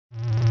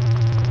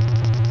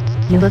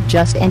You have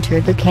just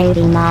entered the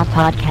KBMOD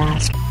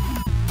podcast.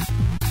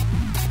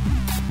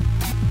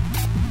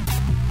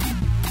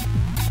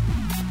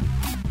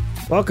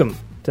 Welcome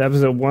to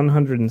episode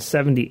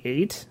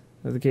 178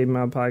 of the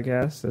KBMOD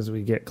podcast as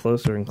we get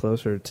closer and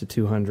closer to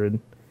 200.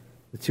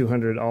 The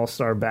 200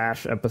 All-Star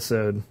Bash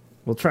episode.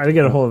 We'll try to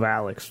get a hold of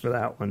Alex for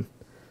that one.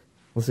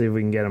 We'll see if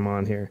we can get him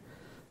on here.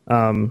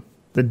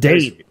 The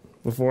date,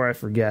 before I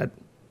forget,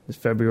 is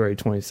February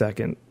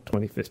 22nd,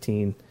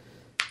 2015.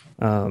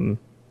 I'm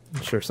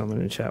sure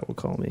someone in chat will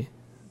call me,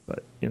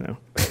 but, you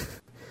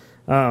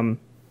know.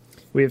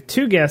 We have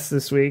two guests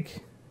this week.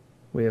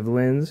 We have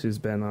Linz, who's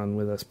been on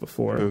with us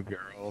before. Oh,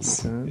 girls.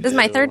 This is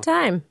my third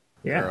time.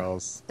 Yeah.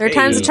 Girls. Third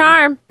time's a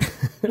charm.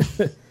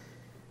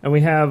 And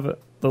we have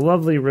the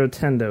lovely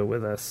Rowtendo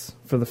with us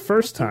for the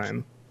first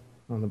time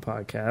on the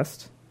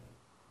podcast.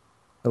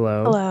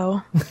 Hello.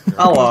 Hello.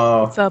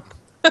 Hello. What's up?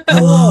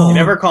 You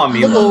never call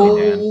me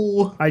lovely,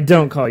 Dan. I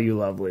don't call you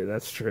lovely,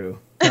 that's true.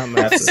 Not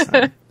much of the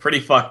time. Pretty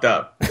fucked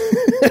up.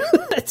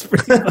 That's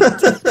pretty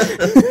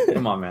much.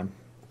 Come on, man.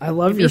 I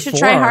love Maybe your you should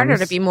try harder to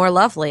forearms. be more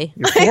lovely.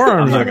 Your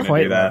forearms I'm not are gonna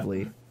quite do that.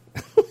 lovely.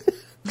 Well,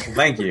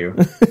 thank you.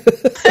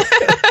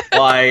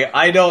 Why,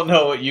 I don't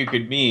know what you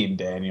could mean,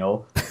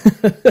 Daniel.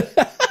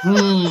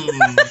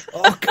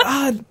 Oh,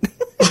 God.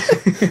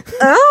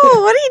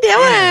 Oh, what are you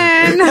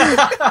doing?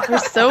 You're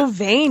so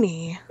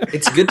veiny.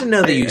 It's good to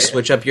know that you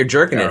switch up your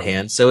jerkin at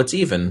hand, so it's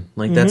even.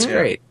 Like, that's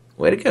great.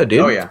 Way to go, dude.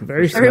 Oh, yeah.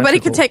 Very Everybody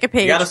symmetrical. could take a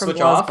page You gotta from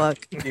switch Paul's off.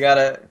 book. You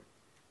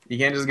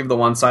can't just give the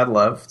one side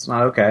love. It's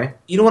not okay.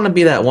 You don't want to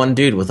be that one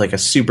dude with, like, a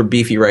super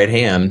beefy right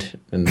hand.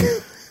 And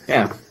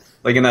Yeah.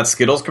 Like in that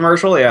Skittles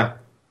commercial, yeah.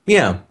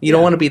 yeah, you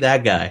don't want to be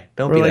that guy.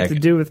 Don't Or be like that the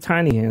guy. dude with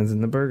tiny hands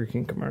in the Burger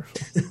King commercial.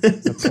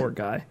 The poor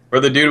guy. Or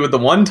the dude with the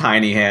one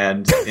tiny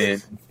hand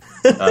in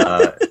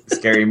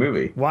Scary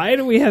Movie. Why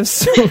do we have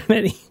so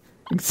many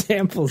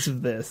examples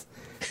of this?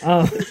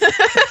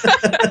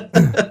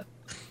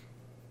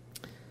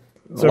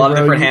 A lot of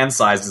Ro, different hand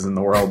sizes in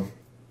the world.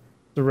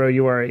 So, Ro,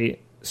 you are a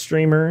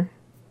streamer,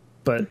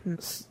 but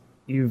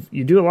you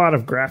do a lot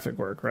of graphic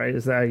work, right?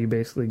 Is that how you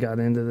basically got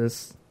into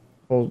this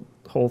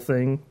whole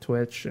thing,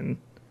 Twitch? And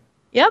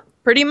Yep,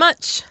 pretty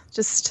much.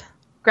 Just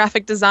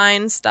graphic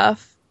design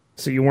stuff.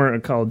 so you weren't a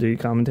Call of Duty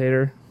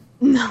commentator?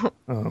 No,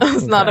 Oh, I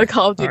was not a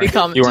Call of Duty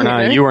commentator.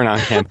 You weren't on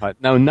Camp Hutch.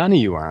 No, none of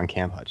you are on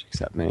Camp Hutch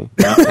except me.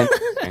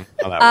 Interesting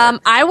how that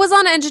works. I was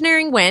on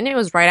Engineering Win. It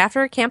was right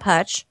after Camp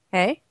Hutch.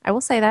 Hey, I will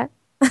say that.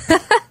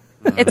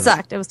 It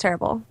sucked. It was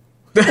terrible.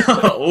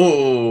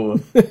 Ooh.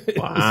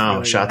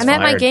 Wow, shots I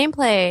meant my fired.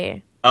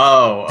 gameplay.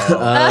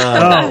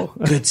 Oh,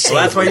 Good save.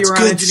 Well, that's why you were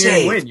on Good Engineering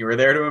save. Win. You were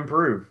there to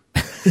improve.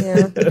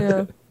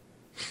 Yeah.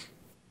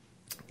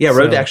 Yeah,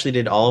 Rode So- actually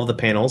did all of the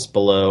panels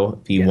below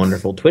the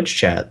wonderful Twitch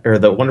chat, or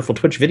the wonderful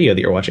Twitch video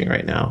that you're watching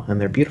right now, and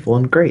they're beautiful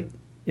and great.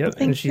 yep.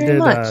 Thank And she you very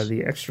did much.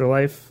 the Extra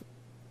Life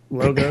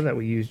logo that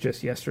we used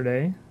just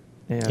yesterday,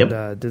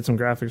 and did some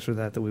graphics for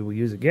that we will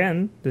use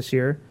again this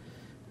year,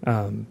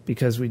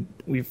 because we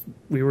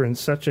were in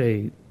such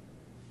a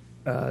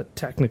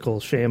technical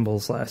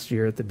shambles last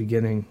year at the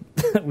beginning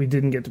that we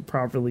didn't get to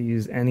properly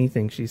use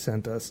anything she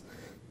sent us,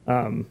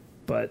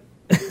 but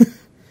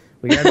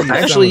we got to use some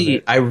of Actually,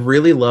 it. I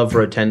really love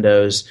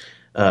Rotendo's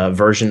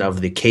version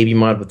of the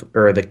KBMOD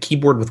or the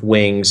keyboard with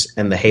wings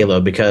and the halo,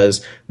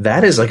 because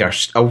that is like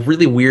a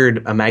really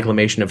weird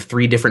amalgamation of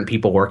three different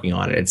people working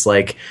on it. It's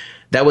like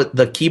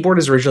the keyboard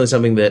is originally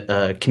something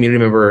that community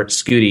member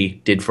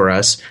Scooty did for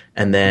us,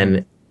 and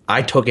then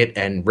I took it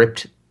and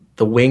ripped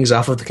the wings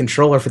off of the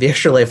controller for the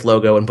Extra Life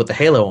logo and put the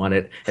halo on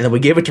it, and then we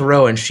gave it to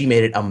Ro, and she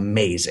made it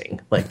amazing.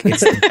 Like,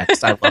 it's the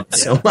best. I love it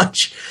so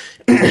much.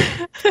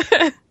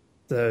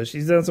 So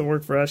she's done some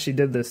work for us. She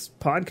did this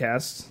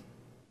podcast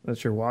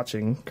that you're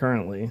watching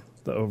currently,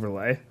 the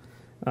overlay.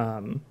 Which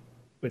And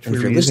if we're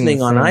you're using listening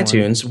the on same one.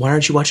 iTunes, why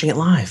aren't you watching it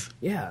live?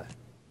 Yeah.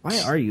 Why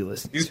are you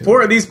listening These to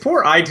poor it?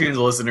 iTunes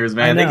listeners, I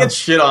man. They know. get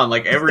shit on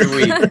like every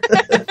week.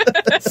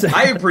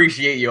 I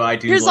appreciate you,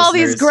 iTunes Here's listeners. all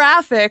these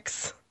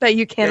graphics that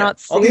you cannot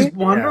see. All these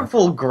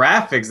wonderful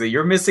graphics that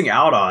you're missing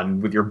out on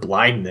with your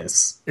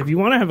blindness. If you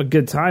want to have a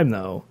good time,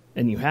 though,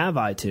 and you have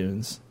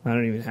iTunes, I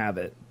don't even have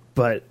it,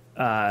 but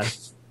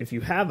if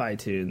you have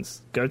iTunes,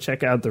 go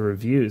check out the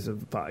reviews of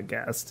the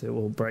podcast. It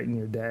will brighten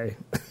your day.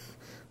 At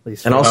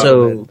least And for a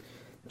also, moment.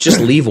 just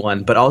leave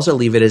one, but also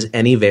leave it as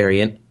any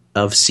variant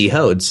of C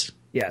Hodes.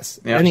 Yes,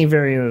 Yeah. any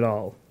variant at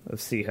all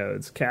of C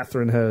Hodes.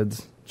 Catherine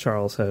Hodes,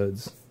 Charles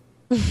Hodes,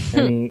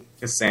 any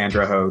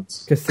Cassandra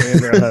Hodes.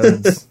 Cassandra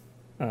Hodes.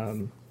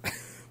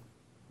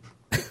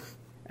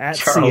 At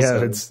C Charles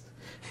Hodes.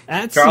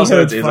 At C Charles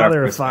Hodes Hodes, is our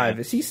father of first five.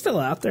 name. Is he still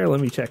out there? Let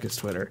me check his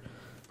Twitter.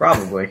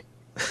 Probably.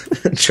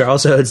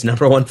 Charles Hodes,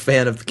 #1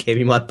 fan of the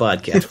KBMOD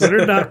podcast.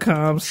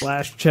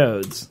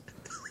 Twitter.com/chodes.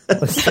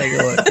 Let's take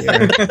a look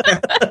here.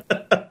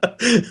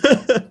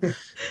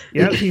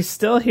 Yep, he's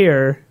still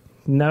here.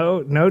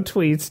 No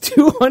tweets.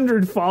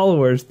 200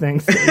 followers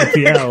thanks to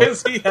APL.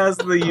 Because he has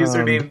the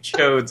username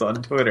Chodes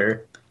on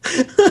Twitter.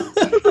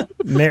 The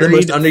most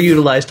Married,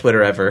 underutilized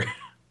Twitter ever.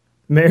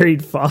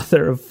 married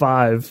father of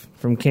 5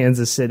 from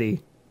Kansas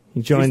City.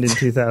 He joined in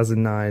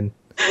 2009.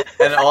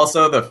 And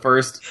also the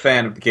first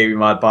fan of the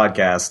KBMOD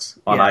podcast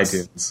on Yes.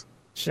 iTunes.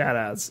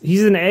 Shout-outs.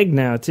 He's an egg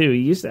now, too. He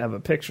used to have a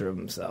picture of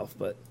himself,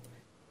 but...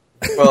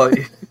 Well,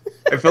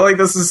 I feel like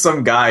this is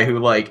some guy who,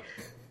 like,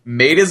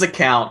 made his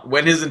account,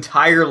 went his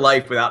entire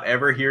life without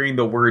ever hearing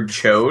the word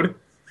chode,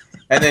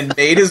 and then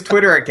made his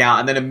Twitter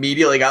account, and then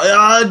immediately got,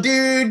 oh,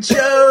 dude,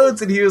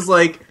 chodes! And he was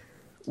like,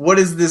 what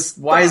is this?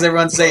 Why is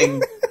everyone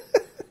saying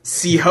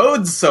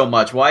C-hodes so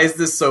much? Why is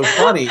this so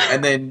funny?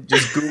 And then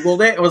just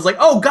Googled it and was like,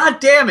 oh, god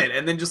damn it!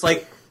 And then just,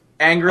 like,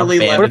 angrily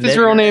left What if his it.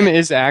 real name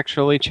is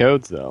actually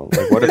Chodes, though?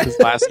 Like, what if his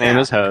last name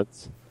is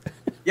Hodes?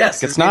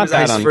 Yes, It's his not name is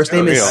that actually on first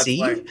name is Chodes. C?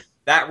 That's why-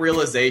 That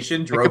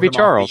realization drove could be him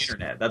Charles. off the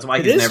internet. That's why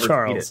It he's is never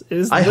Charles. tweeted. It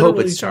is I hope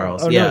literally it's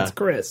Charles, Oh, yeah. no, it's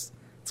Chris.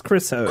 It's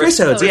Chris Hodes. Chris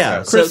Hodes,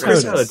 yeah. Chris So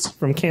Chris Hodes Hodes.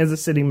 from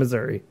Kansas City,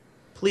 Missouri.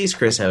 Please,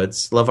 Chris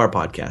Hodes. Love our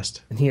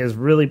podcast. And he has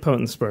really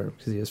potent sperm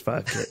because he has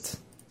 5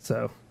 kids.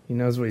 So he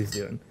knows what he's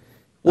doing.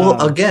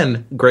 Well,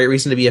 again, great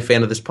reason to be a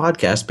fan of this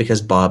podcast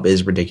because Bob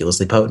is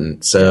ridiculously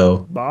potent.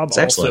 So Bob it's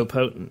also excellent.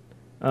 potent.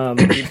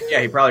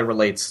 Yeah, he probably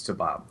relates to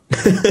Bob.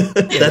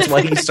 That's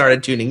why he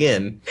started tuning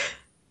in.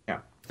 Yeah,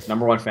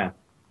 number one fan.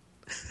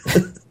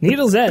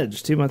 Needle's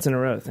Edge, 2 months in a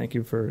row. Thank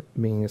you for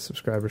being a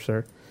subscriber,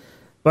 sir.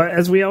 But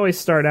as we always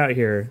start out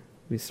here,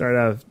 we start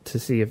out to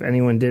see if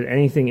anyone did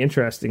anything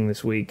interesting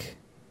this week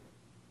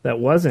that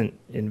wasn't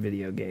in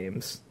video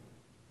games.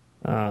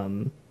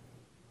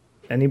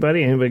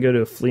 Anybody go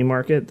to a flea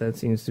market? That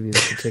seems to be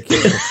the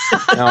particular.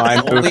 No, I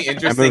The only moved, I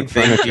interesting moved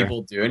thing furniture.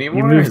 people do You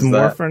anymore moved is more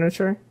that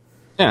furniture?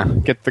 Yeah,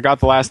 got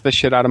the last of the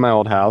shit out of my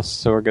old house,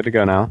 so we're good to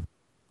go now.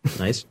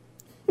 Nice.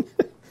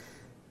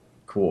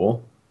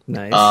 cool.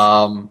 Nice.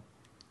 Um,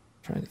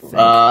 Trying to think.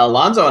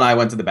 Alonzo and I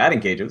went to the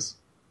batting cages.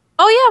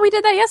 Oh yeah, we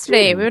did that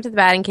yesterday. We went to the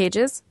batting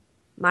cages.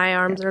 My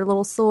arms are a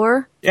little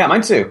sore. Yeah,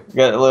 mine too.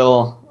 Got a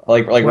little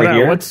like right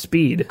here. What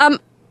speed?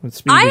 What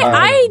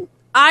speed?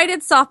 I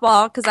did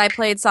softball because I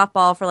played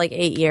softball for like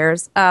 8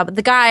 years. But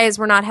the guys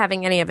were not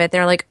having any of it.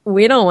 They're like,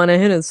 we don't want to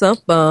hit a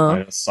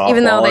softball.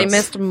 Even though they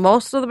missed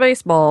most of the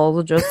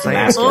baseballs. Just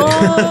saying.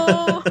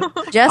 Oh,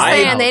 Just I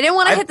saying. know. They didn't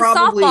want to I hit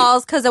probably- the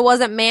softballs because it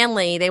wasn't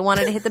manly. They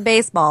wanted to hit the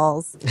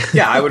baseballs.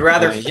 Yeah, I would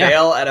rather Yeah.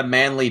 fail at a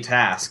manly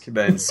task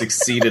than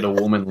succeed at a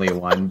womanly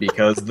one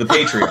because the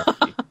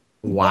patriarchy.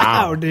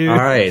 Wow, dude. All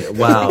right.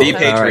 Wow. The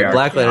All patriarchy. right.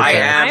 Black letter. I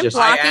fan. am, I'm Just-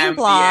 blocking I am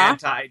blah.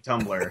 the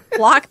anti-Tumblr.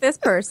 Block this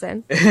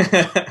person.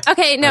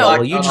 Okay, no. Block-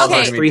 Well, you Oh, just okay.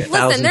 lost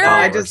 3,000 Listen, there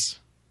are- followers.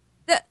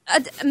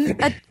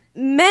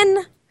 Men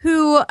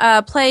who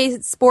play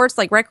sports,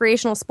 like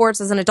recreational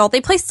sports as an adult,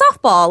 they play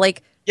softball.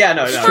 Like, Yeah,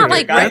 no, It's no. not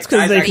like- That's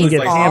because they can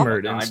get actually play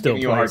hammered softball. No, and I'm still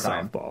giving you play a hard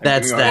time. softball.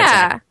 That's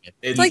yeah. It's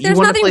It's like You there's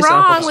wanna nothing play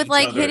wrong softball with each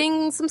like other.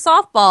 hitting some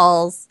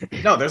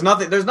softballs. No, there's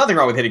nothing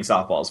wrong with hitting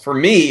softballs. For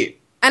me,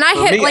 And I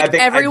For hit me, like I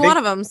think- every I one think-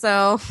 of them,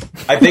 so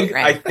I think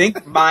Right. I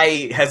think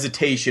my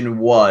hesitation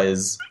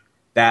was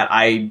that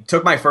I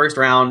took my first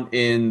round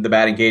in the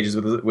batting cages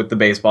with the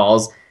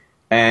baseballs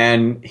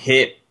and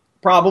hit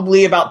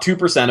probably about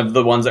 2% of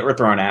the ones that were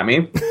thrown at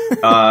me.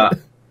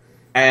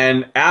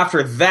 And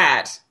after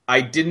that,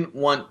 I didn't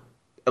want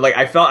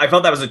I felt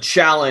that was a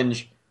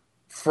challenge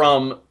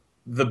from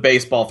the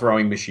baseball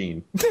throwing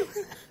machine.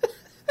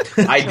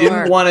 I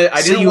didn't want to.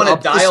 I So didn't you want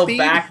upped to the dial speed?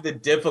 back the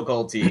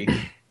difficulty,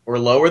 or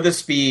lower the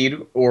speed,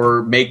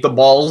 or make the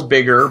balls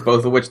bigger.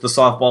 Both of which the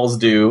softballs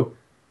do,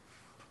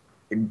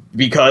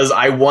 because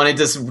I wanted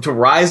to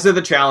rise to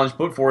the challenge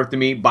put forth to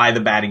me by the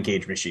batting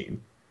cage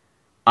machine.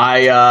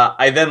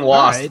 I then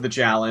lost Alright. the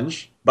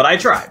challenge, but I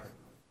tried.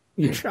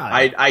 You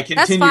try. I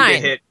continued to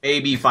fine. hit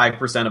maybe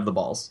 5% of the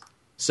balls.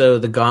 So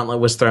the gauntlet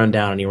was thrown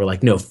down, and you were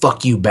like, "No,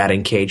 fuck you,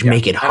 batting cage.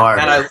 Make it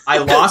harder." And I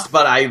lost,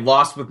 but I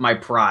lost with my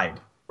pride.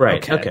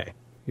 right. Okay.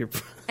 You're,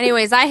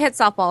 anyways, I hit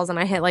softballs and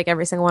I hit like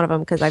every single one of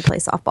them because I play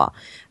softball.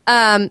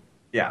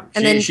 Yeah,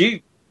 And then-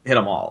 she hit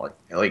them all.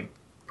 Like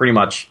pretty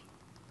much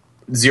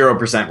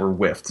 0% were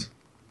whiffed.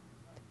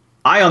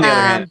 I, on the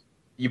other hand,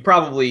 you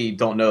probably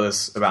don't know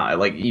this about it.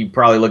 Like, you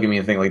probably look at me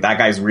and think, like, that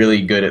guy's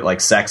really good at,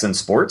 like, sex and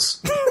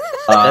sports.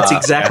 That's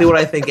exactly what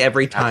I think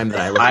every time that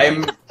I look at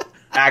I'm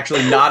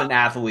actually not an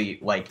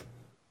athlete. Like,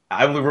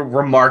 I'm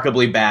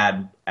remarkably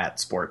bad at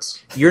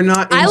sports. you. You're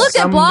not. I in looked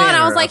at some Blah and I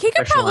manner was like, a he could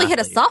professional probably hit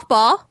a athlete.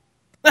 softball.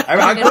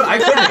 I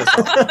could hit a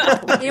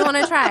softball. You didn't want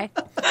to try.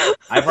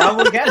 I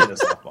probably can hit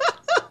a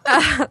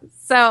softball.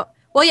 So,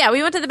 well, yeah,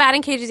 we went to the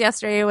batting cages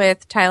yesterday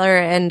with Tyler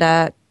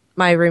and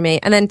my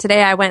roommate, and then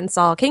today I went and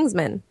saw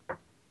Kingsman.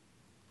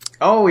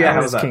 Oh, yeah, that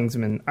how's was that?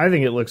 Kingsman. I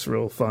think it looks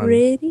real fun.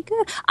 Pretty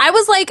good. I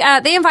was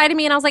like, they invited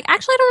me, and I was like,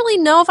 actually, I don't really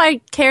know if I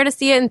care to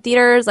see it in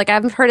theaters. Like,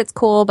 I've heard it's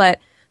cool, but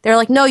they're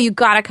like, no, you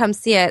gotta come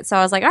see it. So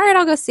I was like, all right,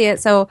 I'll go see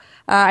it. So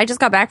I just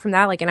got back from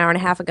that like an hour and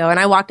a half ago, and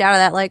I walked out of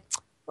that like,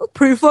 oh,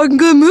 pretty fucking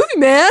good movie,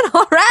 man.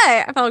 All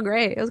right, I felt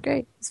great. It was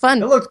great. It's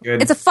fun. It looked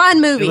good. It's a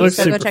fun movie, It looks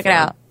so go super check fun. it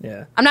out.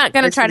 Yeah. I'm not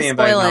gonna Thanks try for to the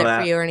invite spoil and all it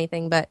that. for you or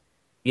anything, but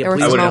Yeah, there were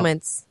please some would've-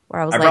 moments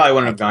where I was I like, probably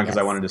wouldn't have gone yes. because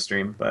I wanted to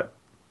stream, but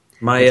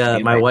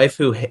My wife,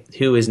 who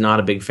is not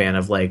a big fan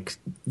of like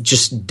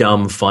just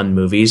dumb fun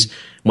movies,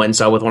 went and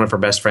saw with one of her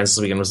best friends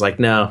this weekend. Was like,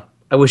 no,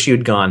 I wish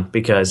you'd gone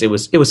because it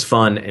was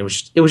fun. It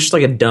was just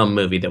like a dumb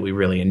movie that we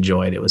really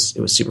enjoyed. It was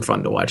super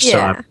fun to watch. So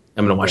I'm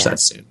going to watch that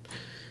soon.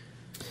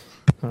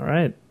 All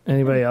right.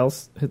 Anybody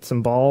else hit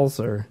some balls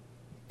or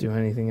do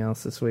anything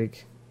else this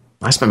week?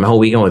 I spent my whole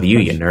weekend with you,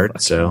 you nerd.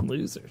 So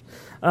losers.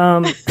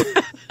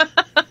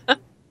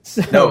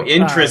 No,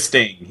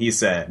 interesting. He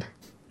said.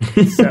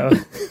 So,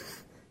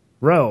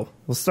 Ro,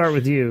 we'll start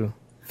with you.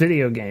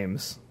 Video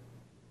games.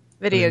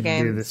 Video What did you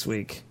do games. this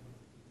week.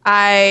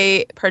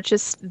 I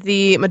purchased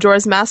the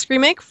Majora's Mask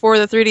remake for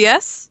the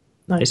 3DS,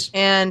 nice.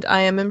 and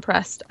I am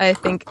impressed. I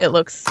think it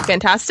looks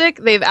fantastic.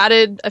 They've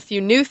added a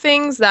few new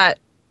things that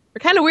were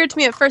kind of weird to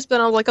me at first, but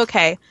then I was like,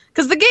 okay.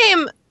 Because the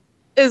game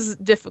is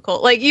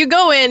difficult. Like, you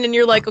go in and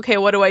you're like, okay,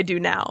 what do I do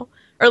now?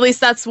 Or at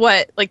least that's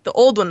what like the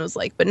old one was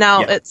like. But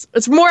now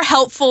it's more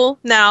helpful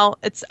now.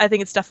 I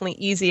think it's definitely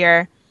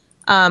easier.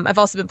 I've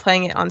also been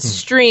playing it on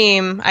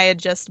stream. I had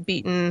just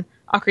beaten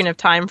Ocarina of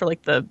Time for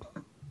like the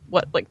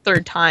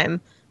third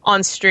time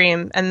on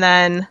stream, and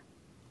then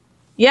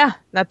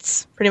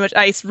that's pretty much.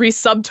 I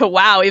resubbed to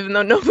WoW even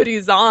though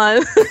nobody's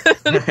on.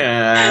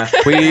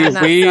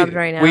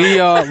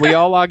 We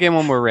all log in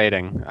when we're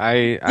raiding.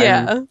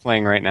 I'm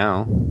playing right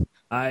now.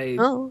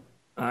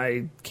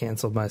 I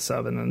canceled my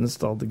sub and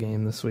uninstalled the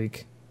game this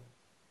week.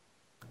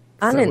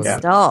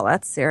 Uninstall?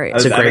 That's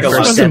serious. It's a great I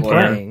first think step.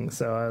 playing,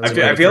 so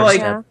I feel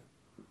like Yeah.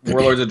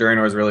 Warlords of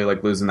Draenor is really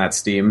like losing that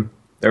steam.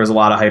 There was a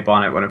lot of hype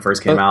on it when it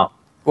first came out.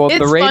 Well, It's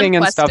the fun rating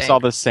and questing. stuff's all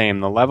the same.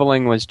 The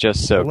leveling was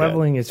just so The good.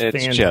 leveling is it's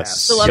fantastic.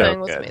 just The so leveling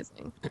was good.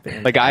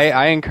 amazing. Like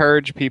I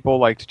encourage people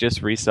like to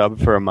just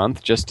resub for a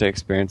month just to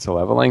experience the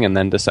leveling and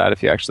then decide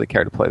if you actually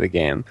care to play the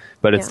game.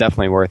 But it's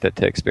definitely worth it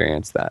to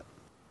experience that.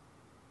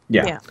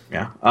 Yeah.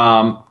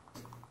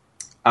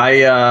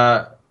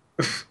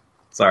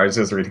 Sorry, I was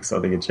just reading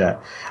something in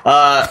chat.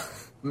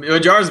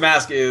 Majora's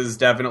Mask is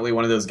definitely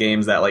one of those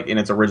games that, like, in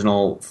its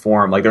original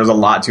form, like, there's a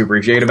lot to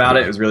appreciate about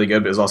it. It was really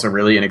good, but it was also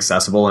really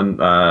inaccessible, and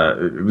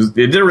it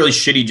did a really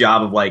shitty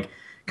job of, like,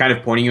 kind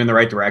of pointing you in the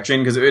right direction,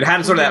 because it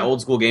had sort of that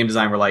old school game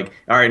design where, like,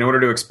 all right, in order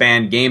to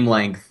expand game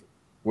length,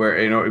 where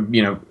in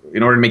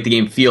order to make the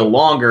game feel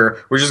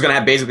longer, we're just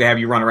gonna basically have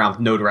you run around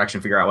with no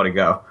direction, figure out where to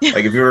go.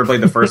 Like if you ever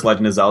played the first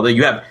Legend of Zelda,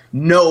 you have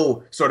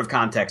no sort of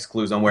context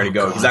clues on where to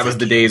go, because that was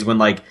the days when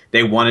like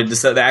they wanted to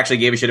sell, they actually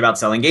gave a shit about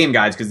selling game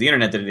guides because the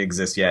internet didn't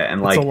exist yet,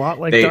 and like it's a lot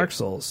like Dark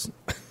Souls.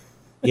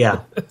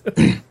 Yeah.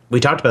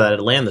 We talked about that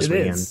at LAN this It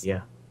weekend. is.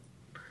 Yeah.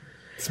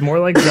 It's more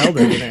like Zelda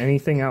than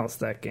anything else,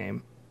 that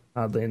game,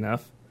 oddly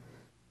enough.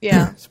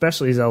 Yeah.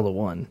 Especially Zelda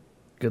 1.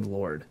 Good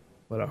lord.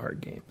 What a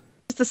hard game.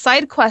 The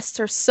side quests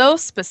are so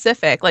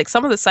specific. Like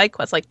some of the side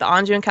quests, like the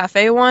Anjun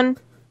Cafe one,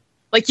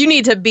 like you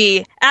need to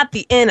be at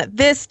the inn at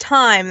this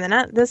time, then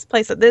at this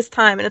place at this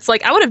time. And it's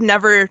like, I would have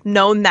never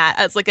known that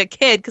as like a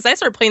kid, because I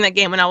started playing that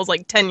game when I was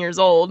like 10 years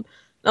old. And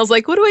I was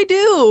like, what do I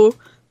do?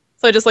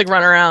 So I just like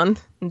run around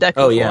in deck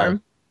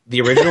form.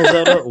 The original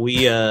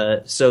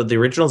Zelda, so the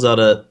original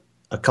Zelda,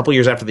 a couple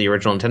years after the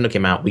original Nintendo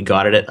came out, we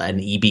got it at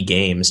an EB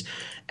Games,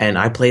 and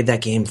I played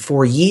that game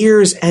for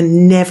years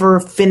and never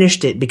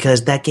finished it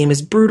because that game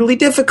is brutally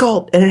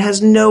difficult and it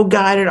has no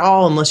guide at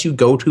all unless you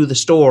go to the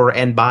store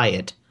and buy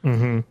it.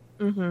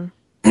 Mm-hmm.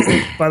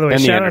 Mm-hmm. By the way,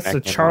 And the shout outs to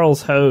internet came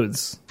Charles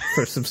Hodes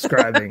for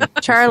subscribing.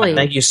 Charlie.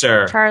 Thank you,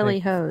 sir. Charlie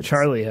Hose.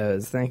 Charlie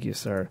Hodes, thank you,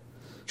 sir.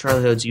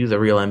 Charlie Hodes, you the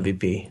real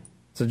MVP.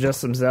 So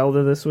just some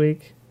Zelda this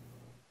week?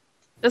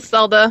 Just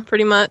Zelda,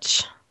 pretty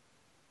much.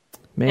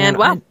 Man, And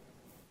wow.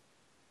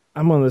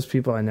 I'm one of those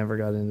people, I never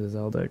got into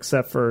Zelda,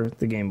 except for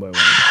the Game Boy one.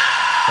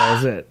 That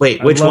was it.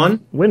 Wait, I which loved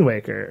one? Wind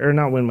Waker. Or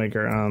not Wind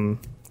Waker. I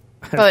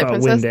Twilight thought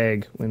Princess? Wind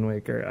Egg, Wind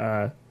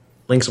Waker.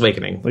 Link's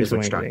Awakening Link's is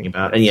what you're Awakening. talking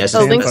about. And yes, Oh,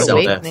 it's the Link's best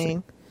Zelda.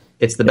 Awakening.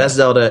 It's the best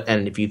Zelda,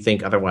 and if you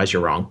think otherwise,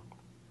 you're wrong.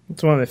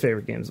 It's one of my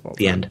favorite games of all time.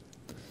 The end.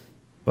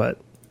 But,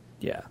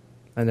 yeah.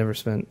 I never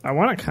spent... I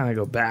want to kind of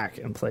go back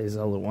and play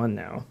Zelda 1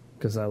 now,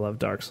 because I love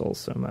Dark Souls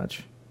so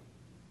much.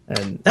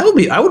 And That would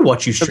be. I would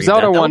watch you But stream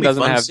Zelda that. That would 1 be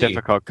doesn't fun to have see.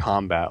 difficult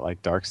combat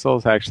like Dark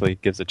Souls. Actually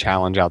gives a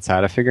challenge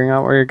outside of figuring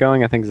out where you're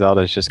going. I think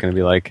Zelda is just going to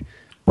be like,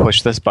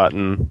 push this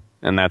button,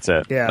 and that's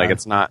it. Yeah. Like,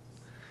 it's not...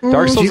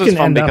 Dark Souls you is can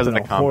fun end up because of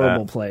in the a horrible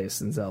combat.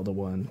 place in Zelda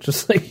 1,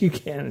 just like you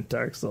can in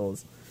Dark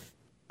Souls.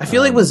 I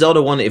feel like with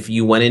Zelda 1, if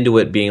you went into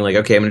it being like,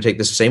 okay, I'm going to take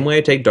this the same way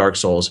I take Dark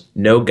Souls,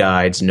 no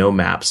guides, no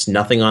maps,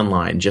 nothing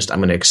online, just I'm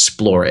going to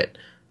explore it.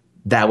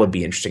 That would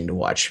be interesting to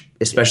watch,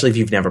 especially if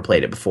you've never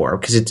played it before,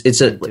 because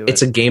it's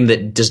a game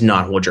that does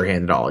not hold your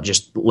hand at all. It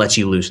just lets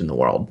you loose in the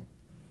world.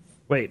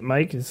 Wait,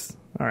 Mike is...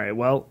 Alright,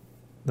 well,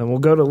 then we'll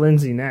go to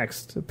Lindsay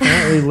next.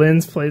 Apparently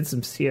Lynn's played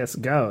some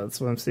CSGO. That's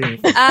what I'm seeing.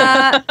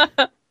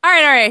 All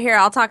right. Here,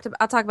 I'll talk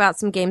about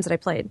some games that I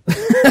played.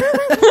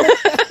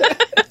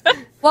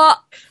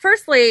 Well,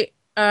 firstly,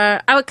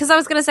 because I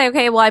was going to say,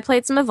 okay, well, I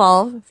played some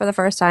Evolve for the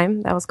first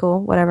time. That was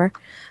cool. Whatever.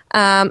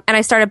 And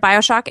I started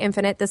BioShock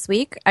Infinite this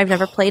week. I've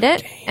never played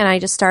it, and I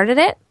just started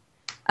it.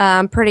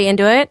 Pretty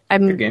into it.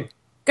 I'm Good game.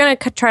 gonna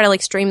try to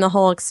like stream the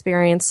whole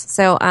experience.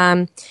 So,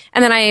 and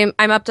then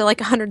I'm up to like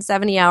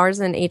 170 hours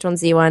in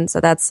H1Z1. So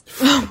that's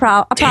a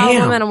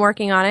problem, and I'm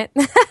working on it.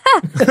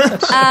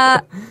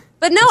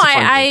 But no,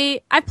 I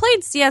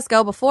played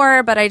CSGO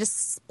before, but I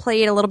just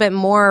played a little bit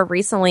more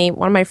recently.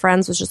 One of my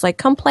friends was just like,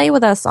 come play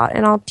with us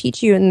and I'll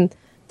teach you. And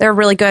they're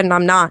really good and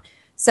I'm not.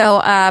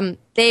 So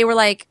they were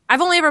like,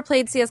 I've only ever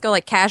played CSGO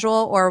like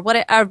casual or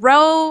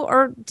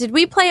or did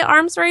we play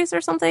Arms Race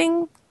or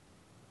something?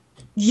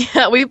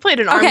 Yeah, we played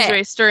an arms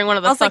race during one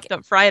of the fucked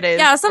up Fridays.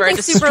 Yeah, something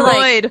super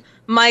destroyed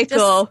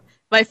Michael.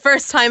 My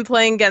first time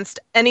playing against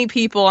any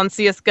people on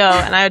CSGO,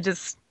 and I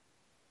just...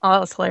 Oh, that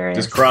was hilarious.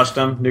 Just crushed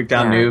him, nuked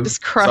down noobs,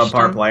 just crushed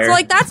subpar him. player. So,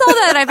 like, that's all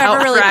that I've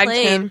ever really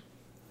played. Him.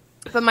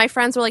 But my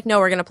friends were like, no,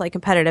 we're going to play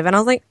competitive. And I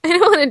was like, I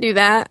don't want to do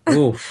that.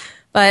 Oof.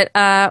 But,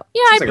 I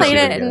played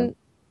it, and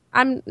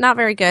I'm not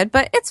very good,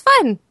 but it's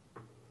fun.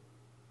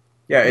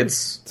 Yeah,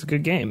 it's a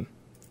good game.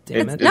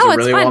 Damn it. It's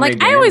really fun.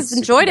 Well-made like, I always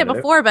enjoyed it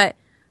before, but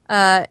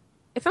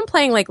if I'm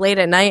playing, like, late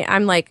at night,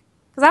 I'm like...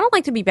 Because I don't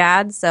like to be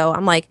bad, so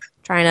I'm, like,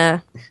 trying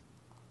to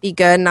be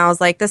good. And I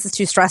was like, this is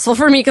too stressful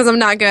for me because I'm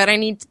not good. I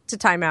need to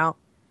time out.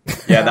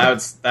 Yeah,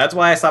 that's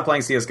why I stopped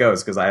playing CSGO,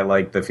 is because I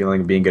like the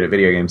feeling of being good at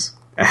video games.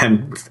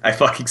 And I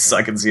fucking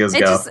suck in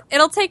CSGO.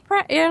 It'll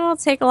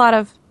take a lot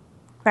of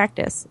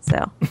practice,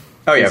 so...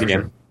 Oh, yeah, for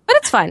sure. But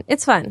it's fun.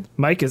 It's fun.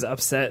 Mike is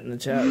upset in the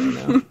chat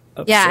right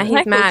now. Yeah,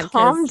 he's mad.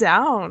 Calm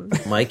down.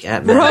 Mike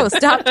at Bro,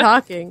 stop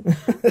talking.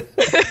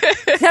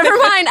 Never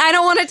mind. I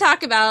don't want to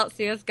talk about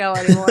CSGO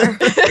anymore.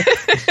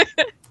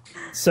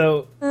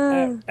 So,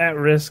 at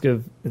risk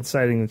of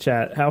inciting the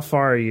chat, how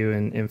far are you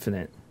in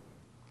Infinite?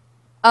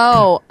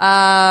 Oh,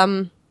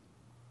 not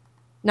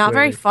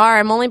very far.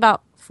 I'm only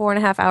about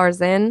 4.5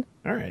 hours in.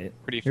 All right.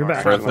 Pretty You're far.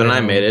 about Further than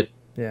I made it.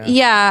 Yeah.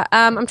 Yeah,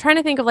 I'm trying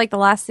to think of like the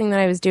last thing that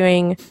I was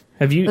doing.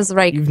 Have you? Was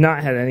like, you've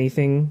not had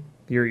anything.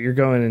 You're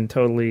going in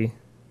totally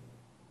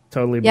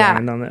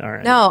blind on it. All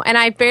right. No, and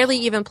I barely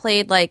even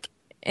played like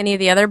any of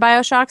the other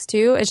BioShocks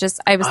too. It's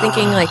just I was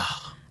thinking like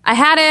I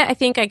had it. I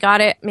think I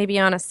got it maybe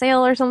on a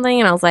sale or something,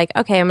 and I was like,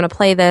 okay, I'm going to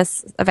play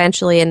this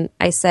eventually. And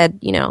I said,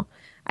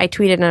 I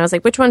tweeted and I was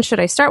like, which one should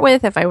I start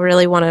with if I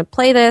really want to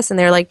play this? And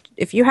they're like,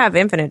 if you have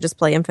Infinite, just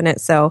play Infinite.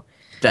 So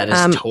that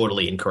is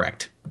totally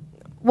incorrect.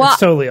 Well,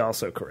 it's totally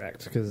also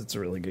correct because it's a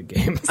really good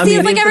game. See,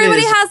 it's like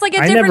everybody has like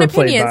a different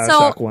opinion. I never played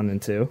BioShock so 1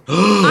 and 2.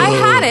 I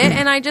had it,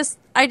 and I just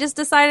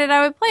decided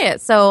I would play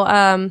it. So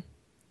I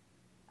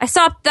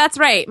stopped. That's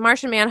right.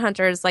 Martian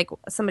Manhunter is like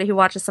somebody who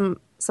watches some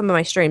of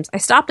my streams. I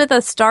stopped at the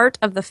start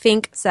of the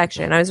Fink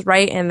section. I was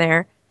right in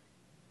there,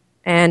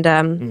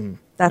 and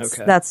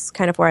that's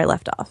kind of where I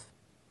left off.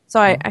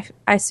 So I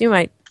assume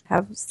I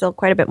have still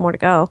quite a bit more to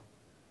go.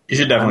 You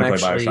should definitely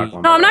play BioShock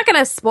 1. No, I'm not going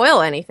to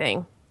spoil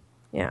anything.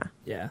 Yeah.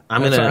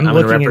 I'm looking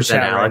represent in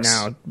chat Alex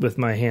right now with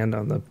my hand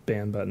on the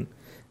ban button.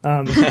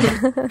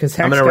 Because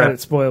Hex got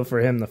it spoiled for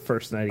him the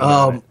first night he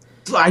got it.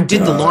 I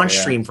did the launch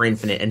stream for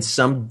Infinite, and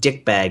some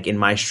dickbag in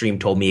my stream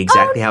told me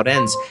exactly how it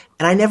ends.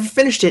 And I never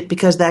finished it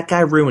because that guy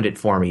ruined it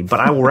for me.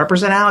 But I will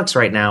represent Alex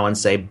right now and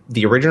say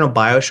the original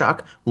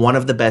BioShock, one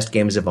of the best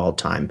games of all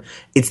time.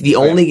 It's the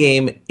only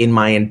game in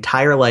my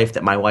entire life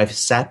that my wife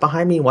sat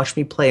behind me and watched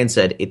me play and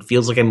said, it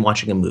feels like I'm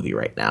watching a movie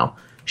right now.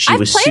 I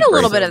played a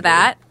little bit of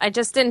that. I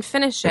just didn't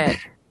finish it.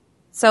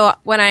 So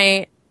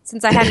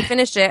since I hadn't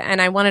finished it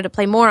and I wanted to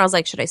play more, I was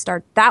like, should I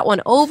start that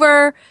one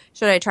over?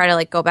 Should I try to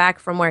like go back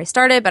from where I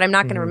started? But I'm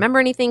not going to remember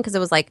anything because it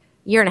was like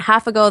a year and a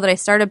half ago that I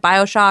started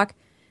BioShock.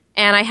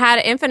 And I had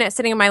Infinite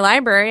sitting in my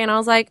library, and I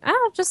was like,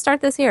 I'll just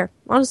start this here.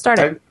 I'll just start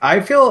it. I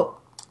don't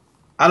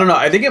know.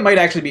 I think it might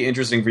actually be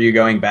interesting for you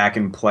going back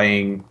and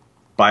playing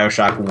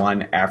BioShock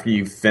 1 after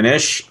you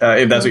finish,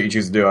 if that's what you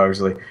choose to do,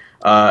 obviously.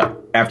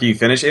 After you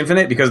finish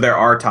Infinite, because there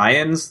are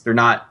tie-ins. I'm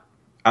not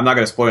going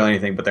to spoil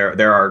anything, but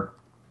there are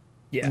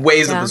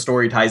ways that the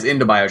story ties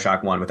into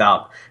BioShock 1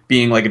 without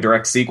being like a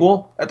direct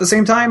sequel at the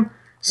same time.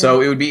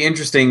 So it would be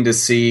interesting to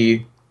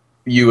see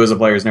you as a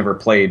player who's never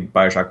played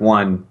BioShock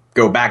 1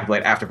 go back and play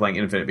it after playing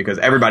Infinite, because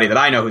everybody that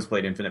I know who's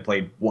played Infinite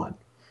played 1.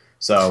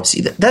 So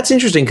see, that's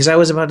interesting, because I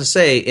was about to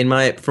say,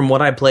 from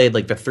what I played,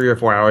 like the 3 or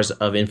 4 hours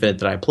of Infinite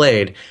that I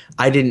played,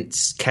 I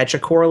didn't catch a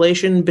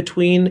correlation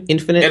between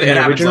Infinite and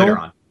the original. Later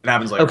on. It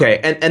happens later.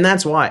 Okay, and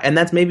that's why, and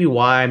that's maybe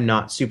why I'm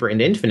not super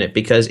into Infinite,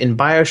 because in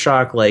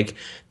BioShock, like,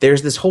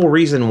 there's this whole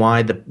reason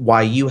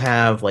why you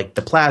have like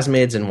the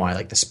plasmids and why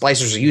like the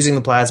splicers are using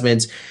the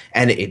plasmids,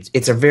 and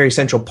it's a very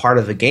central part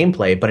of the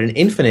gameplay. But in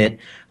Infinite,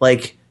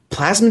 like,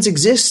 plasmids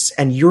exists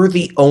and you're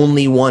the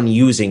only one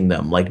using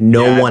them. Like,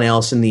 no one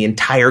else in the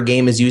entire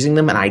game is using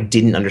them, and I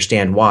didn't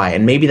understand why.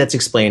 And maybe that's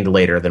explained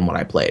later than what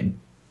I played.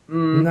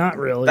 Not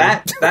really.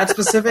 That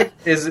specific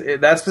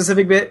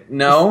bit.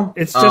 No,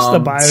 it's just the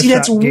BioShock. See,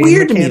 that's game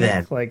weird to me.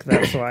 Mechanic. Like,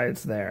 that's why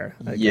it's there.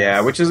 I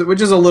yeah, guess.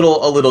 which is a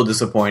little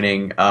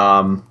disappointing.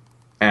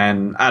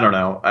 And I don't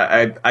know.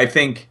 I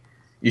think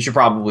you should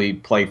probably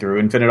play through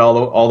Infinite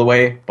all the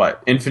way.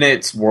 But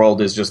Infinite's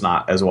world is just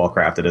not as well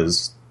crafted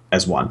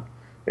as 1.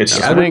 It's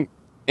just I think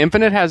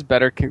Infinite has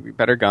better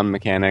gun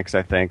mechanics.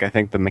 I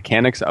think the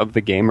mechanics of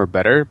the game are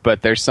better,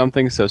 but there's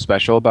something so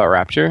special about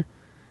Rapture.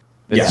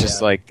 It's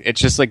just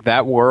like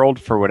that world,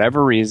 for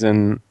whatever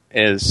reason,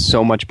 is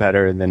so much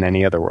better than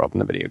any other world in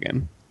the video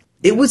game.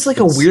 It was like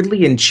a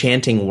weirdly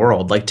enchanting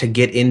world, like to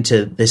get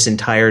into this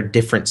entire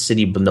different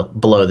city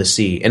below the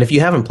sea. And if you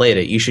haven't played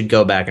it, you should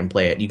go back and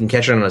play it. You can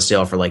catch it on a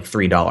sale for like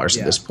 $3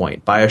 at this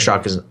point.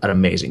 BioShock is an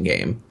amazing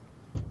game.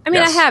 I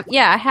mean, I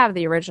have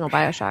the original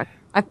BioShock.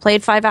 I've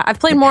played I've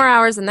played more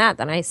hours than that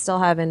than I still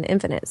have in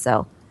Infinite.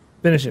 So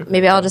finish it.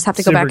 Maybe I'll just have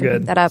to go back and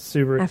pick that up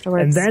afterwards.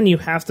 And then you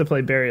have to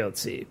play Burial at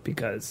Sea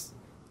because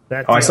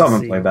that. I still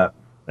haven't played that.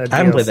 I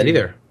haven't played that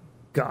either.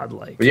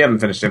 Godlike. But you haven't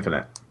finished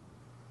Infinite.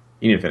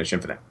 You need to finish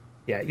Infinite.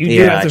 Yeah, you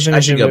do have to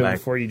finish Infinite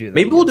before you do that.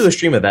 Maybe we'll do a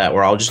stream of that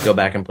where I'll just go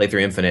back and play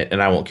through Infinite,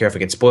 and I won't care if it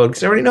gets spoiled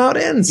because I already know how it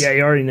ends. Yeah,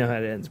 you already know how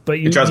it ends. But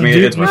you trust me,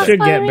 you should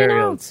get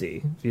Burial at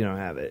Sea if you don't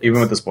have it. Even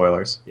with the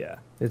spoilers. Yeah,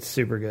 it's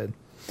super good.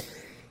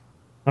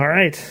 All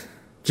right,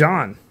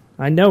 John,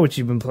 I know what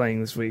you've been playing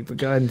this week, but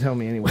go ahead and tell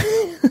me anyway.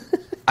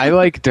 I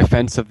like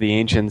Defense of the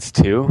Ancients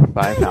 2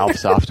 by Valve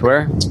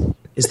Software.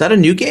 Is that a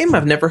new game?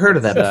 I've never heard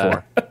of that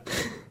before.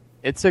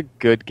 It's a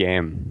good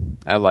game.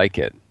 I like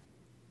it.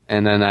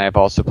 And then I've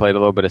also played a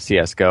little bit of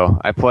CSGO.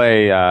 I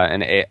play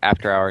an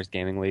after-hours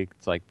gaming league.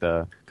 It's like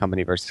the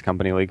company versus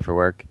company league for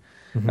work.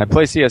 Mm-hmm. I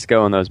play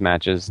CSGO in those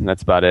matches, and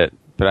that's about it.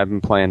 But I've been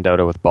playing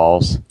Dota with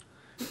Balls.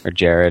 Or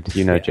Jared.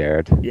 You know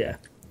Jared. Yeah.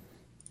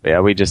 But yeah,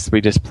 we just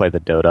play the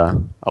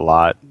Dota a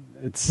lot.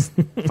 It's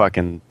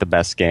fucking the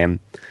best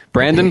game.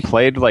 Brandon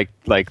played like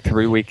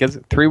 3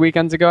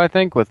 weekends ago, I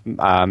think, with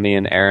me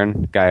and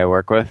Aaron, guy I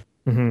work with.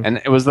 Mm-hmm. And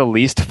it was the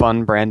least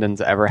fun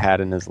Brandon's ever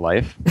had in his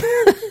life.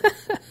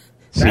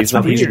 That's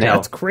weird.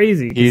 That's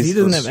crazy. He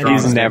doesn't have any.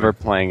 He's never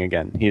playing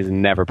again. He's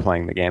never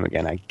playing the game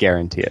again. I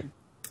guarantee it.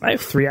 I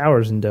have 3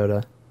 hours in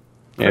Dota.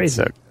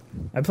 Crazy.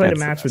 I played a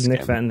match with Nick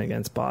game. Fenton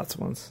against bots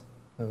once.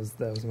 That was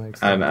my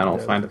experience. I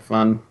don't find it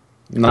fun.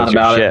 Not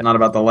about it. Not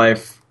about the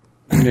life.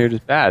 You're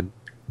just bad.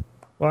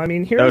 Well, I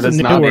mean, Heroes of Newerth.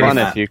 Newerth. Not fun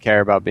if you care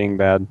about being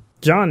bad.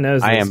 John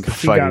knows this. I am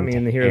he got me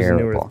in the Heroes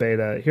terrible. of Newerth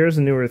beta. Heroes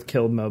of Newerth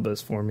killed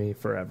MOBAs for me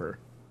forever,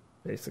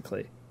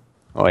 basically.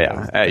 Oh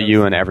yeah,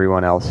 you and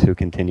everyone else who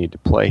continued to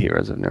play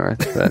Heroes of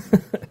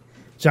Newerth. But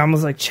John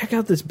was like, "Check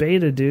out this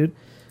beta, dude,"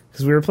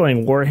 because we were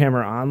playing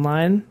Warhammer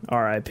Online.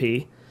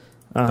 R.I.P.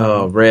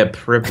 Rip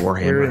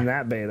Warhammer. We were in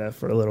that beta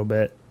for a little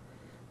bit.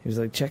 He was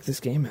like, "Check this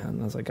game out,"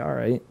 and I was like, "All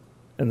right."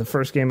 And the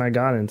first game I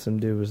got in, some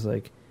dude was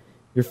like,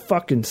 "You're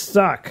fucking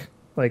stuck."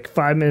 Like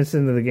 5 minutes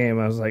into the game,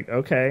 I was like,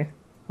 "Okay,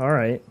 all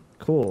right,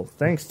 cool,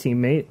 thanks,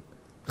 teammate."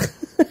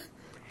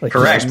 Like,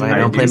 correct. I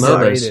don't play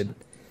MOBAs.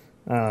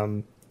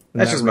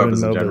 That's just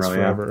MOBAs in general,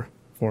 forever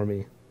for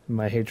me.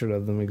 My hatred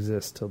of them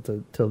exists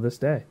till this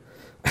day.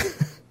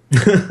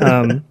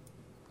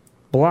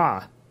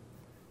 Blah.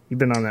 You've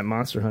been on that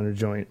Monster Hunter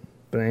joint,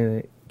 but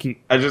anyway,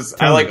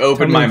 I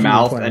open my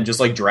mouth and just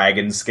like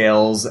dragon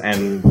scales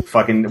and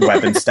fucking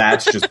weapon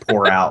stats just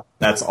pour out.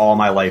 That's all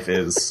my life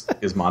is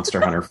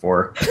Monster Hunter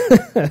 4.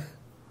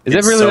 Is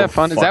it really that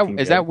fun?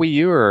 Is that Wii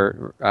U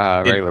or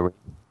regular Wii?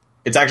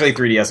 It's actually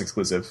 3DS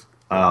exclusive.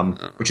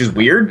 Which is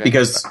weird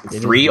because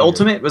 3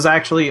 Ultimate was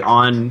actually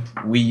on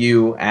Wii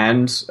U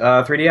and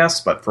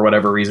 3DS, but for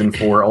whatever reason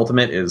 4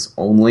 Ultimate is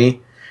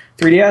only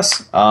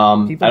 3DS.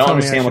 I don't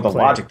understand what the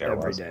logic there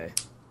was. Day.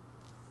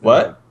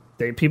 What?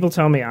 People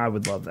tell me I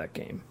would love that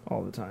game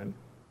all the time.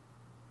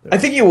 I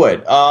think you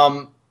would.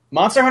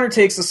 Monster Hunter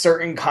takes a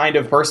certain kind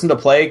of person to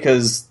play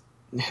because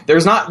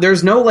there's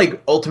no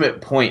like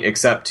ultimate point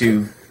except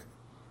to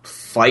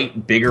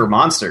fight bigger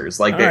monsters.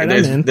 Like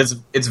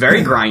it's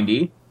very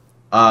grindy.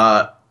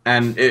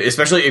 And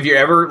especially if you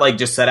ever like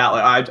just set out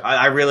like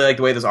I really like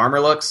the way this armor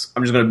looks,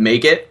 I'm just gonna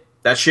make it.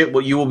 That shit,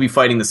 you will be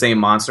fighting the same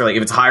monster. Like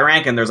if it's high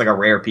rank and there's like a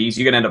rare piece,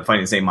 you're gonna end up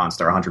fighting the same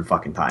monster 100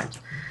 fucking times.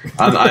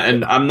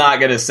 And I'm not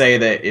gonna say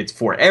that it's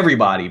for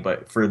everybody,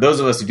 but for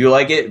those of us who do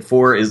like it,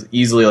 4 is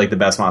easily like the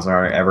best Monster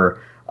Hunter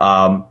ever.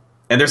 And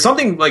there's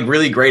something like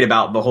really great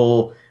about the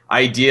whole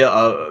idea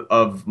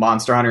of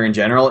Monster Hunter in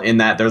general, in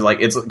that there's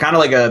like it's kind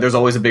of like there's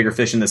always a bigger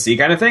fish in the sea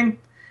kind of thing,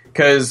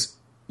 because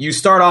you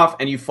start off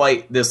and you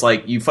fight this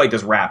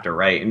raptor,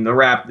 right? And the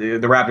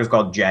raptor's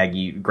called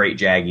Jaggy, Great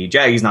Jaggy.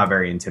 Jaggy's not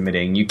very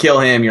intimidating. You kill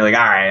him, you're like,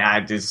 all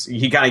right,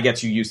 he kind of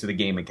gets you used to the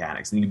game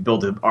mechanics, and you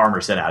build an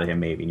armor set out of him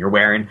maybe. And you're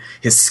wearing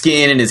his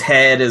skin and his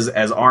head as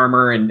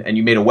armor, and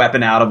you made a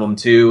weapon out of him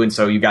too, and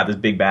so you got this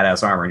big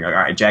badass armor, and you're like,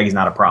 all right, Jaggy's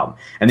not a problem.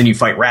 And then you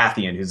fight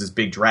Rathian, who's this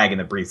big dragon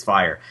that breathes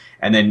fire.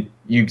 And then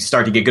you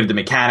start to get good at the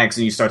mechanics,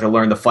 and you start to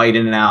learn the fight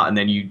in and out. And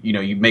then you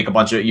make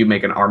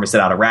an armor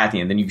set out of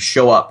Rathian. Then you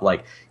show up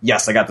like,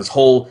 yes, I got this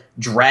whole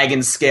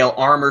dragon scale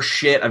armor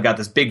shit. I've got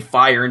this big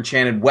fire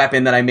enchanted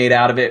weapon that I made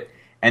out of it.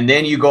 And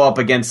then you go up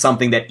against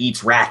something that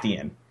eats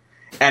Rathian,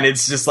 and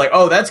it's just like,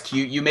 oh, that's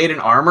cute. You made an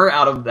armor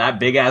out of that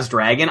big ass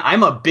dragon.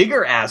 I'm a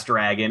bigger ass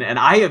dragon, and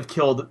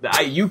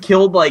you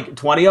killed like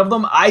 20 of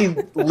them. I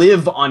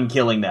live on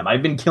killing them.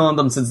 I've been killing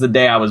them since the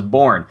day I was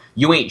born.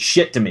 You ain't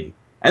shit to me.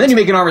 And then you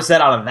make an armor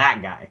set out of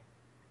that guy,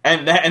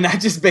 and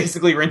that just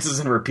basically rinses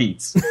and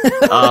repeats.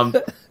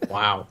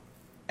 Wow.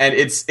 And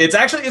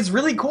it's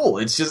really cool.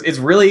 It's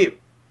really.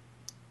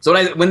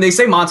 So when they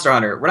say Monster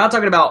Hunter, we're not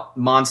talking about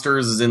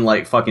monsters as in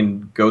like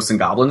fucking ghosts and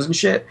goblins and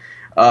shit.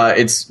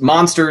 It's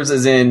monsters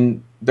as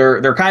in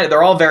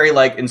they're all very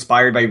like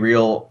inspired by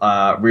real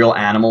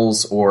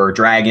animals or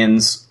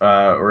dragons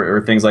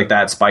or things like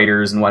that,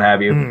 spiders and what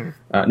have you.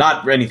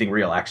 Not anything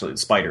real, actually.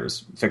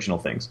 Spiders, fictional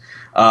things.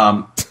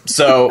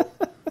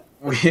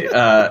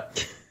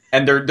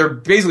 And they're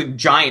basically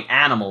giant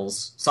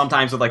animals,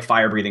 sometimes with like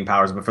fire breathing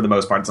powers, but for the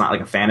most part, it's not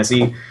like a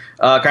fantasy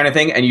kind of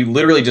thing. And you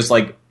literally just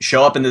like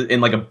show up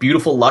in like a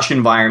beautiful, lush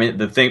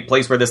environment,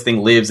 place where this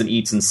thing lives and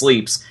eats and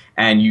sleeps,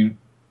 and you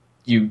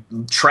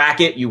track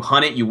it, you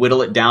hunt it, you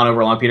whittle it down over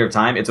a long period of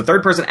time. It's a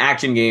third-person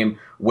action game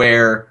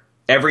where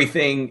every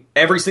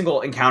single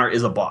encounter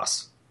is a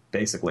boss,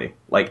 basically.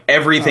 Like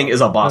everything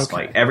is a boss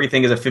fight.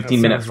 Everything is a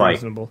 15-minute fight.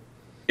 Reasonable.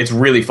 It's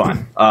really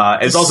fun.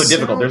 It's also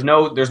difficult. There's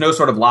no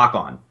sort of lock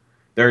on.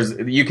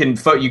 You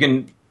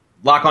can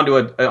lock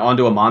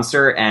onto a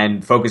monster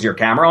and focus your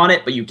camera on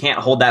it, but you can't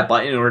hold that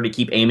button in order to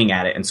keep aiming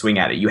at it and swing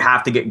at it. You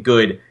have to get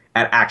good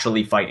at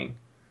actually fighting.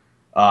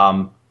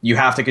 You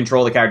have to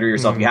control the character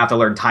yourself. You have to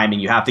learn timing.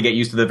 You have to get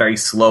used to the very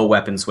slow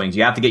weapon swings.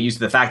 You have to get used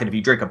to the fact that if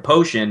you drink a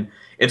potion,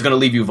 it's going to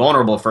leave you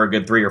vulnerable for a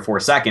good 3 or 4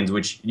 seconds,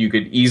 which you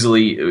could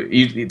easily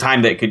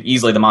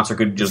the monster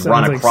could just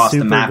run across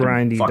the map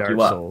and fuck you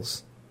up.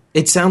 Souls.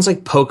 It sounds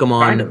like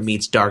Pokemon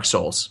meets Dark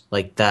Souls.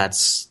 Like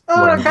that's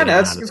what I'm getting out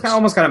of this. It's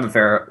almost kind of a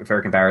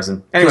fair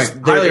comparison. Anyway,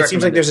 it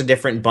seems like there's a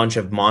different bunch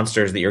of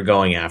monsters that you're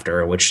going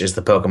after, which is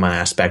the Pokemon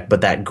aspect,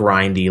 but that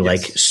grindy, like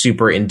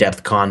super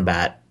in-depth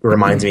combat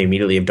reminds me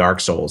immediately of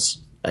Dark Souls.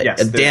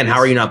 Yes, Dan, how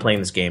are you not playing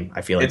this game?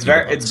 I feel like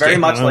it's very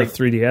much like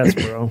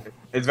 3DS, bro.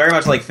 It's very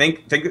much like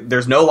think.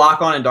 There's no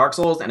lock on in Dark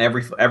Souls, and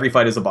every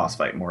fight is a boss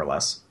fight, more or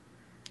less.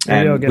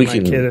 Maybe I'll get my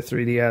kid a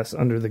 3DS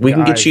under the we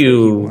can get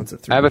you.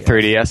 I have a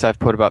 3DS. I've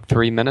put about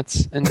 3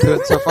 minutes into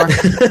it so far.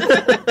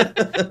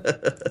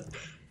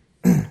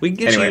 We can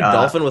get you a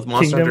Dolphin with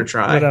Monster Hunter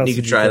Try. You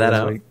can try that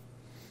out.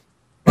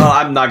 Well,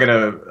 I'm not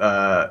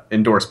gonna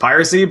endorse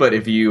piracy, but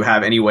if you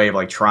have any way of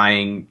like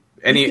trying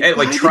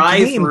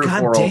try through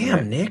God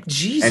damn, Nick.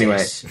 Jesus.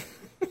 Anyway.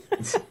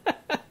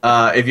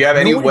 If you have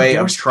any way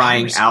of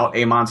trying out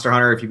a Monster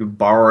Hunter, if you could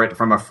borrow it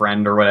from a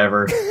friend or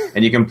whatever,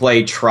 and you can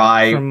play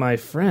Try from my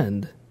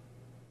friend.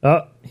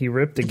 Oh, he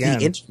ripped again.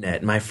 The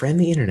internet, my friend,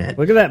 the internet.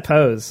 Look at that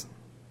pose.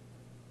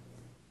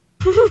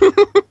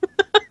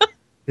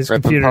 His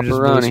computer just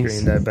blue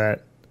screened, I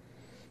bet.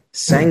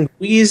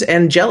 Sanguise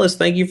and Jealous,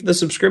 thank you for the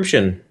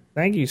subscription.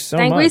 Thank you so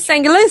Sanguise, much.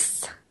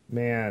 Sanguis.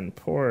 Man,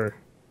 poor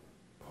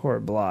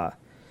Blah.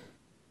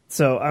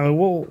 So I mean,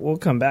 we'll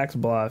come back to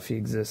Blah if he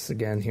exists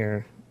again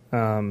here.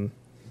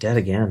 Dead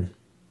again.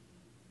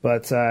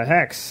 But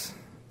Hex,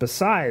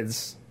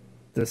 besides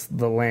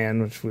the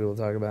land, which we will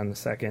talk about in a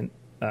second,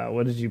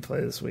 what did you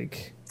play this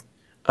week?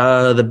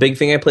 The big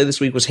thing I played this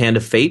week was Hand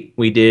of Fate.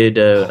 We did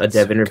a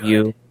dev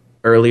interview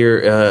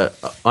earlier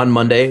on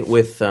Monday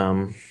with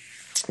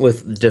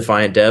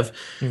Defiant Dev.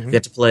 We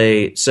got to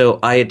play. So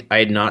I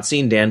had not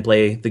seen Dan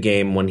play the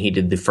game when he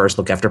did the first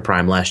look after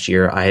Prime last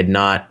year. I had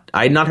not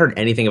heard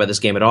anything about this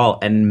game at all.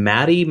 And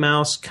Matty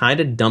Mouse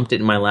kind of dumped it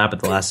in my lap at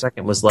the last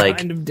second. Was like,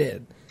 kind of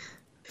did.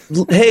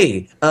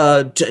 Hey,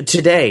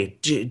 today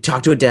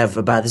talk to a dev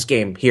about this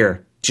game.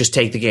 Here, just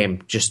take the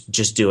game.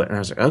 Just do it. And I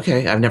was like,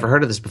 okay, I've never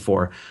heard of this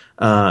before.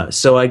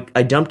 So I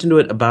dumped into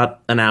it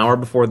about an hour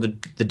before the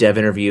dev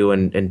interview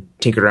and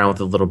tinkered around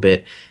with it a little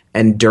bit.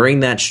 And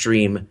during that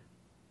stream,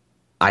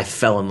 I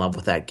fell in love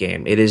with that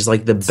game. It is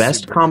like the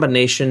best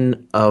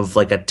combination of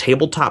like a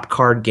tabletop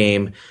card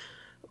game,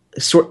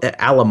 sort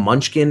a la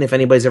Munchkin. If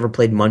anybody's ever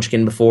played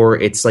Munchkin before,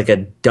 it's like a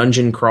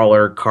dungeon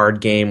crawler card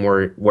game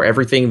where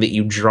everything that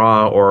you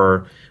draw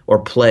or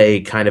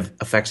play kind of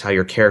affects how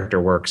your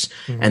character works.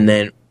 And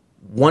then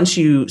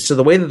so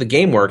the way that the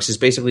game works is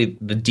basically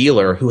the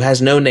dealer, who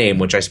has no name,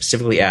 which I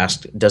specifically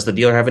asked, does the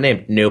dealer have a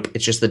name? Nope,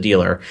 it's just the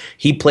dealer.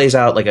 He plays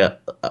out like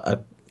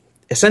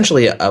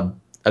essentially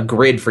a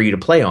grid for you to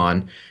play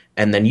on,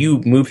 and then you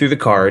move through the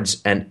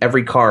cards, and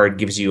every card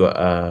gives you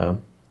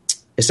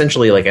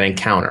essentially like an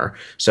encounter.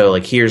 So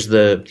like here's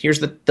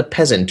the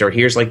peasant, or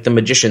here's like the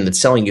magician that's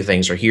selling you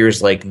things, or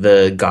here's like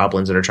the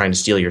goblins that are trying to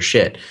steal your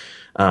shit.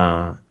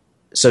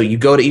 So you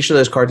go to each of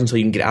those cards until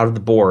you can get out of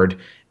the board,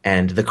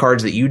 and the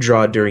cards that you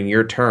draw during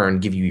your turn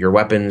give you your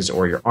weapons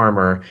or your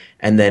armor,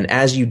 and then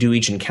as you do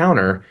each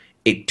encounter,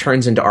 it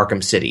turns into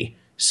Arkham City.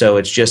 So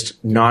it's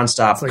just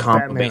nonstop like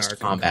combo-based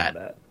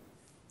combat.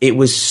 It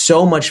was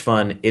so much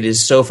fun. It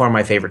is so far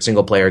my favorite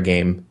single-player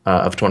game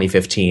of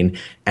 2015,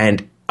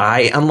 and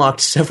I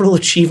unlocked several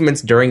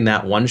achievements during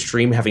that one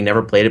stream, having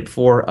never played it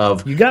before.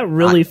 You got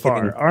really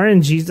far.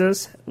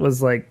 RNGesus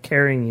was like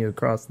carrying you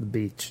across the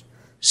beach.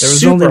 There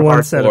was only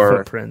one set of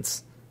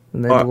footprints,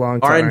 and they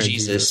belonged to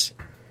RNGesus.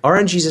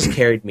 RNGesus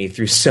carried me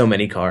through so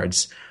many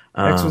cards.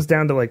 X was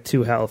down to like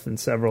 2 health in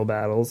several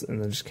battles,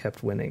 and then just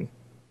kept winning.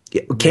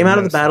 Came out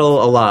of the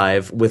battle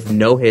alive with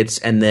no hits,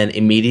 and then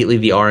immediately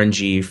the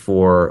RNG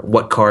for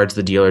what cards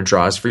the dealer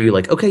draws for you.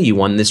 Like, okay, you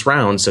won this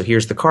round, so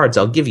here's the cards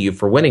I'll give you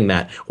for winning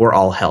that. We're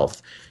all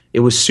health.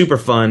 It was super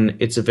fun.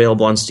 It's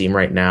available on Steam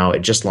right now. It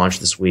just launched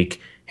this week.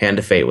 Hand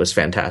of Fate was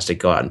fantastic.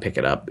 Go out and pick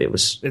it up.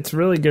 It's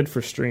really good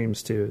for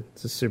streams too.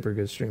 It's a super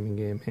good streaming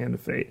game, Hand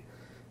of Fate.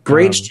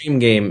 Great stream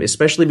game,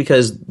 especially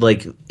because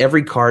like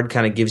every card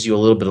kind of gives you a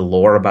little bit of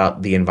lore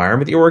about the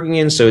environment that you're working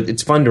in. So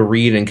it's fun to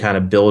read and kind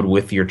of build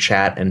with your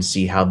chat and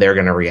see how they're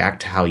going to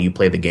react to how you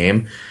play the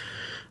game.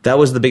 That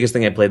was the biggest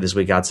thing I played this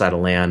week outside of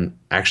LAN.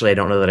 Actually, I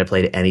don't know that I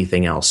played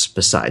anything else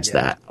besides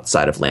that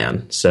outside of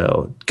LAN.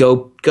 So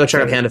go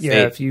check out Hand of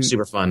Fate.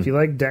 Super fun. If you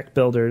like deck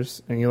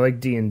builders and you like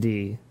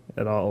D&D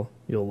at all,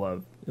 you'll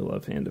love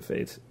Hand of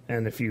Fate.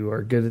 And if you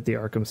are good at the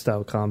Arkham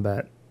style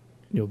combat,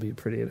 you'll be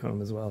pretty at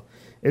home as well.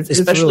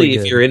 Especially really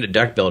if good. you're into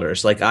deck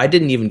builders. Like, I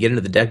didn't even get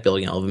into the deck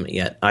building element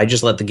yet. I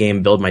just let the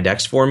game build my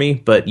decks for me,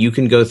 but you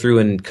can go through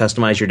and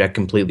customize your deck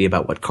completely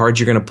about what cards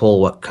you're going to pull,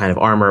 what kind of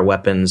armor,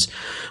 weapons,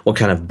 what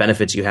kind of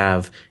benefits you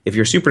have. If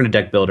you're super into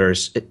deck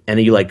builders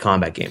and you like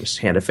combat games,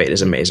 Hand of Fate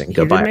is amazing.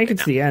 Go buy it. He didn't make it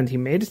to the end. He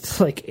made it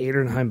to like 8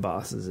 or 9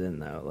 bosses in,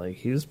 though. Like,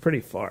 he was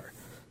pretty far.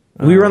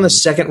 We were on the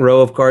second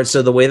row of cards,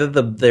 so the way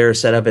that their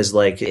setup is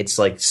like, it's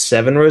like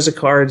 7 rows of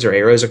cards or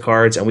 8 rows of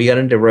cards, and we got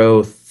into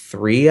row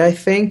 3, I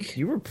think.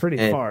 You were pretty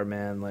far,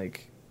 man.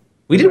 Like,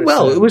 we did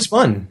well. It was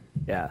fun.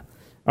 Yeah,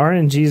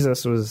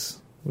 RNGesus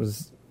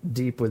was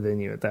deep within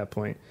you at that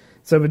point.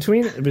 So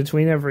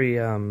between every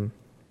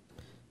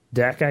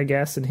deck, I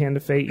guess, in Hand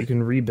of Fate, you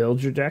can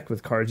rebuild your deck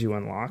with cards you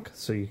unlock.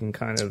 So you can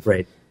kind of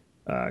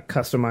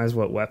customize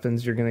what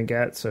weapons you're going to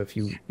get. So if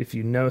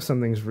you know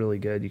something's really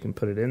good, you can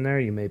put it in there.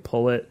 You may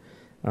pull it.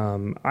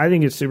 I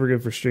think it's super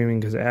good for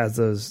streaming because it has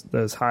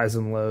those highs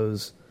and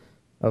lows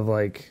of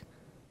like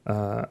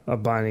a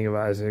Binding of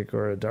Isaac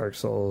or a Dark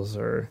Souls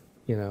or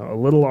a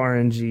little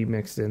RNG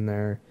mixed in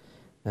there,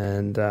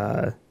 and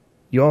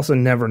you also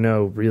never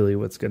know really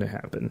what's going to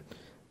happen.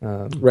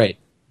 Right.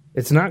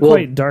 It's not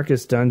quite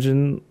Darkest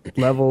Dungeon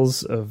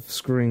levels of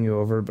screwing you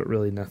over, but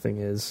really nothing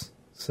is.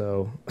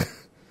 So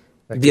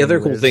the other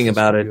cool thing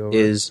about it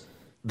is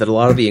that a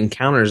lot of the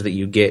encounters that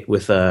you get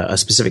with a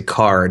specific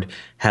card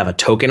have a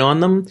token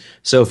on them.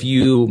 So if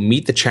you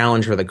meet the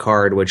challenge for the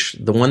card, which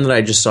the one that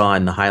I just saw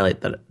in the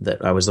highlight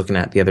that I was looking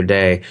at the other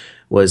day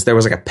was there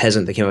was like a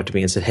peasant that came up to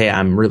me and said, "Hey,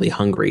 I'm really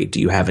hungry. Do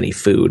you have any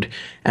food?"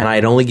 And I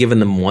had only given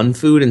them 1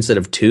 food instead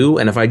of 2.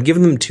 And if I'd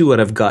given them 2, I'd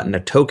have gotten a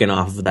token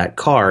off of that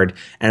card.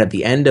 And at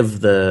the end of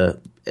the,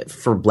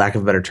 for lack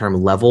of a better term,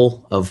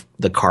 level of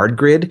the card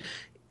grid,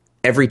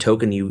 every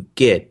token you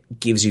get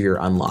gives you your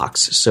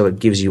unlocks. So it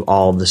gives you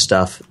all of the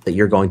stuff that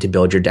you're going to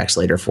build your decks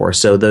later for.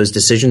 So those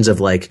decisions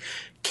of like,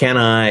 can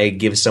I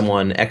give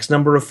someone X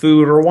number of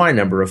food or Y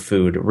number of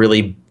food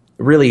really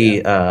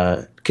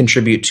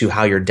contribute to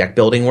how your deck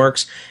building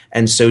works.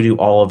 And so do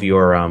all of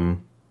your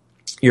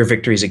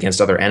victories against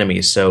other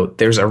enemies. So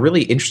there's a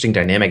really interesting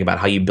dynamic about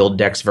how you build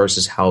decks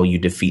versus how you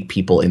defeat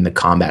people in the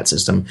combat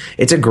system.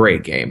 It's a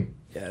great game.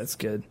 Yeah, it's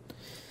good.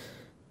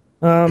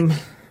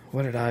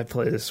 What did I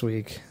play this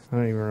week? I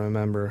don't even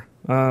remember.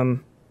 I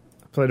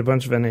played a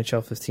bunch of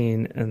NHL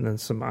 15 and then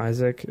some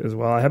Isaac as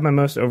well. I had my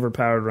most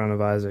overpowered run of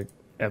Isaac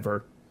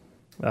ever.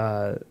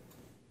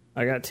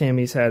 I got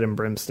Tammy's Head and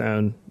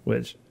Brimstone,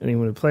 which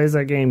anyone who plays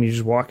that game, you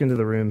just walk into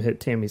the room, hit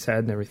Tammy's Head,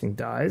 and everything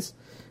dies.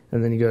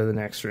 And then you go to the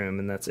next room,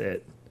 and that's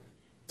it.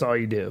 That's all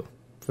you do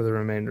for the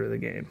remainder of the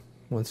game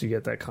once you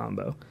get that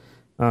combo.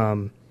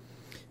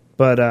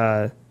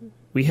 But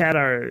we had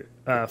our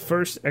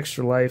first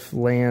Extra Life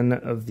LAN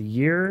of the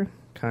year.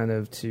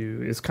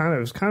 It was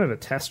kind of a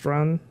test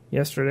run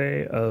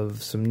yesterday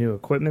of some new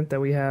equipment that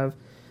we have.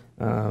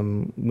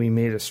 We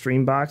made a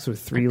stream box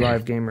with 3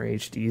 Live Gamer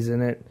HDs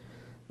in it.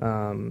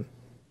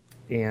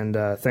 And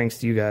thanks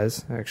to you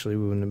guys, actually,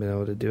 we wouldn't have been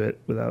able to do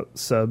it without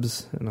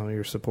subs and all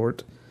your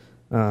support.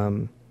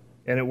 And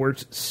it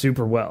worked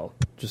super well,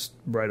 just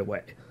right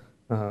away.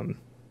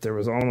 There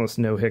was almost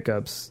no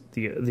hiccups.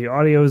 The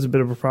audio is a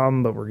bit of a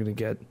problem, but we're going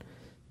to get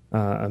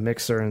a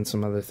mixer and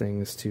some other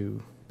things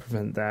to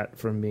prevent that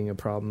from being a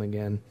problem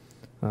again,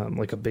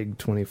 like a big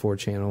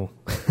 24-channel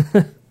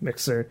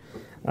mixer.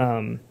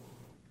 But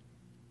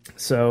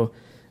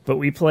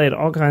we played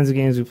all kinds of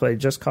games. We played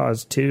Just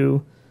Cause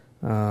 2,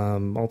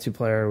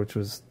 multiplayer, which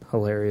was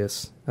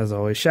hilarious, as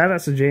always. Shout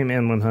out to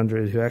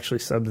JMan100, who actually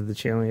subbed to the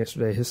channel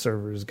yesterday. His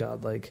server is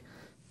godlike.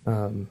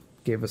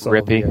 Gave us all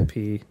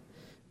VIP.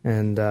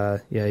 And,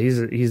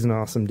 he's an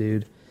awesome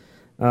dude.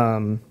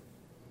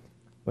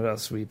 What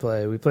else did we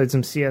play? We played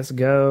some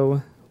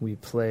CSGO. We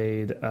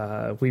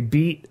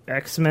beat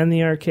X-Men,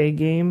 the arcade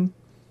game.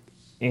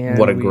 And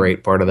what a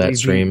great part of that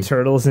stream. Beat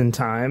Turtles in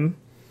Time.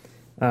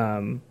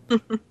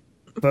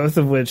 Both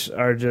of which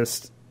are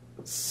just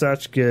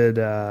such good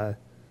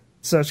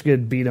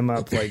beat 'em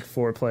up, like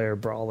 4-player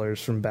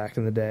brawlers from back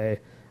in the day.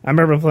 I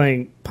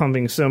remember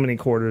pumping so many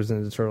quarters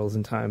into Turtles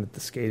in Time at the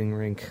skating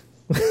rink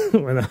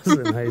when I was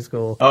in high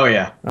school. Oh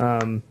yeah.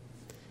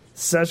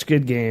 Such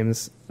good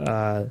games.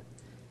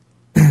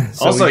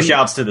 Also,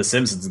 shouts to the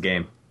Simpsons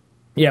game.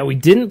 Yeah, we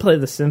didn't play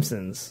the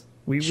Simpsons.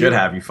 We should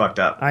have. You fucked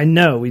up. I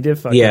know we did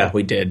fuck up. Yeah,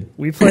 we did.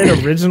 We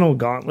played Original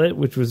Gauntlet,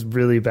 which was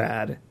really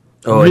bad.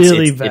 Oh,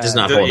 really bad. It does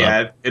not hold up.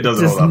 Yeah, it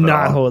doesn't does hold up.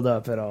 not hold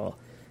up at all.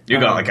 New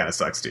Gauntlet kind of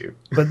sucks too.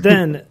 But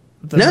then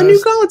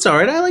New Gauntlet's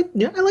alright. I like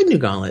New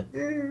Gauntlet.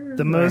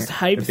 The most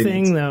hype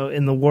thing though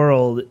in the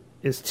world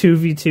is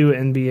 2v2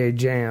 NBA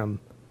Jam,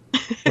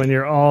 when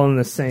you're all in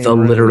the same The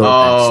room. literal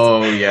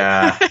Oh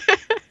yeah.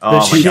 Oh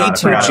my G2 god, I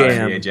forgot about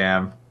jam. NBA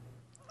Jam.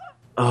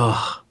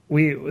 Oh,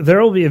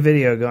 There will be a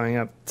video going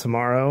up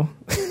tomorrow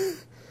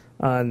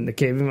on the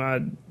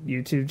KBMOD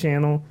YouTube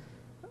channel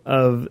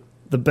of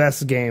the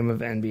best game of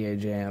NBA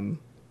Jam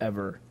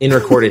ever. in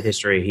recorded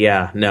history.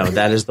 Yeah, no,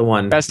 that is the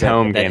one. Best that-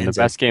 home that game. The ends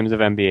best games of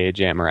NBA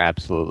Jam are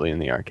absolutely in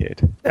the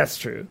arcade. That's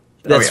true.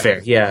 That's yeah.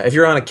 fair. Yeah, if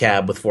you're on a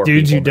cab with four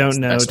Dudes people, you don't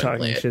know that's when I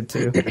play talking it.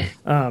 shit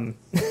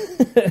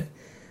to.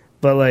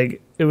 But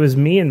like it was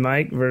me and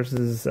Mike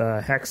versus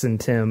Hex and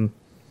Tim,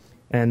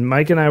 and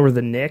Mike and I were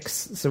the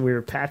Knicks, so we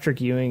were Patrick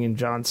Ewing and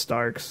John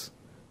Starks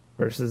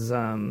versus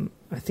I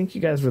think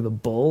you guys were the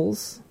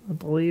Bulls, I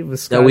believe.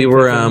 With No, Scottie we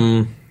were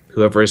Pippen.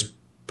 whoever is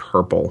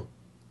purple.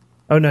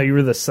 Oh no, you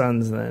were the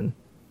Suns then.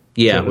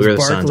 Yeah, So it we were the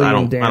was Suns. Barkley I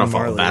and don't Dan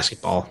follow Marley.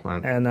 basketball.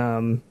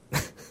 And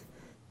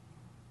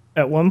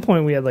at one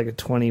point we had like a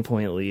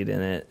 20-point lead in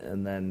it,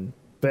 and then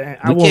I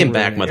We won't came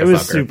back, ruin it. It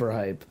was motherfucker. super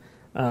hype.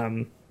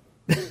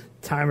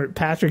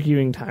 Patrick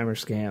Ewing timer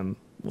scam.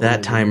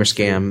 That timer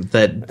scam,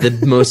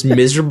 the most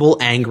miserable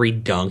angry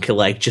dunk,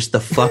 like just the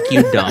fuck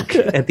you dunk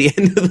at the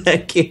end of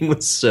that game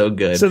was so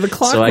good. So the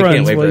clock I can't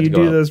runs wait for while it you to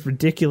go do up. those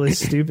ridiculous,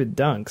 stupid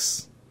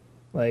dunks.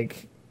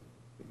 Like,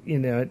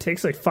 it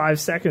takes like 5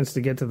 seconds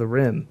to get to the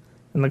rim,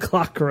 and the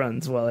clock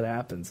runs while it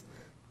happens.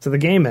 So the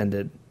game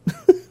ended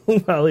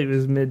while he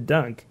was mid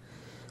dunk.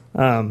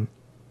 And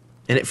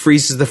it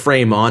freezes the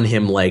frame on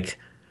him like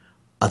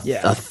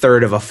Yeah. a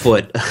third of a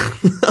foot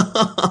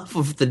off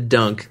of the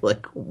dunk.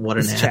 Like, what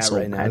an This chat asshole,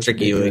 right now is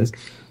Patrick Ewing.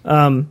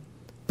 ridiculous.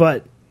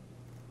 But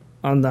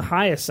on the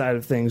highest side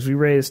of things, we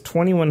raised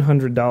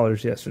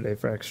 $2,100 yesterday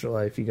for Extra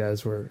Life. You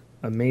guys were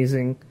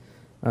amazing.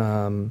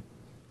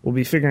 We'll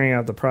be figuring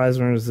out the prize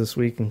winners this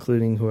week,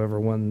 including whoever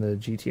won the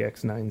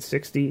GTX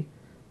 960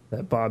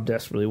 that Bob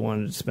desperately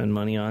wanted to spend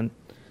money on.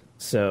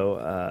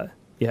 So,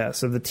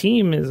 so the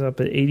team is up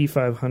at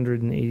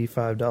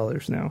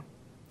 $8,585 now.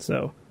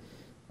 So,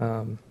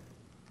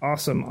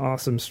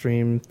 awesome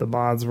stream. The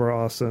mods were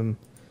awesome.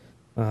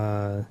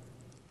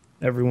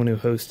 Everyone who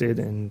hosted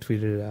and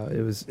tweeted it out,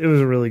 it was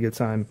a really good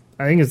time.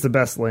 I think it's the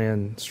best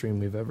LAN stream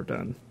we've ever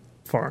done,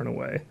 far and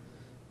away.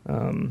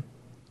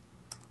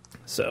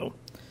 So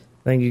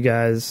thank you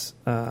guys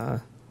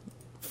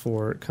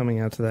for coming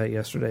out to that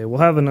yesterday. We'll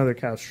have another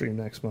couch stream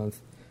next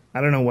month.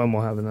 I don't know when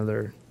we'll have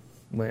another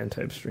LAN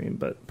type stream,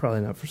 but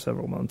probably not for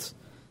several months.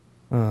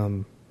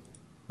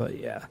 But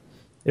yeah.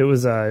 It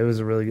was a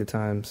really good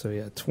time. So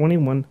yeah,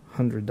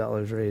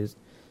 $2,100 raised.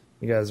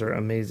 You guys are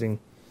amazing.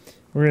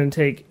 We're gonna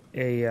take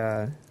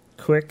a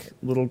quick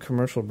little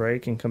commercial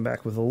break and come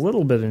back with a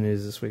little bit of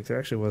news this week. There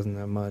actually wasn't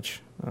that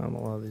much. A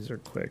lot of these are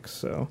quick,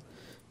 so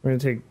we're gonna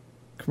take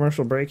a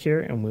commercial break here,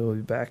 and we will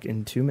be back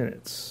in 2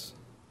 minutes.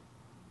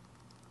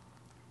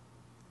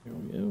 Here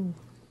we go.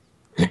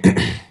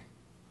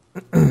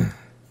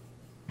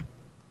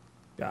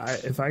 God,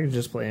 if I could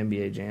just play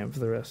NBA Jam for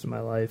the rest of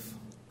my life.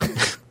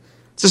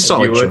 It's a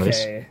solid would.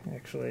 choice. Okay,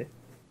 actually.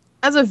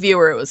 As a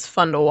viewer, it was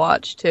fun to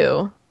watch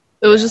too.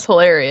 It was just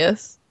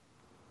hilarious.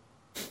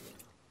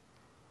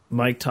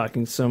 Mike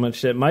talking so much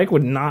shit. Mike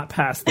would not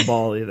pass the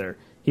ball either.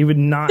 He would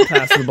not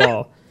pass the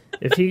ball.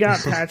 If he got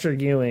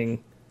Patrick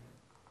Ewing,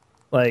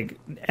 like,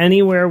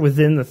 anywhere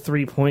within the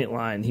 3-point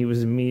line, he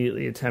was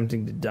immediately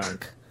attempting to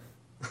dunk.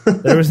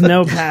 There was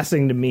no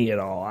passing to me at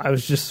all. I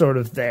was just sort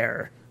of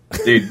there.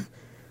 Dude,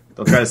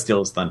 they'll try to steal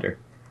his thunder.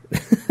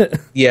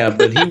 Yeah,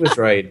 but he was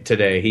right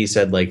today. He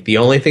said, like, the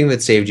only thing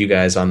that saved you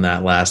guys on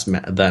that last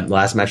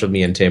match with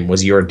me and Tim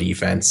was your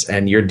defense,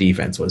 and your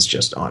defense was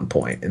just on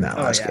point in that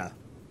last game.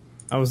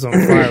 I was on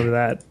fire with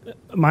that.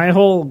 My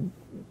whole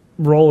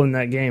role in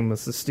that game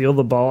was to steal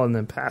the ball and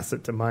then pass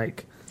it to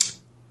Mike.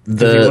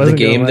 The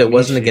game that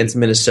wasn't shoot. against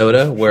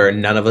Minnesota, where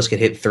none of us could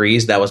hit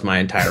threes, that was my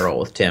entire role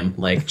with Tim.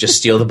 Like, just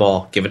steal the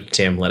ball, give it to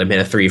Tim, let him hit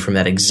a three from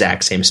that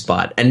exact same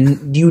spot.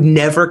 And you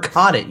never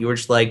caught it. You were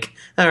just like,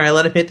 all right,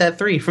 let him hit that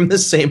three from the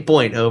same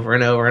point over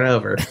and over and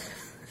over.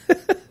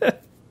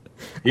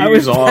 I was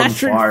He's on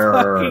Patrick fire.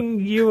 fucking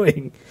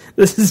Ewing.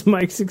 This is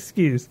Mike's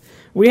excuse.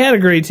 We had a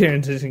great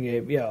transition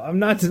game. Yo, I'm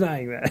not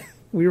denying that.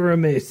 We were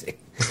amazing.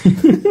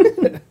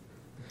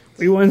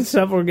 We won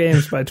several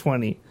games by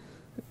 20.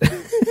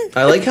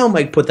 I like how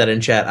Mike put that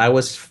in chat. I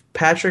was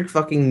Patrick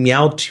fucking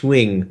Meow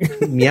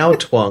Twing. Meow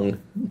Twung.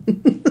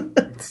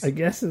 I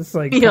guess it's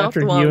like Yeah,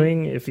 Patrick well.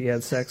 Ewing if he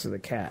had sex with a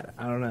cat.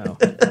 I don't know.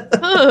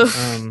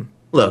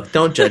 Look,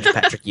 don't judge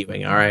Patrick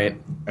Ewing, all right?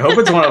 I hope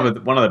it's one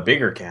of the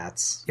bigger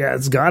cats. Yeah,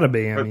 it's gotta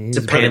be. I mean, he's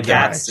It's a a For the big guy.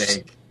 cat's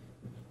sake.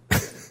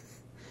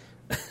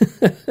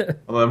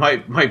 Although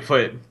it might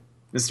put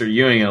Mr.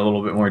 Ewing in a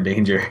little bit more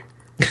danger.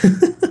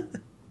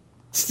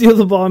 Steal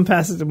the ball and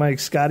pass it to Mike.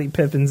 Scottie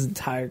Pippen's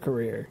entire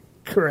career.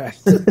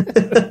 Correct.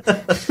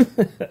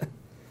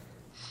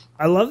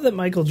 I love that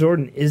Michael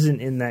Jordan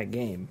isn't in that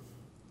game.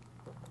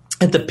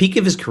 At the peak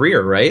of his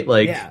career, right?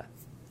 Like, Yeah.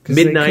 'Cause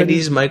they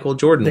mid-90s couldn't- Michael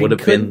Jordan They would have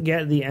couldn't been...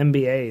 get the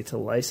NBA to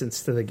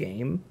license to the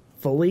game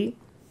fully,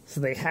 so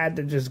they had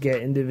to just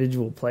get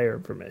individual player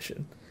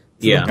permission.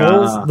 So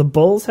Yeah. The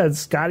Bulls had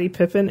Scottie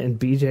Pippen and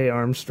B.J.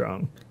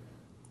 Armstrong.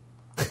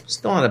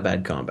 Still not a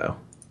bad combo.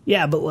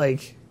 Yeah, but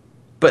like,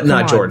 But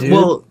not on, Jordan. dude.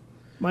 Well,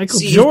 Michael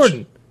See,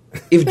 Jordan.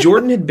 if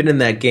Jordan had been in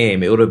that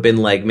game, it would have been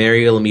like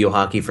Mario Lemieux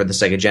hockey for the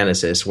Sega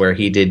Genesis, where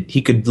he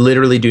could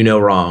literally do no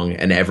wrong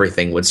and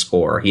everything would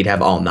score. He'd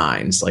have all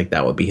nines. Like,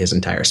 that would be his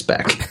entire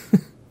spec.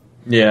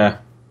 Yeah.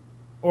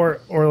 Or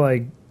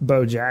like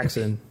Bo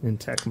Jackson in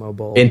Tecmo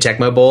Bowl. In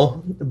Tecmo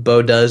Bowl,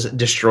 Bo does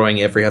destroying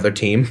every other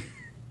team.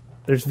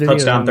 There's videos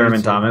Touchdown on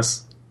Thurman YouTube.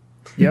 Thomas.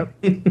 Yep.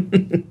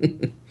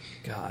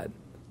 God.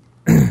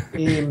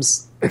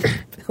 Memes.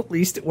 At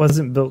least it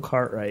wasn't Bill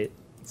Cartwright.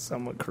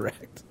 Somewhat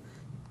correct.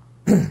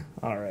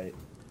 All right.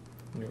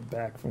 We're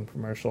back from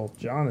commercial.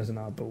 John is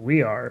not, but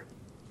we are.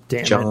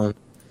 Damn John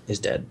is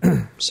dead.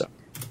 So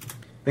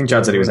I think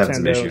John said he was having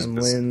some Rowtendo issues and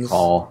with Linz. his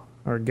call.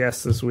 Our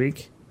guest this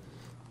week.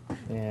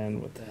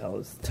 And what the hell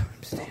is the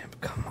timestamp?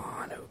 Come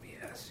on,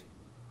 OBS.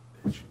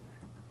 Bitch.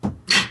 All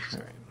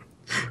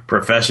right.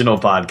 Professional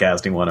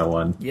podcasting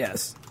 101.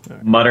 Yes. All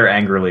right. Mutter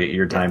angrily at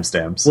your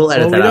timestamps. we'll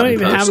edit Well, we that out. don't in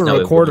even have post. a No, it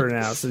recorder won't.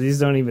 now, so these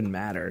don't even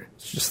matter.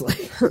 It's just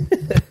like,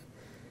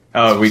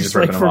 Oh, we just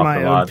like ripping for them off my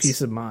the own mods.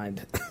 peace of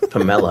mind.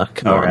 Pamela.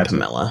 Come Oh, on, gotcha.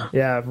 Pamela.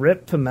 Yeah,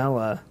 rip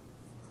Pamela.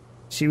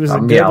 She was a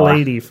good Pamela.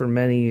 lady for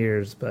many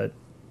years, but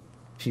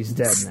she's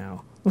dead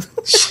now.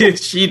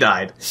 she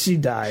died. She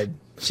died.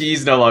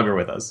 She's no longer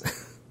with us.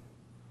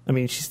 I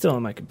mean, she's still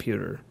on my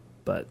computer,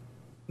 but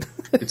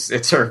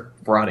It's her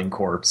rotting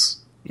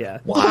corpse. yeah.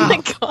 Oh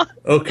my god.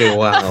 Okay,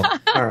 wow.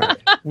 All right.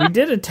 We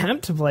did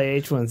attempt to play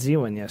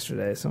H1Z1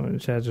 yesterday. Someone in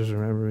the chat just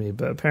remember me,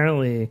 but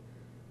apparently,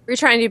 We're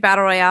trying to do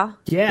Battle Royale.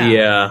 yeah,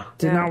 Yeah,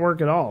 did Yeah. not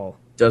work at all.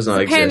 does not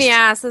Pain in the exist.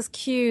 ass. Those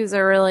queues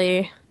are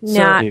really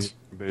not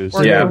Booze.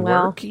 working Yeah.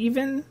 well. Work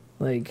even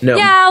like No.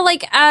 Yeah,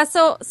 like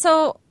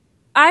so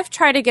I've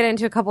tried to get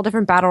into a couple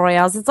different battle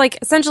royales. It's like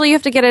essentially you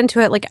have to get into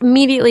it like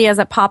immediately as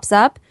it pops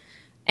up.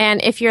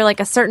 And if you're like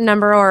a certain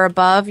number or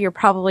above, you're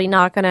probably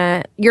not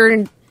gonna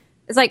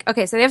it's like,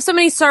 okay, so they have so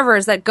many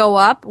servers that go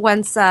up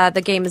once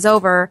the game is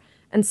over.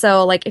 And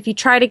so like if you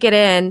try to get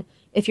in,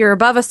 if you're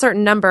above a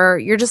certain number,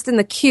 you're just in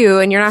the queue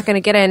and you're not gonna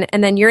get in,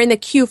 and then you're in the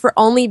queue for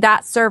only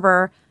that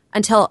server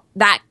until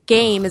that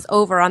game is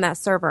over on that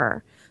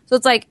server. So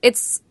it's like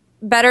it's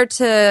better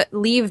to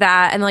leave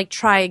that and like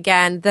try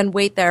again than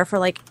wait there for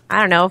like, I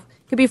don't know,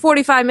 it could be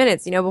 45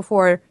 minutes,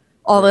 before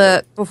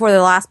before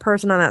the last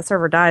person on that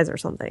server dies or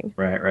something.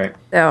 Right.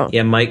 So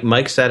Yeah,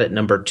 Mike sat at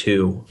number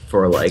 2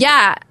 for like.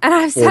 yeah, and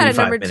I've sat at 45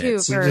 number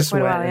minutes. 2 we for just quite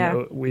a went while. Yeah,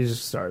 and we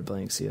just started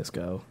playing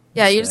CS:GO.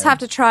 yeah, you just have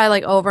to try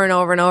like over and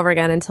over and over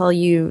again until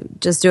you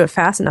just do it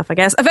fast enough. I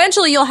guess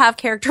eventually you'll have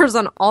characters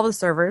on all the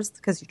servers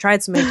because you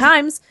tried so many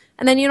times,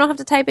 and then you don't have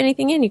to type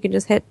anything in. You can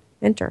just hit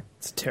enter.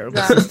 It's a terrible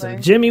Exactly.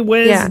 system. Jimmy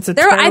Whiz. Yeah, It's a I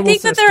terrible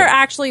think that system. they're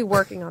actually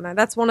working on that.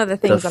 That's one of the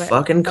The things that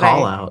fucking that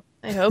call out.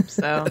 I hope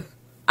so.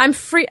 I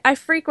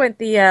frequent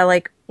the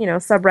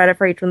subreddit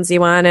for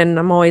H1Z1, and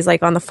I'm always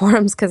like on the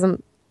forums because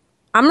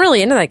I'm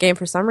really into that game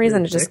for some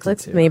reason. It just Addicted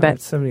clicks to with me, it.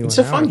 but 71 It's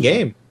a fun hours.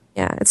 game.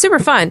 yeah, it's super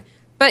fun.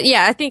 But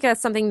yeah, I think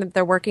that's something that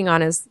they're working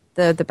on is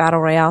the battle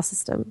royale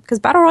system because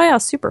battle royale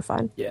is super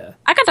fun. Yeah.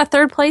 I got to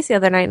third place the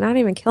other night, and I didn't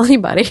even kill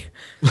anybody.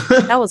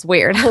 That was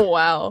weird. Oh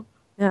wow.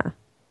 Yeah.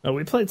 Oh,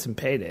 we played some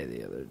Payday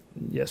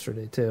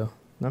yesterday too.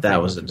 Not That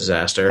for was a yesterday.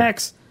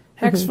 disaster.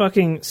 Hex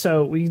fucking.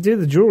 So we do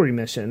the jewelry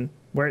mission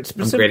where it great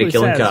specifically at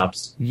killing says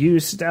cops.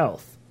 use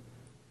stealth.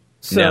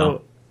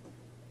 So,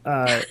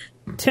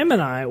 Tim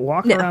and I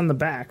walk No. around the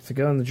back to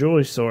go in the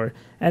jewelry store,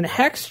 and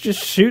Hex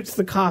just shoots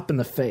the cop in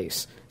the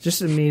face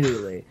just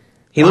immediately.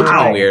 He looked kind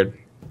Wow. of weird.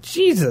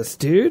 Jesus,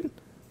 dude,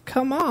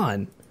 come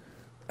on!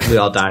 We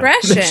all died.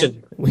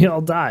 Discretion. We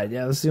all died.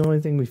 Yeah, that's the only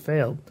thing we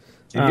failed.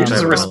 Did you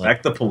just Um,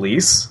 respect the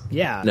police?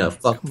 Yeah, No,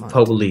 fuck come on.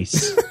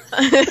 police.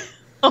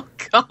 Oh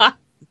god.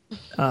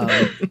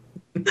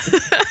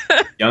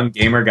 Young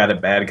gamer got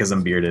it bad because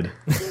I'm bearded.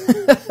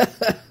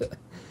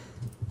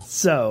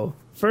 So,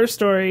 first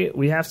story,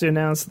 we have to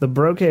announce the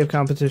Bro Cave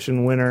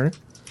competition winner.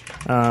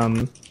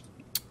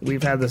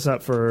 We've had this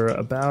up for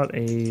about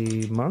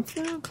a month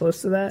now,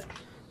 close to that.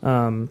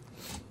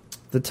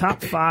 The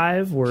top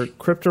 5 were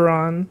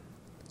Cryptoron,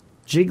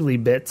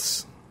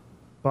 Jiggly-Bits,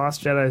 Boss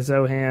Jedi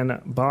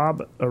Zohan,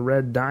 Bob a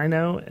Red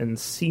Dino, and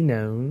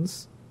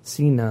C-Nuns.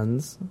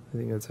 I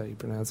think that's how you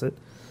pronounce it.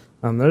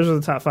 Those are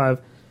the top 5.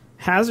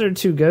 Hazard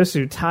 2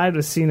 Gosu tied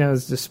with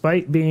C-Nuns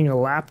despite being a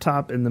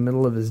laptop in the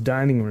middle of his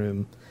dining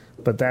room.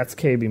 But that's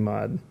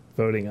KBMOD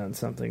voting on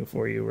something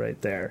for you right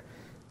there.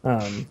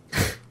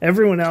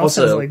 Everyone else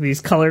has Also- like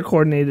these color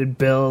coordinated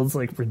builds,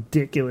 like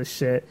ridiculous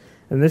shit.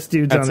 And this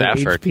dude's That's on an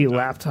effort. HP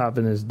laptop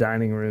in his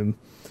dining room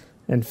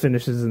and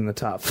finishes in the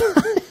top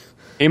 5.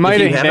 He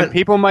might you have. haven't-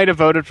 People might have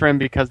voted for him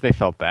because they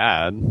felt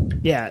bad.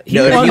 Yeah, he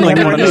No, if won you like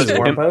haven't one read of his those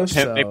forum forum posts,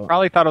 posts. They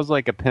probably thought it was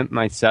like a pimp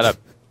my setup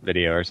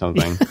video or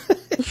something.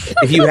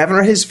 If you haven't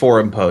read his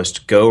forum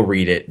post, go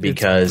read it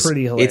because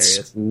pretty hilarious.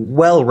 it's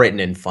well written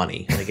and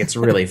funny. Like, it's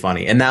really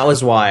funny, and that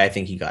was why I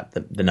think he got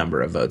the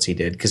number of votes he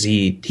did because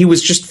he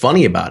was just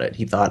funny about it.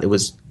 He thought it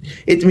was.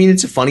 I mean,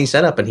 it's a funny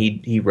setup, and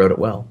he wrote it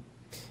well.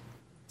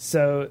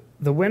 So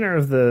the winner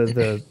of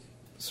the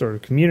sort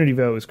of community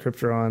vote was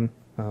Cryptoron.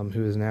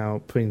 who is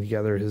now putting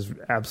together his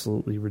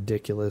absolutely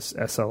ridiculous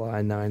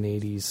SLI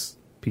 980s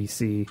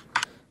PC.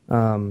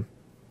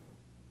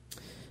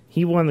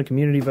 He won the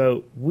community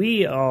vote.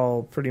 We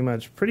all pretty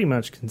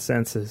much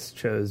consensus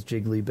chose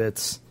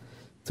Jigglybits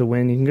to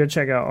win. You can go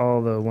check out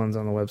all the ones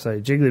on the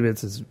website.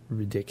 Jigglybits is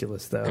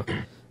ridiculous, though.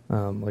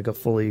 Like a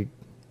fully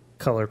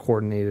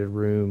color-coordinated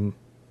room,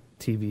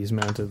 TVs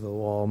mounted to the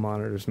wall,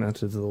 monitors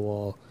mounted to the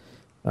wall.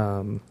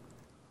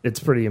 It's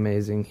pretty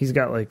amazing. He's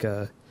got like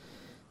a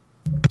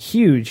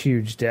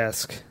huge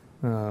desk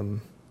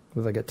with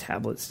like a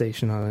tablet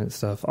station on it and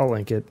stuff. I'll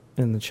link it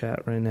in the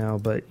chat right now.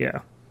 But yeah,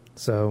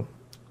 so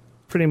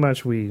pretty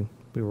much we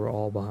were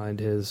all behind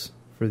his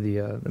for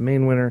the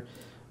main winner.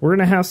 We're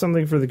gonna have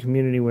something for the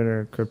community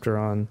winner,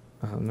 Crypteron.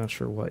 I'm not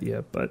sure what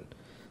yet, but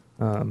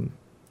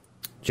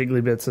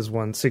Jigglybits has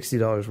won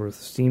 $60 worth of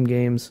Steam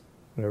games,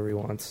 whatever he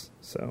wants.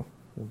 So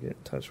we'll get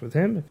in touch with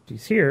him. If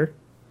he's here,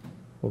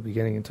 we'll be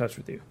getting in touch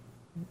with you.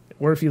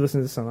 Or if you listen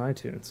to this on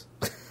iTunes,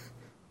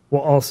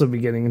 we'll also be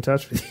getting in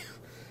touch with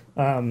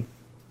you.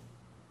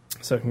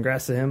 So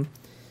congrats to him.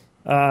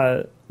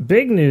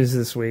 Big news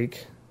this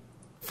week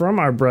from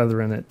our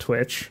brethren at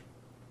Twitch.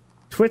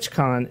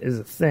 TwitchCon is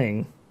a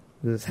thing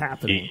that is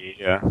happening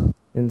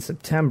in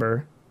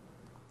September.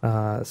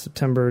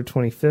 September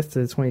 25th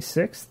to the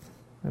 26th,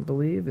 I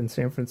believe, in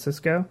San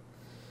Francisco.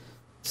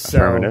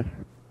 So,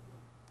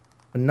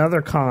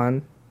 another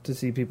con to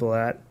see people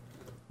at.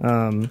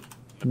 In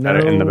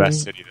the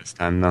best city this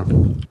time,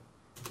 though.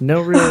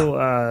 No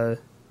real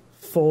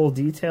full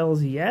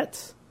details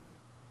yet.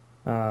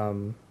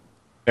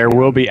 There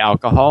will be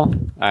alcohol.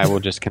 I will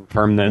just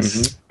confirm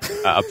this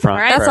up front.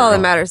 All right, that's all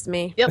that matters to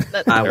me. Yep,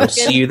 I will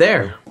see you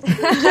there.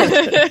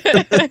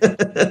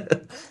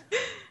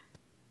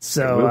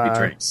 So, There will be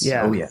drinks.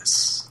 yeah. Oh,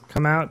 yes.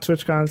 Come out,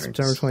 TwitchCon,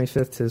 September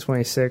 25th to the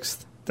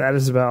 26th. That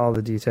is about all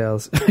the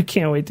details. I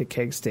can't wait to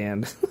keg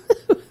stand.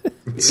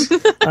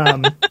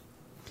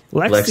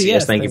 Lexi,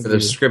 yes, thank you for the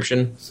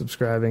subscription.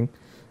 Subscribing.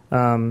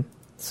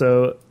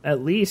 So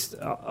at least,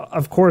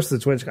 of course, the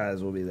Twitch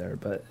guys will be there,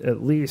 but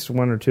at least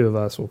one or two of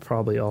us will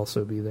probably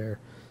also be there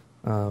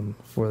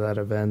for that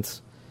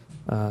event,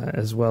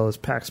 as well as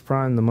PAX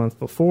Prime the month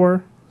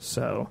before.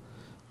 So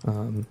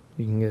you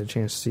can get a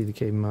chance to see the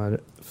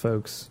KBMOD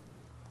folks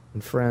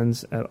and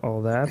friends at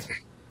all that.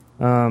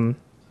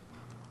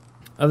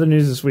 Other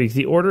news this week: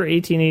 the Order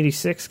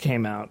 1886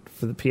 came out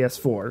for the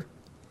PS4,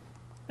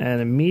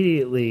 and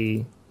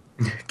immediately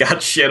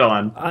got shit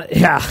on.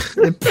 Yeah,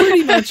 it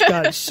pretty much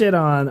got shit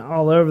on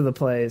all over the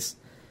place.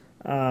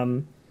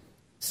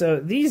 So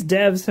these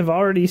devs have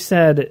already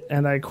said,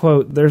 and I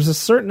quote, "There's a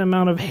certain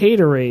amount of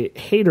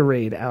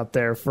haterade out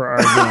there for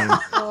our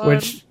game,"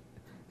 which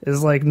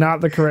is like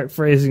not the correct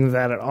phrasing of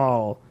that at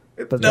all.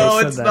 But no,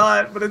 it's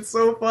not. But it's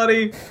so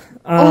funny.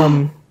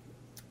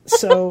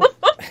 So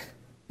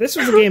this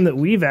was a game that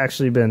we've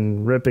actually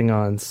been ripping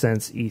on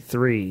since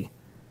E3,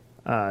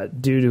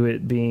 due to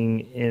it being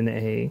in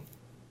a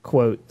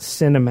quote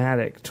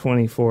cinematic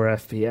 24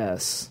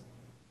 FPS.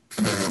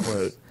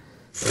 Quote.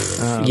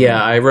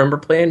 Yeah, I remember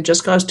playing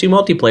Just Cause 2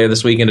 multiplayer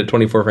this weekend at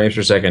 24 frames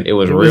per second. It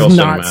was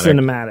not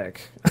cinematic.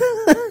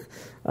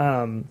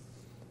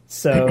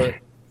 So,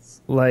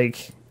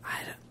 like,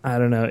 I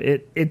don't know.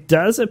 It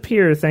does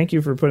appear, thank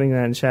you for putting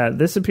that in chat,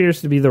 this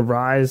appears to be the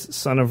Rise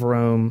Son of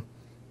Rome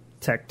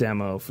tech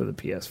demo for the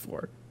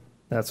PS4.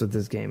 That's what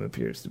this game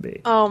appears to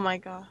be. Oh my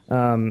god.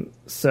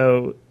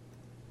 So,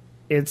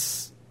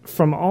 it's,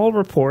 from all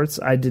reports,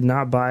 I did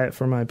not buy it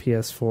for my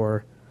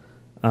PS4.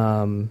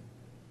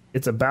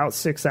 It's about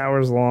 6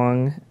 hours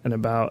long, and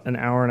about an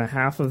hour and a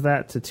half of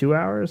that to 2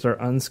 hours are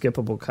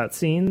unskippable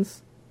cutscenes.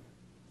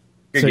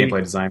 Good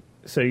gameplay design.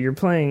 So you're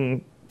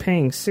paying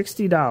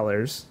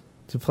 $60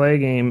 to play a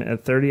game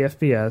at 30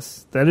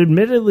 FPS that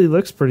admittedly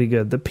looks pretty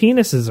good. The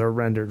penises are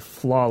rendered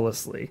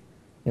flawlessly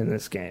in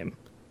this game.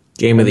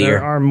 Game of the year.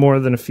 There are more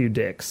than a few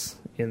dicks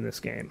in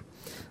this game.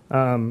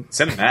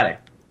 Cinematic.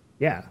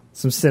 Yeah,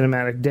 some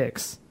cinematic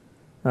dicks.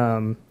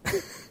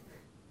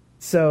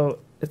 So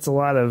it's a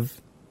lot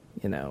of,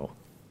 you know,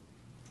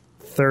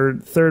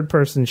 third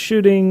person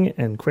shooting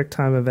and quick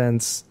time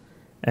events.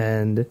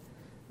 And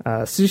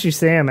Sushi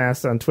Sam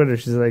asked on Twitter,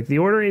 she's like, the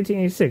Order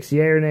 1886,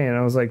 yay or nay? And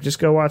I was like, just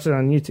go watch it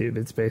on YouTube.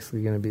 It's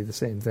basically going to be the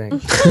same thing.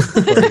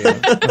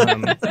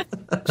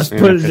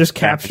 Just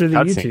capture the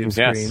YouTube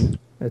screen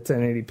at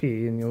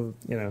 1080p, and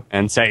you'll.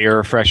 And set your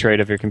refresh rate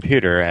of your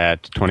computer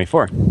at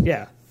 24.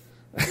 Yeah.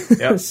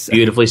 Yep. So,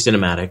 beautifully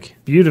cinematic.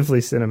 Beautifully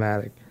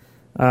cinematic.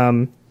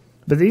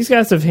 But these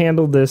guys have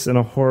handled this in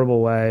a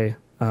horrible way.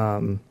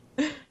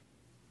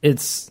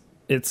 It's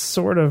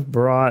sort of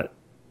brought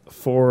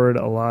forward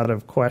a lot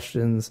of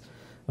questions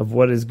of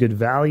what is good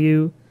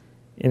value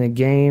in a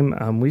game.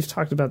 We've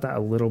talked about that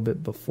a little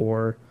bit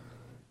before.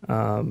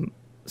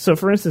 So,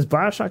 for instance,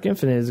 Bioshock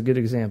Infinite is a good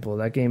example.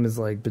 That game is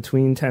like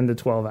between 10 to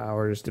 12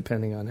 hours,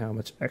 depending on how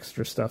much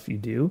extra stuff you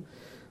do.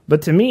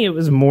 But to me, it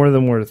was more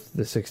than worth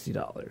the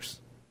 $60.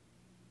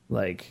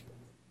 Like,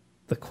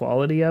 the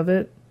quality of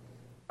it.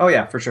 Oh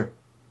yeah, for sure.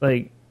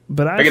 Like,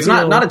 but it's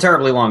not a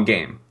terribly long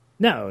game.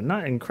 No,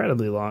 not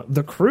incredibly long.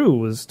 The Crew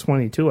was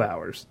 22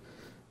 hours,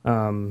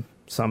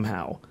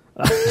 somehow.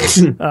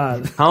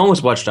 How long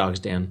was Watch Dogs,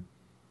 Dan?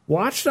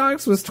 Watch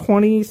Dogs was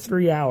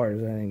 23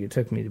 hours, I think it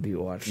took me to beat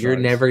Watch Dogs. You're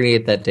never going to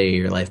get that day of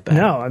your life back.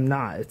 No, I'm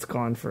not. It's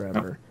gone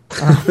forever.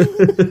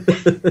 Did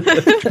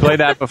you play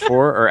that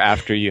before or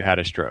after you had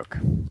a stroke?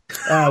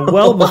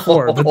 Well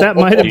before, but that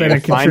might have been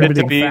a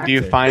contributing factor. Do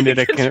you find it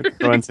a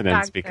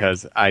coincidence?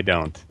 Because I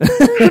don't.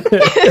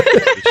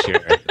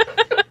 Sure.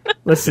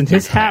 Listen,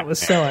 his hat was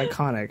so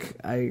iconic.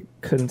 I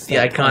couldn't stop The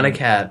iconic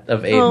hat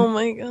of Aiden. Oh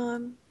my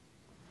god.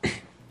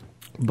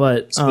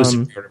 But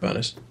Exclusive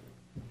bonus.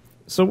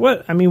 so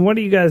what? I mean, what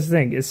do you guys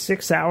think? Is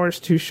 6 hours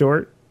too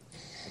short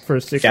for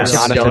a 6 hours?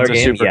 Yes. Not if $6 it's a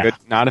game, super yeah. good.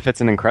 Not if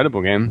it's an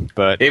incredible game,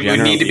 but It would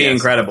need to be yes.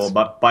 incredible,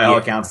 but by all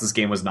accounts, this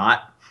game was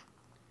not.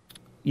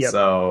 Yep.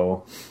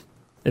 So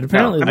It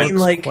apparently No, I mean,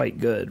 looks like- quite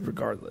good,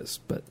 regardless.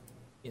 But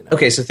you know,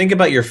 Okay, so think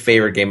about your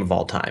favorite game of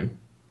all time.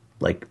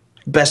 Like,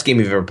 best game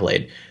you've ever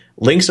played.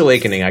 Link's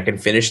Awakening, I can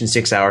finish in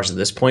 6 hours at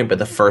this point, but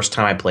the first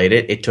time I played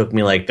it, it took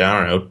me like,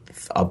 I don't know,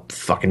 a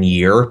fucking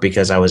year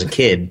because I was a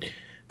kid.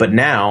 But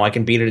now I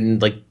can beat it in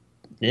like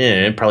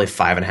probably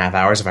 5.5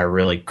 hours if I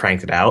really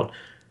cranked it out.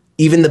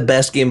 Even the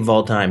best game of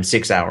all time,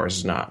 6 hours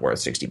is not worth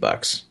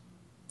 $60.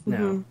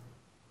 no.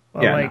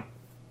 Well, Yeah, like,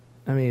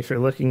 I mean, if you're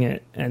looking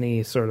at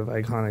any sort of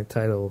iconic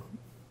title,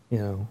 you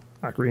know,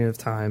 Ocarina of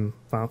Time,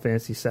 Final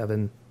Fantasy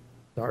VII,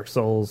 Dark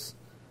Souls,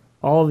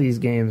 all these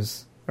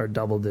games are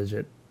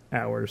double-digit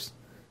hours.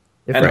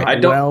 If And we're I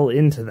don't- well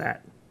into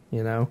that,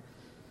 you know.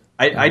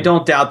 I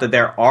don't doubt that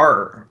there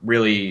are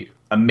really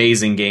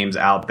amazing games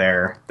out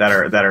there that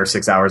are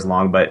 6 hours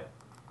long, but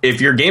if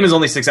your game is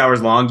only 6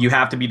 hours long, you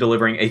have to be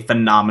delivering a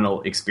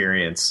phenomenal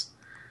experience,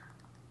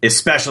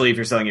 especially if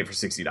you're selling it for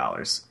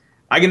 $60.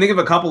 I can think of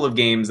a couple of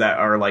games that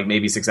are like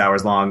maybe 6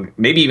 hours long,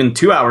 maybe even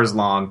 2 hours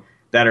long,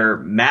 that are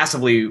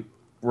massively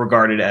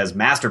regarded as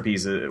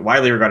masterpieces,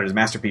 widely regarded as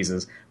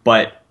masterpieces,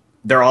 but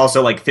they're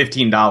also like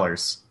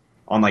 $15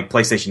 on like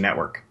PlayStation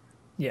Network.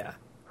 Yeah.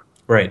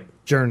 Right.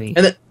 Journey.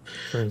 And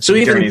so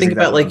even Journey is think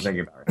about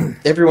exactly like what I'm thinking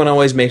about. everyone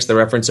always makes the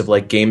reference of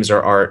like games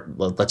are art.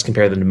 Let's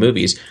compare them to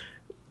movies.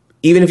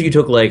 Even if you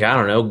took like, I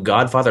don't know,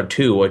 Godfather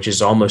 2, which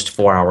is almost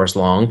 4 hours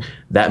long,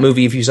 that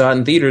movie, if you saw it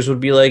in theaters, would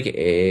be like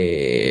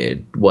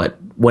what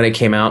when it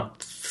came out,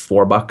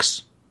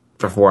 $4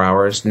 for 4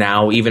 hours.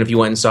 Now, even if you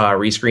went and saw a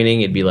rescreening,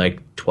 it'd be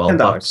like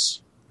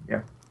 $12.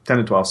 Yeah, 10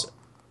 to 12.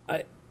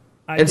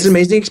 It's an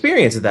amazing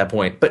experience at that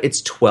point, but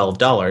it's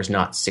 $12,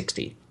 not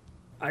 $60.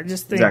 I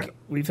just think Exactly.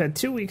 we've had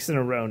 2 weeks in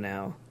a row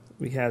now.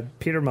 We had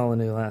Peter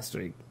Molyneux last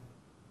week,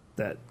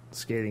 that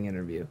skating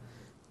interview,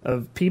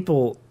 of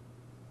people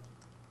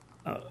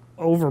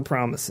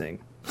over-promising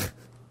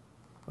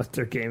what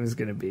their game is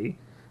going to be,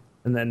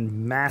 and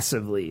then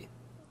massively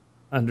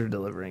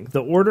under-delivering.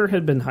 The Order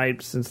had been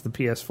hyped since the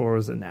PS4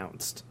 was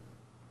announced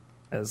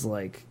as,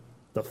 like,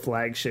 the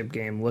flagship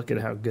game. Look at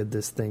how good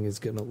this thing is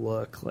going to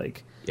look.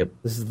 Like, Yep.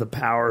 this is the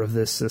power of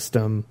this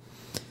system.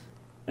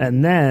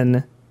 And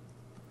then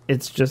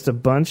it's just a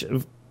bunch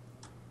of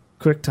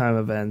QuickTime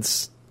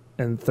events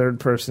and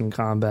third-person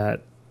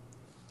combat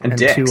and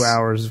dicks. 2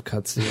 hours of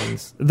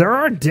cutscenes. There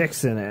are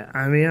dicks in it.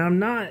 I mean, I'm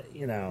not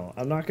going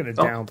to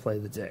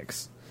downplay the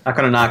dicks. Not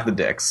gonna knock the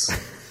dicks.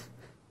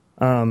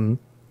 But,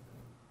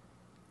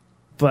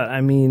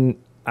 I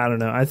mean, I don't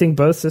know. I think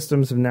both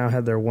systems have now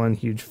had their one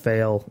huge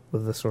fail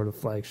with the sort of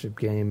flagship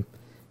game.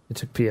 It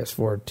took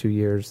PS4 2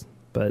 years,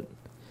 but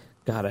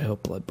God, I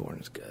hope Bloodborne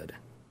is good.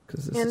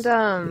 Cause this is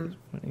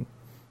disappointing.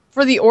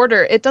 For the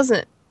Order, it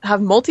doesn't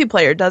have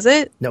multiplayer, does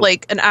it? Nope.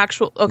 Like an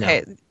actual.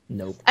 Okay.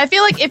 Nope. I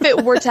feel like if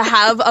it were to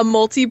have a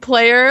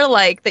multiplayer,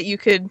 like that you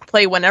could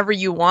play whenever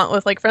you want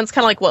with like friends,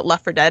 kind of like what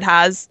Left 4 Dead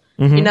has.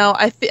 Mm-hmm. You know,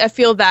 I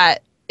feel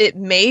that it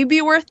may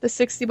be worth the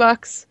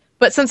 $60,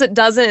 but since it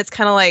doesn't, it's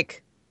kind of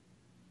like,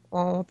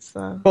 well, what's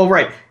the? Well,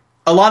 right.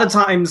 A lot of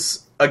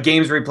times, a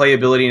game's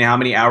replayability and how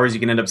many hours you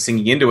can end up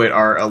sinking into it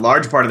are a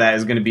large part of that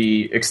is going to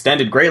be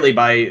extended greatly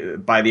by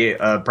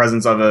the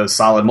presence of a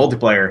solid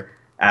multiplayer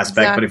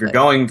aspect. But if you're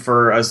going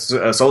for a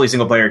solely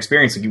single player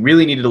experience, like, you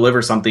really need to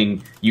deliver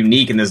something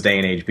unique in this day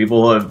and age.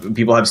 People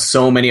have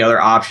so many other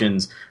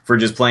options for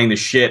just playing the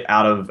shit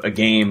out of a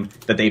game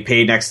that they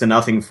paid next to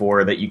nothing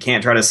for, that you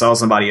can't try to sell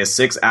somebody a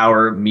 6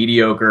 hour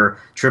mediocre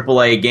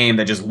AAA game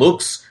that just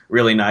looks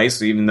really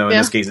nice, even though in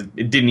this case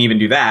it didn't even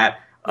do that,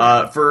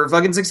 for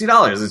fucking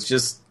 $60. It's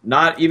just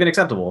not even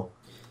acceptable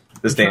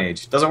this day and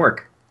age. It doesn't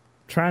work.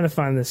 Trying to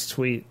find this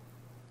tweet.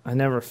 I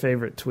never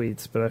favorite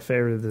tweets, but I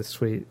favorited this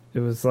tweet.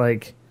 It was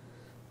like,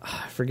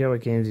 I forget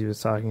what games he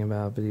was talking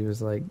about, but he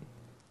was like,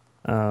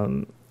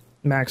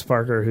 Max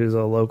Parker, who's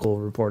a local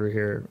reporter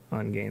here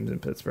on games in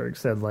Pittsburgh,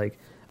 said like,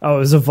 oh, it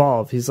was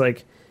Evolve. He's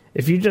like,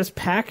 if you just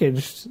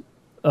packaged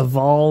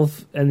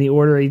Evolve and the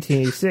Order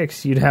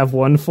 1886, you'd have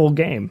one full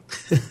game.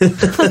 Like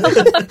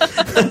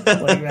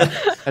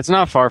that. That's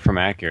not far from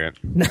accurate.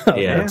 No,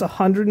 that's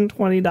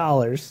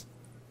 $120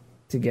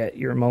 to get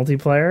your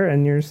multiplayer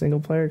and your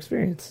single player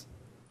experience.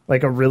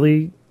 Like a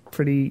really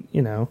pretty,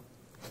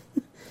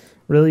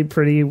 really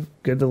pretty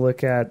good to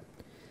look at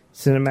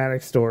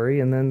cinematic story,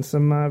 and then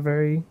some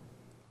very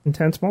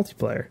intense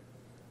multiplayer.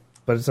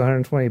 But it's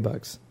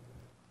 $120.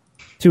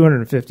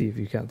 $250 if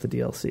you count the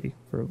DLC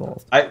for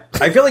Evolved.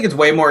 I feel like it's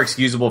way more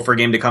excusable for a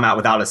game to come out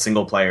without a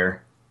single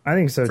player I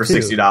think so for too.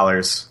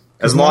 $60.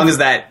 As long as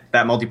that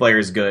multiplayer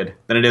is good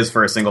than it is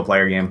for a single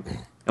player game.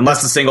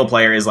 Unless the single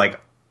player is like,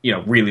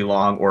 really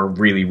long or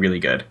really, really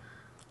good.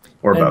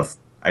 Or both,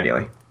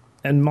 ideally.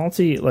 And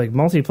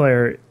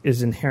multiplayer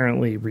is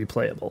inherently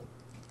replayable.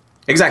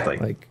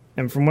 Exactly.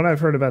 And from what I've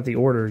heard about the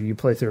Order, you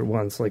play through it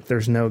once.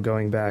 There's no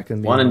going back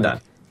and being one and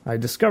done. I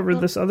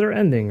discovered this other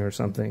ending or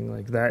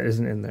something. That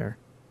isn't in there.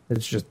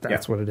 It's just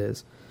that's what it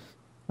is.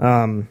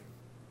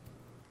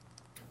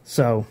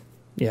 So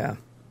yeah,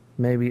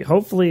 maybe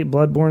hopefully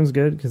Bloodborne's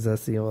good because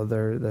that's the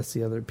other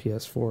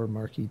PS4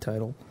 marquee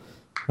title,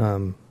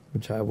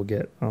 which I will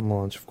get on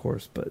launch, of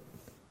course. But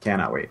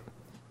cannot wait,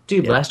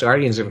 dude. Last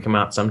Guardian's gonna come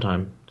out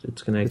sometime.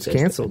 It's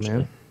canceled,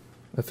 man.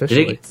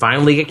 Officially, did it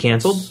finally get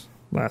canceled?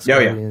 Last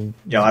Guardian,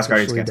 Last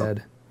Guardian's canceled.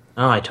 Dead.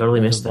 Oh, I totally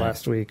missed that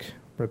last week.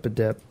 Rip a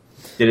dip.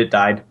 Did it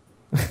died?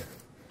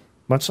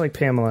 Much like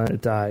Pamela,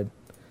 it died.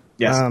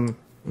 Yes.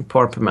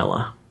 Poor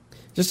Pamela.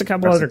 Just a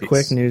couple other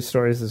quick news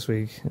stories this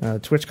week.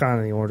 TwitchCon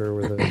and the Order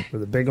were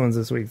the big ones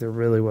this week. There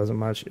really wasn't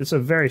much. It's a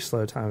very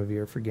slow time of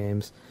year for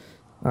games,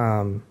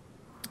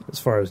 as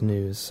far as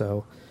news.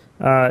 So,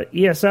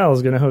 ESL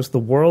is going to host the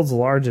world's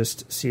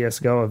largest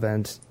CS:GO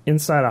event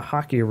inside a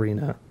hockey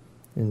arena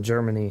in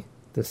Germany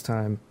this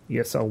time.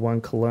 ESL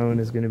 1 Cologne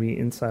is going to be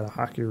inside a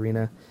hockey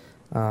arena.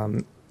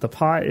 The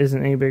pot isn't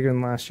any bigger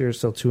than last year. It's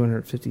still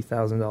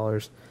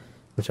 $250,000,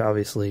 which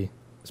obviously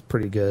is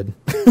pretty good.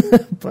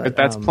 but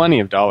that's plenty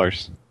of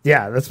dollars.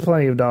 Yeah, that's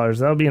plenty of dollars.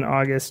 That'll be in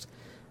August.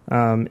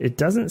 It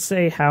doesn't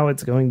say how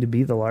it's going to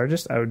be the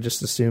largest. I would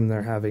just assume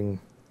they're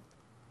having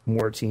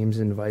more teams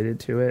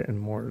invited to it and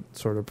more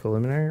sort of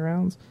preliminary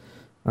rounds.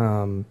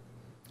 But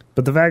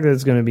the fact that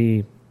it's going to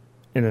be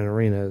in an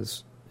arena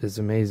is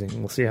amazing.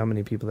 We'll see how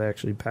many people they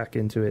actually pack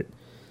into it.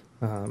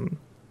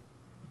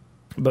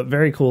 But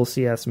very cool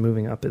CS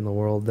moving up in the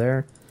world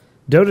there.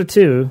 Dota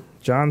 2,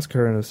 John's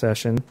current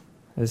obsession,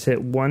 has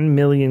hit 1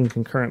 million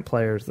concurrent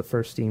players, the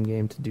first Steam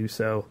game to do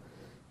so.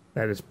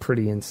 That is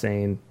pretty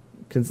insane.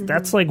 Because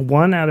that's like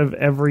 1 out of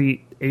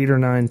every 8 or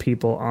 9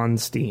 people on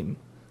Steam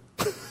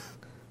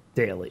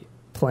daily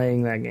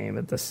playing that game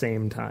at the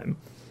same time.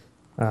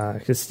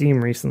 Because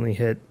Steam recently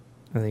hit,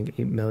 I think,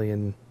 8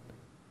 million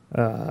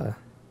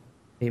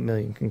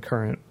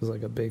concurrent was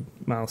like a big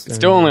milestone. It's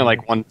still only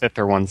like 1/5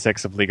 or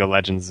 1/6 of League of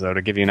Legends, though,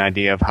 to give you an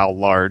idea of how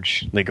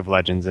large League of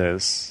Legends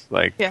is.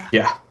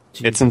 Yeah.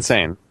 It's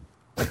insane.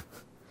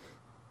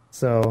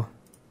 So,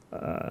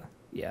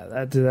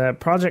 that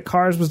Project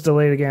Cars was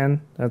delayed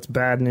again. That's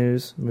bad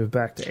news. Moved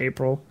back to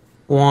April.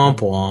 Womp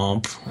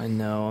womp. I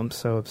know, I'm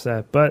so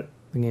upset, but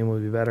the game will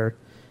be better.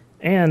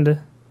 And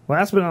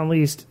last but not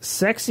least,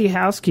 Sexy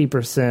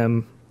Housekeeper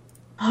Sim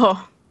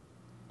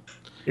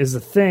is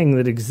a thing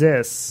that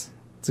exists.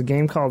 It's a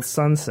game called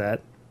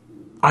Sunset.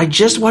 I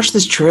just watched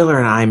this trailer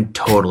and I'm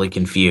totally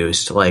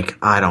confused.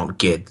 I don't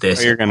get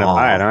this. You're going to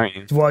buy it, aren't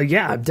you? Well,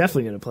 yeah, I'm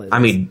definitely going to play this. I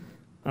mean,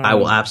 I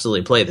will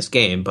absolutely play this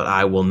game, but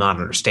I will not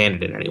understand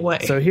it in any way.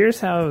 So here's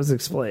how it was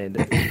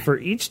explained. For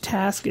each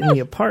task in the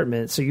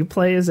apartment, so you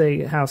play as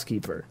a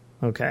housekeeper,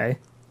 okay?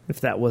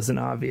 If that wasn't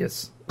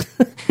obvious.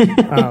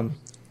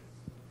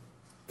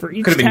 For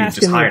each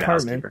task in the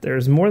apartment,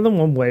 there's more than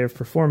one way of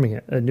performing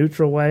it. A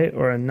neutral way,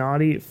 or a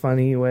naughty,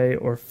 funny way,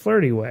 or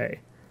flirty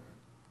way.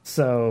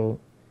 So,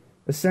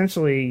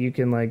 essentially, you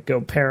can,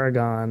 go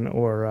Paragon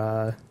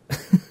or...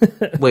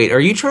 Wait, are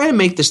you trying to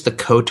make this the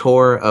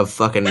KOTOR of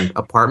fucking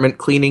apartment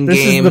cleaning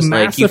games?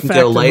 You can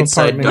go light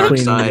side, dark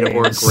side,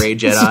 or gray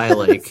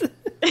Jedi.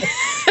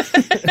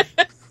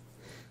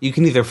 You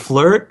can either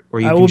flirt or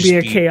you can just be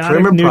a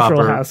chaotic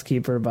neutral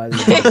housekeeper by the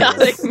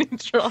end.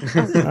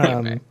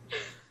 Chaotic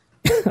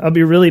neutral. I'll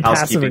be really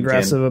passive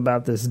aggressive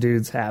about this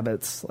dude's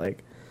habits.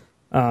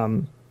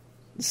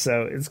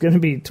 So it's going to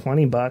be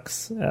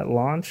 $20 at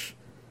launch,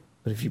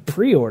 but if you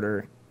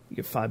pre-order, you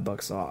get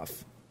 $5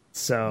 off.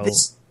 So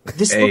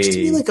this looks to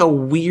me like a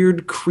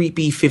weird,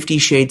 creepy 50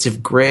 Shades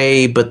of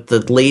Grey, but the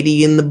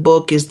lady in the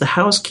book is the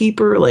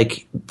housekeeper.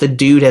 The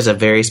dude has a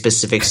very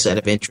specific set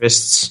of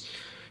interests,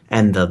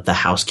 and the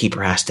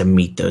housekeeper has to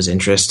meet those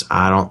interests.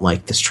 I don't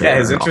like this trailer. Yeah,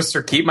 his interests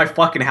are keep my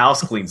fucking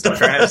house clean, so I'm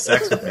trying to have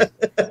sex with me.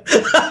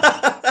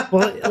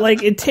 Well,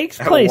 it takes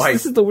place.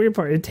 This is the weird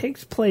part. It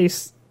takes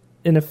place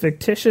in a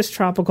fictitious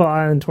tropical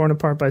island torn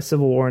apart by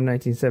civil war in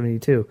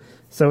 1972.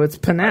 So it's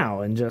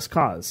Panau and Just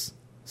Cause.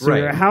 So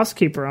you're a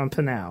housekeeper on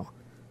Panau.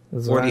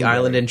 Or the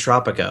island in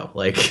Tropico.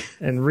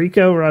 And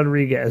Rico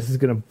Rodriguez is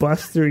going to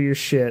bust through your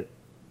shit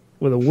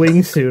with a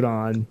wingsuit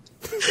on,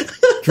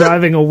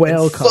 driving a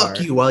whale car.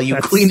 Fuck you while you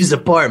clean his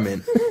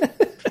apartment.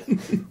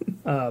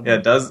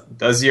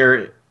 Does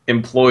your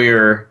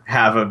employer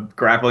have a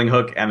grappling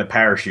hook and a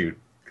parachute?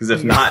 Because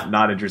if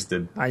not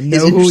interested. I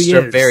know who he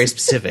is. Very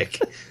specific.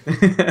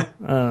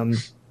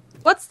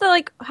 What's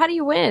how do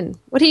you win?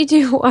 What do you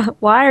do?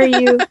 Why are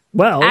you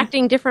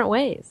acting different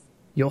ways?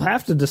 You'll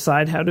have to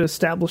decide how to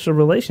establish a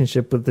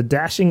relationship with the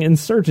dashing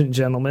insurgent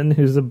gentleman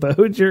whose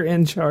abode you're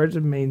in charge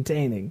of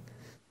maintaining.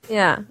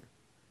 Yeah.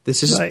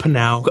 This is Right.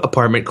 Pinau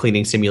Apartment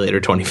Cleaning Simulator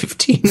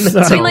 2015. So-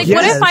 I mean, like,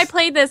 what Yes. if I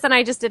played this and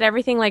I just did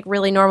everything, like,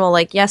 really normal?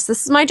 Like, yes,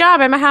 this is my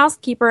job. I'm a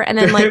housekeeper. And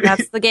then, like,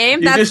 that's the game.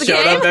 You That's just the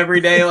showed game. up every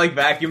day, like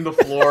vacuum the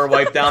floor,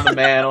 wipe down the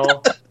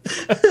mantle.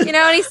 You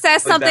know, and he says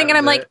Like, something, that and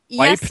I'm was like, it.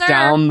 yes, Wipe sir.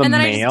 down the and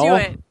then I just do mail?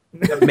 it.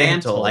 The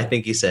Mantle, I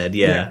think he said.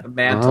 Yeah. The I was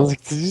mantle.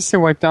 like, did you say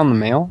wipe down the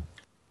mail?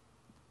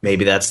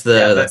 Maybe that's the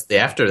Yeah, but- that's the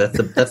after.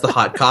 That's the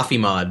hot coffee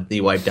mod.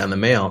 You wipe down the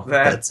mail.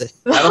 That's it.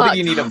 I don't think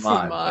you need a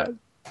Coffee mod.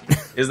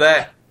 Is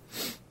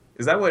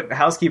that what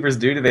housekeepers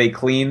do? Do they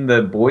clean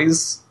the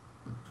boys?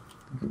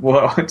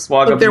 Well, just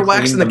walk Look, up they're and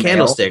waxing clean the mail?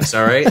 candlesticks.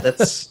 All right,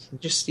 that's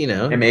just keep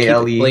it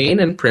M-A-L-E. clean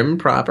and prim and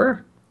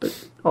proper,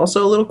 but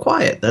also a little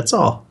quiet. That's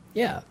all.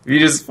 Yeah. You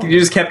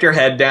just kept your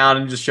head down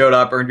and just showed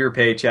up, earned your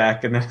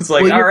paycheck, and then it's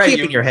like, Well, all you're right,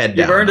 keeping your head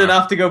you've down, earned huh?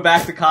 enough to go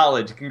back to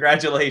college.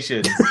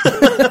 Congratulations.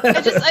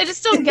 I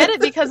just don't get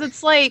it because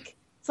it's like,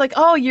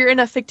 oh, you're in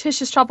a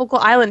fictitious tropical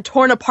island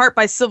torn apart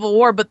by civil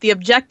war, but the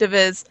objective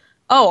is,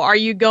 oh, are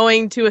you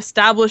going to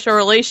establish a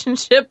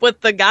relationship with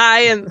the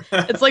guy? And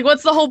it's like,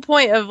 what's the whole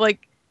point of,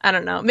 like, I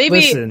don't know. Maybe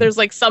Listen. there's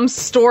like some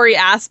story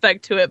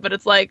aspect to it, but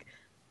it's like,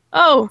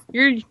 oh,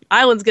 your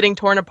island's getting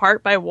torn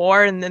apart by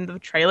war, and then the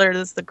trailer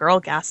is the girl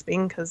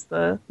gasping because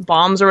the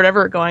bombs or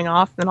whatever are going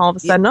off, and then all of a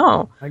sudden,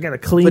 oh. I gotta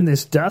clean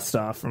this dust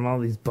off from all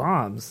these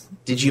bombs.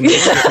 Did you make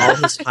sure all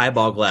his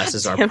highball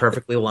glasses are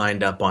perfectly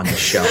lined up on the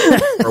shelf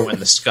for when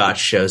the scotch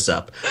shows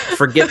up?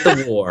 Forget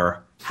the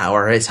war. How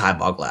are his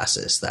highball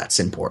glasses? That's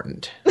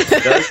important.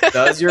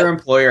 Does your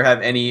employer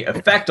have any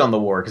effect on the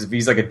war? Because if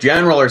he's like a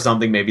general or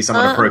something, maybe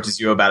someone approaches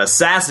you about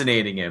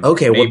assassinating him.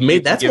 Okay, well, maybe you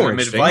that's give more him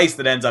interesting. advice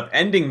that ends up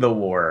ending the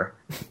war,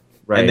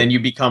 Right. and then you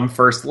become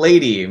first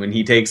lady when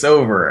he takes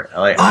over.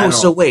 Like, I Oh, don't-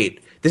 so wait.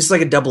 This is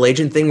like a double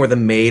agent thing where the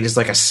maid is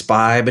like a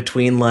spy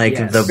between like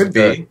Yes. Could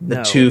be. the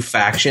No. two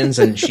factions,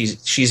 and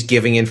she's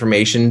giving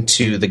information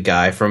to the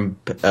guy from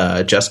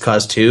Just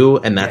Cause 2,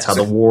 and that's Yes.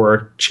 how the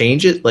war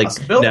changes. Like,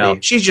 Possibility. no,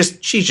 she's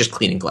just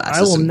cleaning glasses.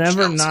 I will and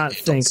never shells not and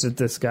think handles. that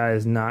this guy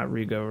is not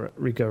Rico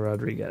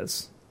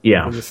Rodriguez.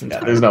 Yeah. For this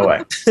entire- there's no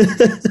way.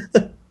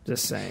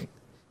 Just saying.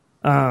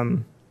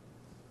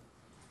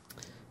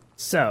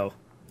 So,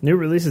 new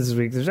releases this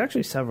week. There's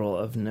actually several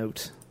of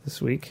note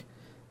this week.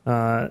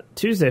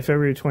 Tuesday,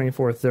 February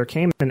 24th, there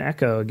came an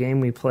Echo, a game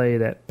we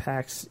played at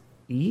PAX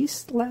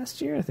East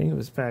last year. I think it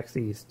was PAX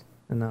East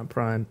and not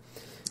Prime.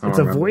 It's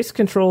a remember.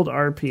 voice-controlled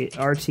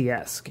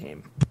RTS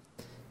game.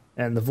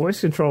 And the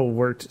voice control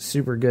worked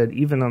super good,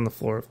 even on the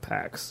floor of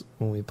PAX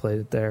when we played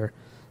it there.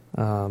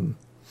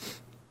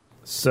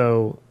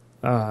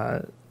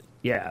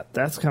 Yeah,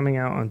 that's coming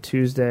out on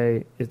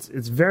Tuesday. It's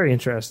very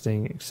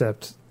interesting,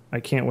 except I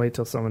can't wait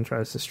till someone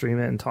tries to stream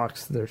it and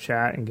talks to their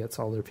chat and gets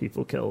all their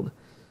people killed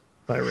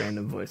by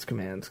random voice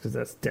commands, because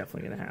that's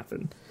definitely going to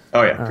happen.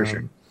 Oh yeah, for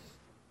sure.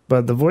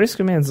 But the voice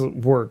commands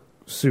work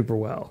super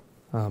well.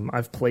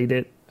 I've played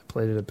it. I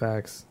played it at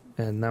PAX,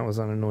 and that was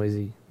on a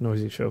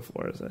noisy show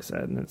floor, as I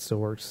said, and it still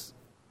works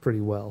pretty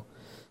well.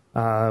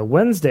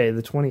 Wednesday,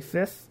 the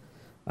 25th,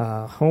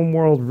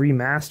 Homeworld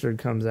Remastered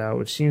comes out,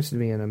 which seems to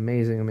be an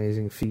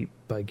amazing feat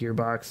by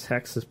Gearbox.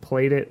 Hex has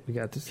played it. We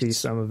got to see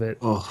some of it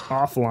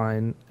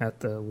offline at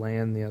the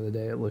LAN the other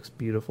day. It looks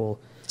beautiful.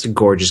 It's a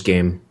gorgeous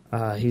game.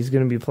 He's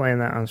going to be playing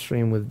that on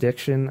stream with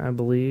Diction, I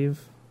believe,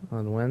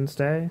 on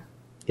Wednesday.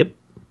 Yep.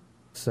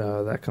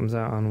 So that comes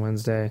out on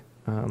Wednesday.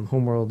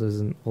 Homeworld is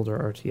an older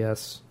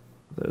RTS,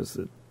 for those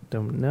that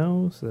don't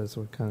know, so that's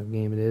what kind of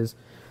game it is.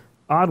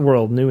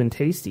 Oddworld New and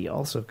Tasty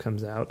also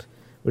comes out,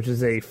 which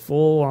is a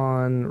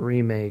full-on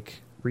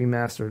remake,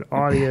 remastered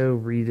audio,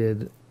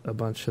 redid a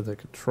bunch of the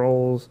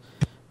controls,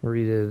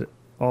 redid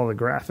all the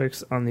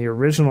graphics on the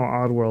original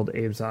Oddworld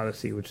Abe's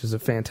Odyssey, which is a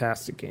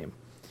fantastic game.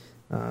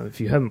 If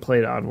you haven't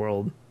played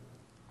Oddworld,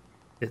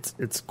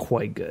 it's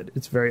quite good.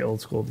 It's very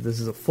old school, but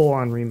this is a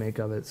full-on remake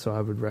of it, so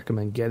I would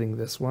recommend getting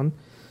this one.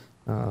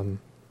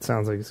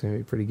 Sounds like it's going to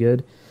be pretty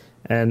good.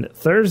 And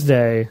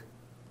Thursday,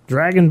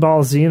 Dragon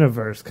Ball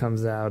Xenoverse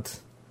comes out.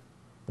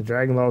 The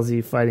Dragon Ball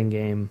Z fighting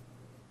game.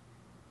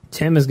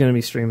 Tim is going to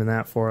be streaming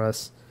that for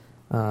us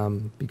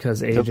because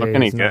Does it look AJ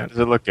any is good? not. Does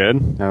it look good?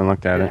 I haven't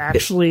looked at it.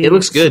 Actually, It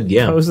looks good,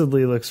 yeah.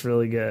 Supposedly looks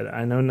really good.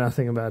 I know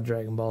nothing about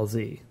Dragon Ball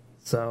Z,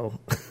 so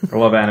I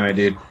love anime,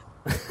 dude.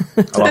 I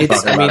love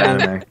It's- talking about I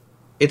mean, anime.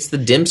 It's the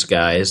Dimps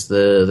guys,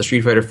 the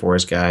Street Fighter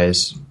 4's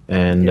guys,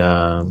 and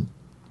the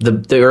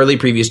early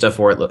preview stuff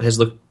for it has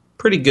looked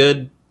pretty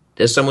good.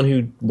 As someone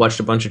who watched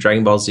a bunch of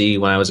Dragon Ball Z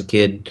when I was a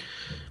kid,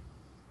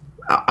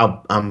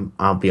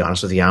 I'll be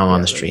honest with you, I'm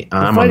on the street.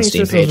 I'm on the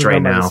Steam systems page are right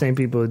done by now. the same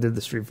people who did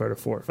the Street Fighter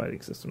 4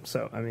 fighting system,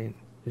 so I mean,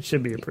 it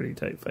should be a pretty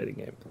tight fighting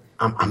game.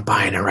 I'm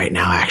buying it right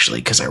now, actually,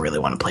 because I really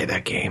want to play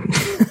that game.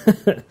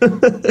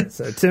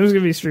 So Tim's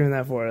gonna be streaming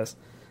that for us.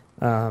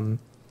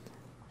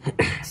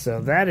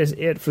 So that is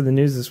it for the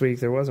news this week.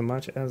 There wasn't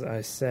much, as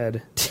I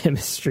said. Tim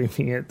is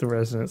streaming it. The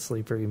Resident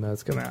Sleeper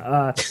emotes come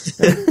out.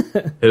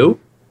 Who?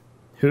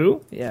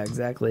 Who? Yeah,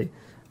 exactly.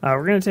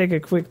 We're going to take a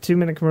quick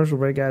 2-minute commercial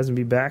break, guys, and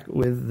be back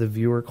with the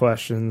viewer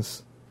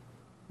questions.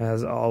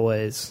 As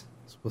always,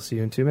 so we'll see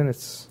you in 2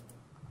 minutes.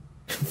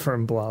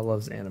 From Blah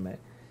Loves Anime.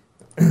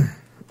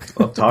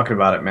 Love talking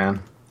about it,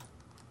 man.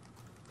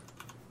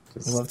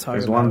 I love talking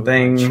There's about one it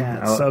thing. with my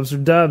chat. Subs or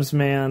dubs,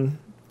 man.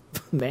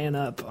 Man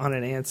up on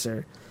an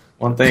answer.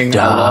 One thing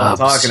I love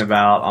talking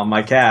about on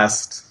my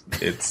cast.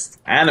 It's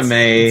anime.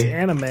 It's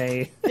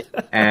anime.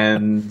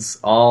 And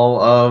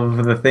all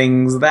of the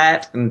things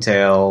that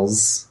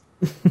entails,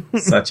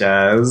 such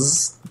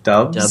as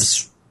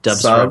dubs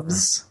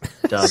subs,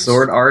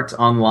 Sword Art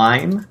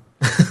Online.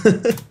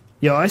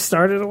 Yo, I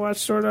started to watch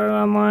Sword Art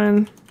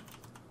Online.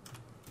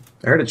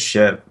 I heard it's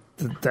shit.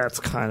 That's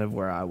kind of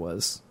where I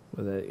was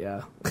with it,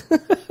 yeah.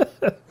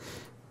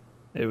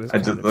 It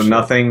was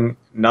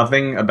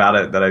nothing about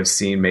it that I've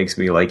seen makes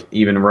me like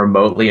even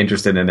remotely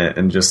interested in it,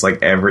 and just like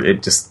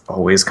it just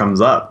always comes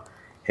up.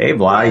 Hey,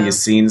 Blah, you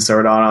seen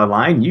Sword Art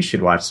Online? You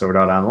should watch Sword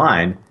Art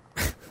Online.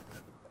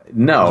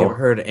 No. You ever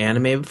heard of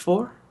anime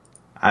before?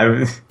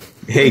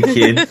 Hey,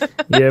 kid.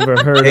 You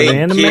ever heard of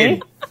anime?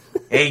 Kid.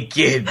 Hey,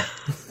 kid.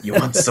 You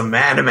want some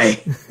anime?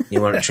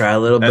 You want to try a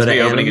little bit of That's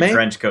me anime? opening a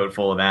trench coat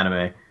full of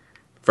anime.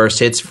 First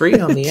hit's free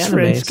on the anime.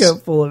 Trench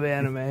coat full of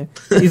anime.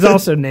 He's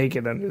also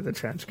naked under the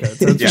trench coat.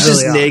 So it's He's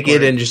really just naked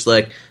awkward. and just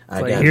like, I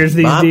got here's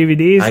these Bop,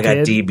 DVDs, I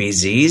got kid.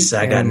 DBZs.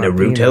 I got And my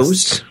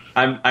Naruto's.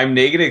 I'm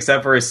naked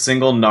except for a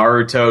single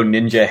Naruto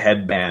ninja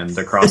headband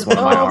across one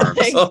of my arms.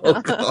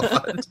 Oh,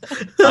 God.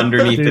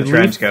 Underneath Dude, the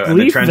trench coat. And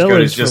the Leaf trench coat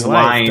Village is just for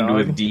life, lined dog.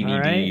 with All DVDs.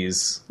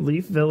 right?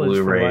 Leaf Village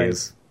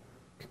Blu-rays. for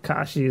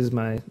life. Kakashi is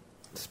my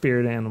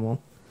spirit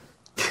animal.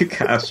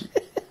 Gosh.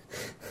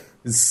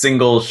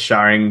 Single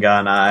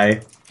Sharingan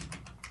eye.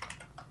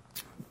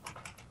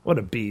 What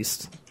a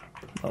beast.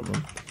 Love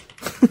him.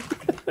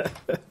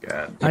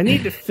 God. I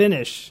need to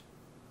finish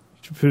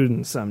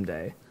Shippuden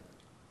someday.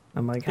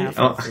 I'm like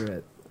halfway through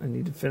it. I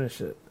need to finish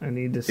it. I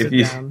need to sit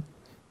down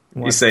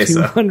and watch say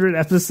so. 200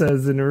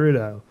 episodes of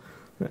Naruto.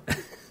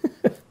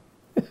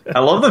 I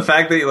love the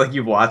fact that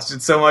you've watched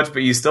it so much,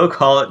 but you still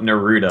call it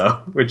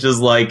Naruto, which is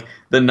like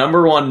the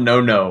number one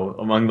no-no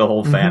among the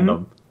whole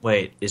fandom.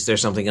 Wait, is there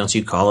something else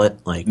you call it?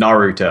 Like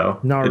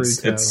Naruto.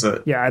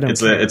 Naruto. Yeah, I don't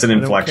it's care. it's an I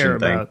don't inflection care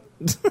thing. about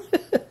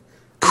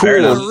cool,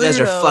 enough. you guys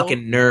are Naruto.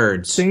 fucking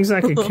nerds. things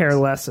I could care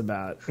less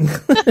about.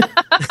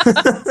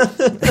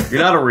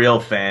 You're not a real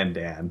fan,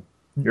 Dan.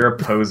 You're a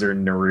poser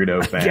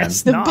Naruto fan.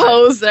 Guess The not.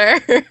 poser.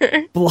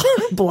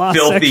 Blah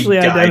Filthy sexually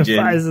gaijin.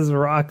 identifies as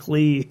Rock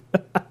Lee.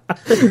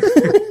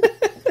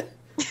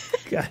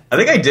 God. I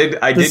think I did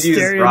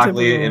use Rock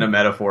Lee stereotypical- in a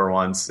metaphor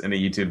once in a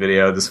YouTube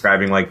video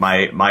describing like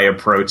my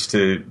approach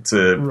to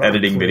Rock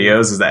editing Lee.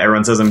 videos is that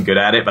everyone says I'm good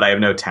at it, but I have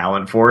no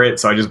talent for it.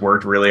 So I just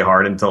worked really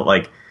hard until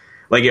like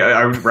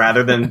I would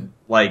rather than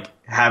like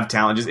have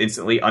talent, just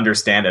instantly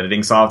understand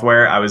editing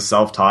software. I was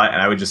self-taught, and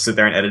I would just sit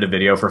there and edit a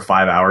video for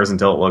 5 hours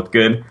until it looked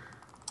good.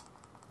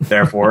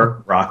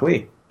 Therefore, Rock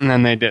Lee. And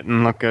then they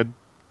didn't look good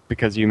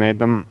because you made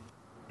them.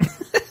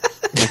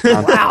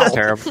 Wow.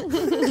 Terrible.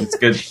 It's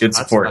good That's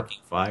support. fucking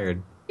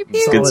fired.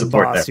 It's good Solid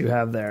support boss there. you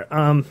have there.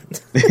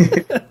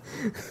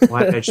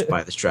 Why did I just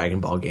buy this Dragon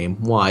Ball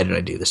game? Why did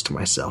I do this to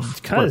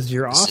myself? Because What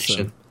you're decision.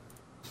 awesome.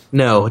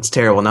 No, it's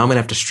terrible. Now I'm gonna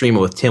have to stream it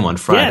with Tim on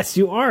Friday. Yes,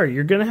 you are.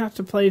 You're gonna have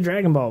to play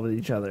Dragon Ball with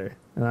each other,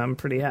 and I'm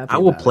pretty happy. I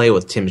will about play it.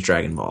 with Tim's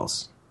Dragon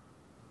Balls.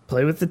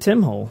 Play with the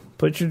Tim hole.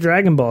 Put your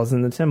Dragon Balls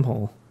in the Tim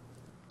hole.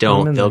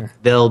 Don't. in They'll there.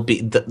 they'll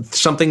be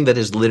something that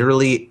is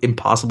literally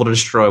impossible to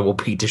destroy will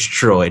be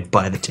destroyed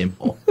by the Tim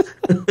hole.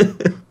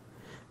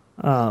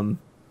 All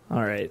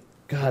right.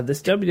 God,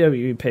 this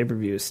WWE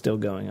pay-per-view is still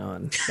going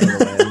on, by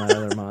the way, on my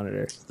other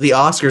monitor. The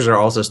Oscars are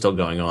also still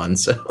going on,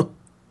 so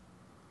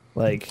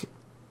Like,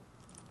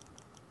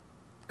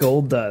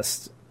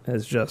 Goldust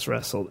has just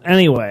wrestled.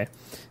 Anyway,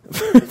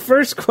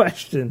 first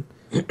question.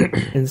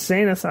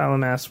 Insane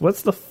Asylum asks,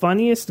 what's the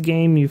funniest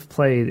game you've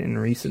played in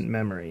recent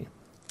memory?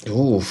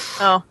 oof.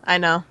 Oh, I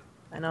know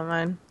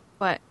mine.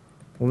 What?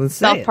 Well, then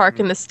say South it. Park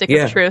and the Stick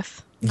Yeah. of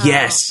Truth.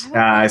 Yes.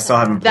 I still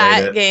haven't played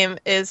That it. game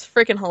is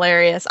freaking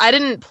hilarious. I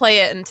didn't play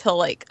it until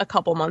like a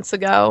couple months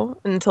ago,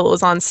 until it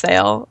was on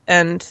sale,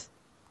 and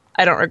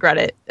I don't regret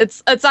it.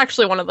 It's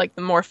actually one of like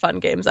the more fun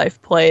games I've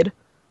played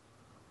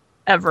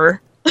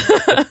ever.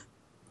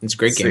 It's a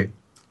great See, game.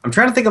 I'm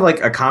trying to think of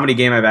like a comedy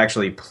game I've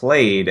actually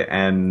played,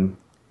 and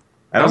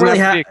I don't Doesn't really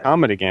have to have. be a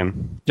comedy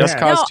game. Just Yeah.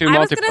 Cause No, 2 I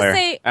was gonna multiplayer.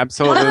 say-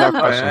 Absolutely no Oh,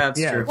 question. yeah, that's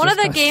Yeah. true. One of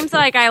the games that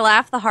like I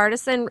laughed the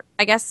hardest in,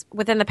 I guess,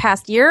 within the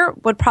past year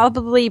would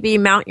probably be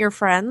Mount Your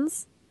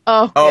Friends.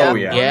 Oh, Oh,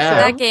 yeah. Yeah,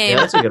 That game. Yeah,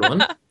 that's a good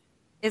one.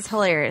 It's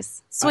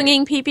hilarious.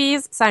 Swinging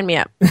peepees, sign me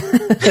up.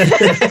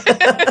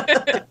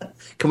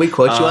 Can we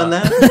quote you on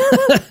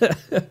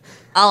that?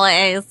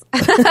 Always.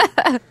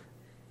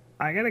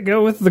 I gotta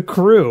go with The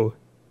Crew.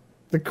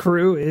 The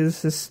Crew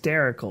is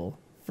hysterical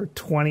for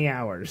 20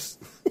 hours.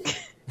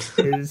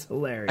 It is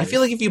hilarious. I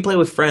feel like if you play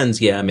with friends,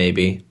 yeah,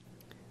 maybe.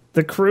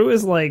 The Crew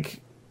is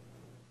like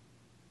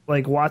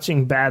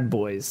watching Bad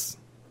Boys.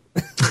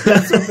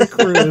 That's what The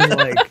Crew is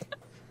like.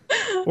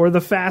 Or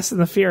the Fast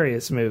and the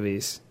Furious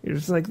movies. You're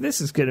just like,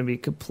 this is going to be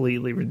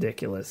completely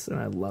ridiculous, and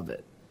I love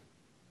it.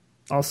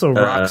 Also,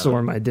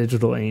 Roxor, my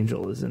digital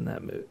angel, is in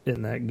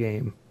that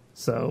game.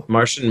 So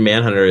Martian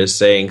Manhunter is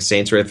saying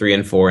Saints Row 3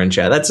 and 4 in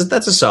chat. That's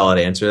a solid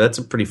answer. That's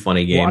a pretty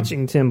funny game.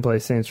 Watching Tim play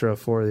Saints Row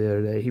 4 the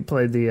other day, he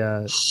played the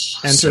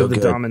Enter the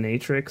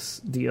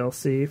Dominatrix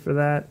DLC for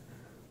that.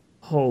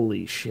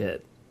 Holy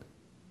shit.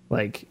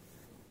 Like,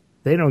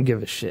 they don't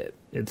give a shit.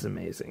 It's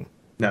amazing.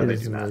 No, they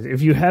do not.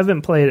 If you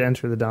haven't played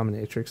Enter the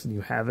Dominatrix and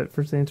you have it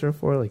for Saints Row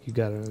 4, like you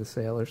got it on a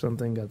sale or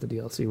something, got the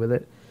DLC with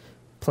it,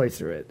 play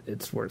through it.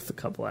 It's worth a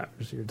couple hours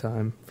of your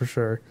time, for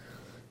sure.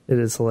 It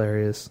is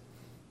hilarious.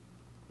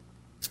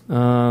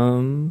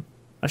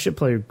 I should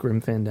play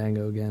Grim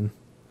Fandango again.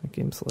 That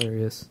game's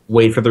hilarious.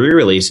 Wait for the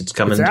re-release. It's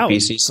coming to out.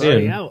 PC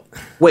soon. Out.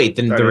 Wait,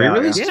 the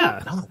re-release?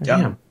 Yeah. Oh,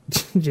 damn.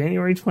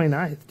 January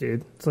 29th,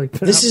 dude. It's like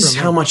this is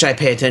how much I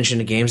pay attention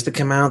to games that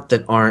come out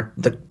that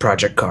aren't the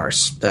Project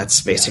Cars.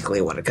 That's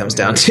basically what it comes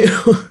down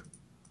to.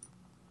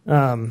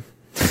 Man,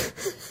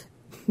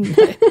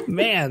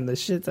 the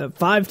shit that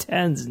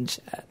 510s in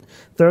chat.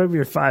 Throw up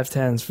your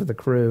 510s for the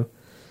crew.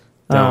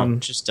 Don't.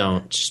 Just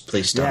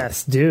please don't.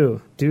 Yes,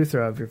 do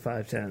throw up your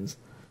 510s.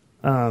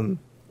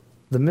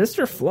 The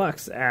Mr.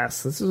 Flux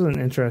asks, this is an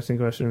interesting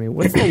question to me.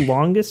 What's the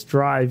longest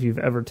drive you've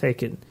ever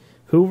taken?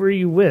 Who were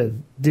you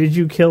with? Did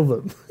you kill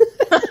them?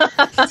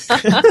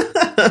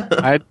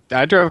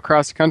 I drove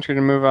across the country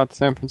to move out to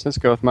San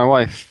Francisco with my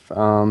wife.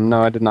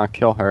 No, I did not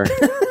kill her.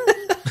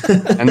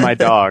 And my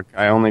dog.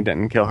 I only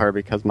didn't kill her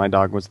because my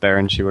dog was there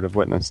and she would have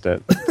witnessed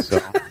it. So.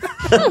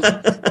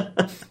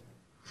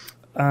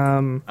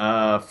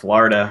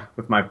 Florida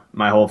with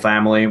my whole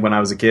family when I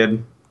was a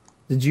kid.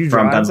 Did you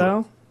drive,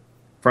 though?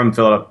 From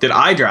Philadelphia. Did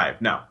I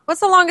drive? No. What's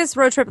the longest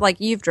road trip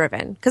like you've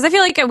driven? Because I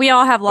feel like we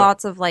all have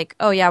lots of like,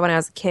 oh yeah, when I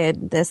was a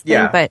kid, this thing.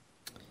 Yeah. But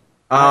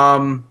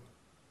I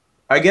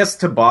guess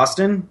to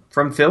Boston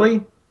from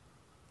Philly.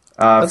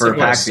 That's for like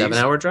a PAX East.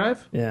 7-hour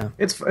drive? Yeah.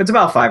 It's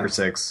about 5 or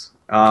 6.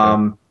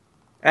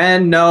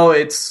 And no,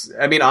 I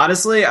mean,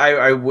 honestly,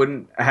 I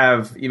wouldn't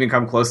have even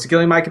come close to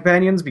killing my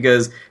companions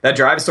because that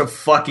drive is so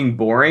fucking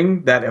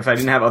boring that if I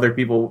didn't have other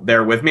people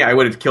there with me, I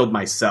would have killed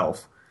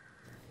myself.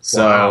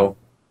 So, wow.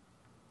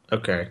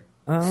 Okay.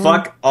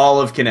 Fuck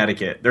all of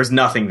Connecticut. There's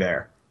nothing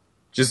there.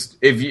 Just,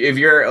 if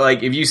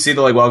you see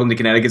the, like, welcome to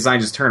Connecticut sign,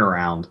 just turn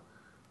around.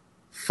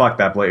 Fuck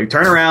that place.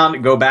 Turn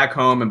around, go back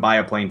home, and buy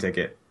a plane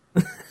ticket.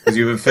 Because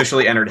you've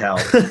officially entered hell.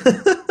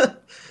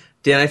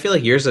 Dan, I feel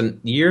like yours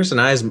and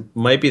I's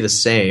might be the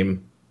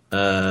same.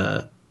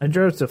 I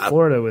drove to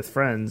Florida with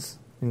friends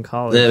in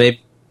college.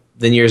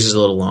 Then yours is a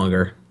little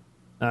longer.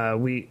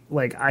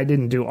 I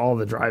didn't do all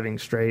the driving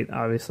straight,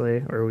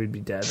 obviously, or we'd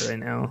be dead right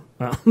now.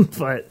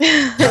 But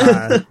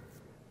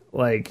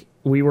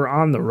we were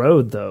on the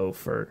road though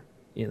for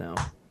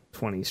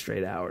 20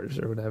 straight hours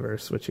or whatever,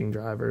 switching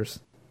drivers.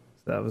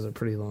 So that was a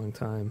pretty long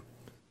time.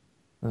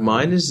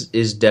 Mine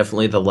is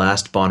definitely the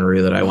last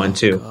Bonnaroo that I went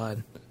to.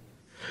 God.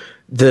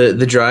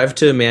 The drive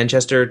to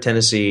Manchester,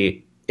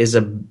 Tennessee is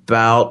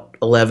about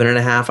 11 and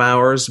a half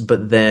hours,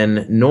 but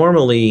then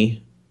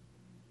normally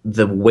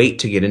the wait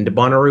to get into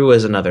Bonnaroo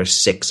is another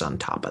 6 on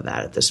top of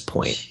that at this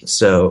point.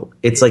 So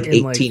it's like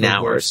 18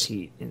 hours. Worst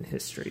heat in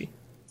history.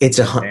 It's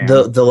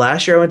the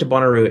last year I went to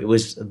Bonnaroo, it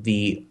was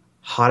the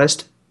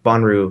hottest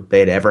Bonnaroo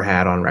they'd ever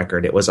had on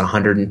record. It was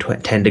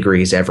 110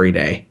 degrees every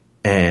day,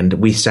 and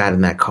we sat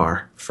in that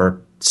car for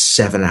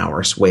 7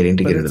 hours waiting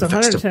to get into the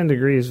festival. It's 110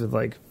 degrees with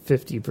like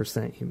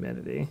 50%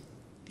 humidity.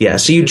 Yeah,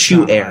 so you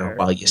chew air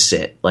while you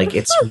sit. Like,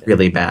 it's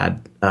really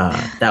bad.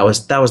 That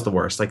was the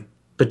worst. Like,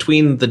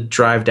 between the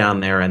drive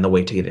down there and the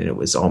wait to get in, it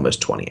was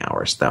almost 20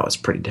 hours. That was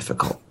pretty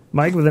difficult.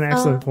 Mike with an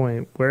excellent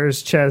point. Where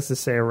is Ches to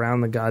say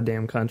around the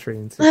goddamn country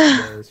in 60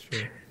 days?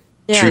 True.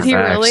 Yeah. Did he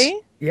really?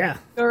 Yeah.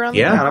 Go around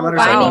Yeah. the On a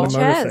Ches.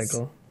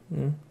 motorcycle.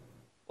 Yeah.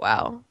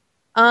 Wow.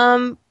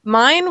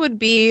 Mine would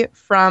be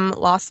from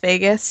Las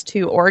Vegas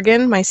to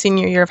Oregon, my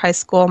senior year of high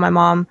school. My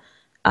mom,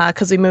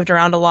 because we moved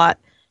around a lot,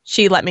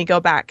 she let me go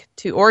back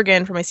to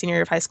Oregon for my senior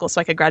year of high school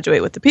so I could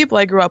graduate with the people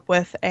I grew up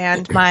with.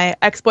 And my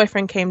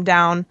ex-boyfriend came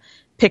down,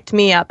 picked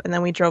me up, and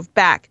then we drove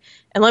back.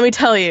 And let me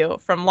tell you,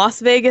 from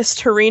Las Vegas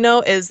to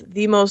Reno is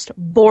the most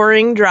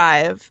boring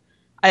drive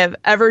I have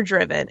ever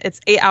driven.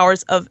 It's 8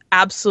 hours of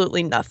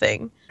absolutely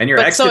nothing. And your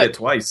ex did it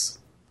twice.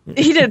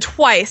 He did it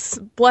twice.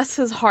 Bless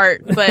his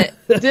heart. But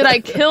did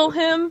I kill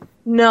him?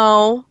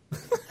 No.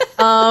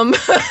 I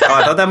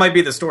thought that might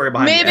be the story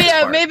behind maybe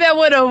I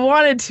would have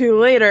wanted to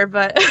later,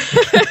 but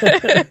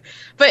but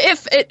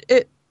if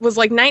it was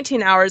like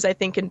 19 hours, I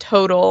think in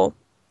total,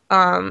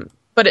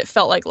 but it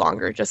felt like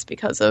longer just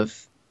because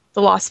of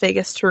the Las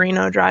Vegas to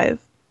Reno drive.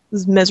 It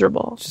was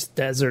miserable. Just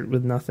desert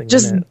with nothing.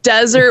 Just in it.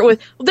 desert with.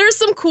 There's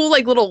some cool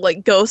like little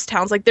like ghost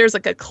towns. Like there's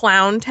like a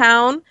clown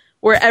town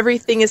where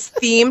everything is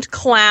themed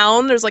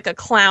clown. There's like a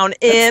clown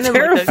inn. And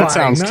like That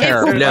sounds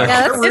terrible. No. Yeah,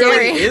 that's There really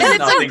scary. is and it's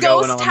nothing a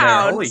going ghost on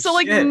town. there. Holy so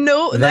like shit.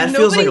 no, That like,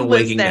 feels like nobody a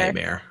lives waking there.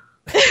 nightmare.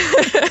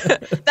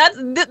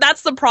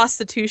 That's the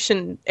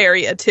prostitution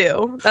area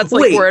too. That's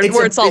like Wait,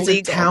 where it's all it's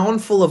legal. a town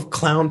full of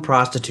clown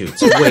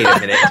prostitutes. Wait a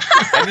minute.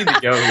 I need to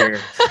go here.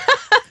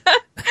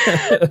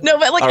 No,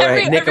 but like All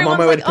right, Nick, I'm on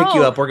my way to pick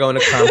you up. We're going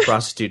to clown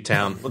prostitute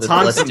town. Let's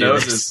honk some do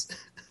noses.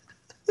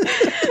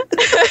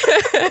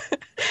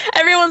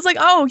 Everyone's like,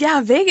 oh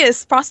yeah,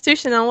 Vegas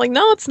prostitution. And I'm like,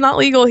 no, it's not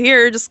legal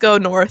here. Just go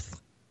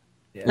north.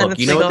 Yeah. And Look,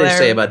 you know what they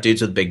say about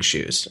dudes with big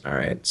shoes. All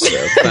right,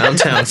 so clown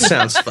town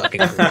sounds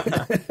fucking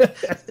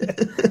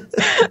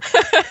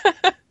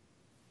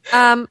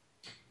cool.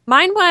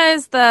 Mine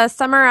was the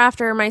summer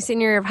after my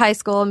senior year of high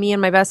school. Me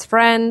and my best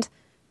friend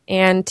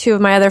and two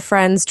of my other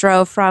friends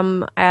drove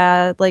from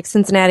like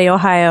Cincinnati,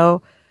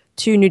 Ohio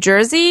to New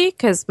Jersey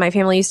because my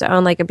family used to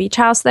own like a beach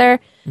house there.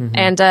 Mm-hmm.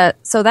 And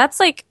so that's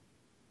like,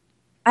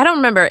 I don't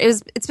remember.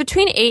 It's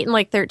between 8 and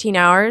like 13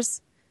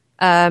 hours.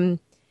 And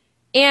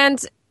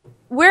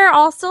we're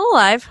all still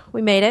alive.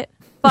 We made it.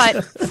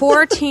 But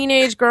 4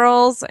 teenage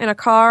girls in a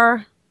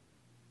car,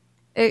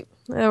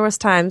 there was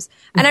times.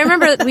 And I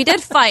remember we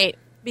did fight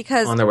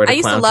because I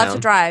used to love to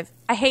drive.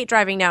 I hate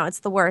driving now. It's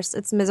the worst.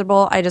 It's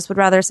miserable. I just would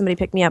rather somebody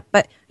pick me up.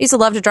 But I used to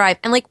love to drive.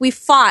 And like we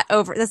fought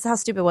over, this is how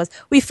stupid it was.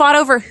 We fought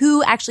over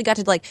who actually got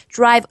to like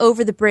drive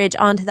over the bridge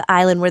onto the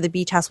island where the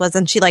beach house was.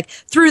 And she like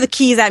threw the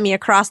keys at me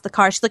across the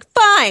car. She's like,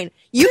 fine,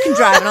 you can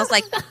drive. And I was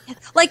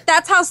like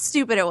that's how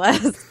stupid it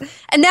was.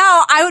 And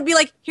now I would be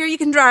like, here, you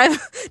can drive.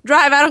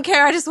 Drive. I don't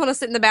care. I just want to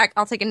sit in the back.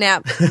 I'll take a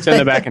nap. Sit in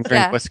the back and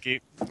drink whiskey.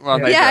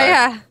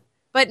 Yeah.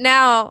 But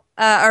now,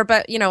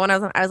 but you know, when I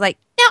was like,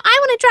 no, I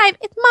want to drive.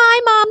 It's my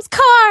mom's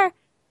car.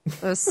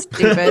 That was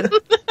stupid.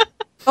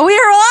 But we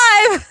are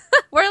alive.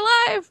 We're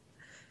alive.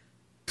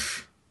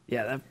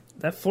 Yeah,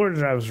 that Florida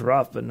drive was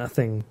rough, but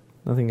nothing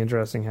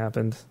interesting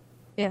happened.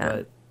 Yeah.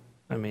 But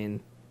I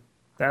mean,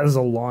 that was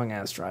a long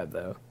ass drive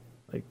though.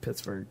 Like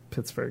Pittsburgh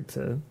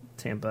to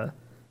Tampa.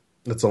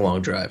 That's a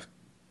long drive.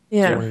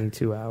 Yeah.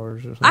 22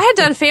 hours or something. I had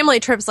done family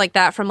trips like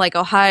that from like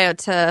Ohio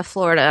to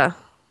Florida.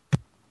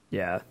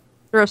 Yeah.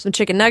 Threw up some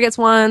chicken nuggets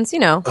once, you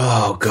know.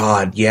 Oh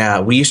God, yeah.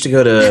 We used to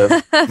go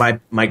to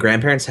my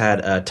grandparents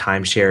had a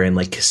timeshare in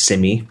like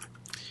Kissimmee,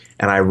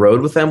 and I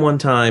rode with them one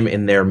time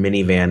in their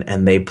minivan,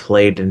 and they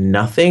played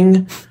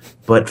nothing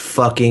but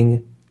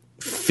fucking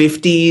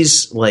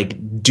 50s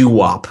like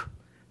doo-wop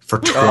for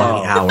 20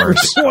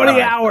 hours.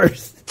 20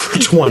 hours. For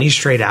 20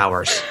 straight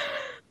hours.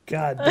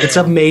 God. It's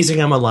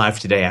amazing I'm alive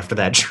today after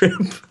that trip.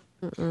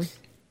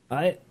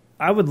 I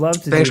would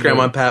love to. Thanks,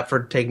 Grandma and Pat,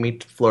 for taking me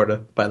to Florida,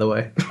 by the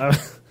way.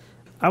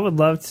 I would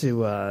love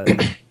to.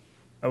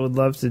 I would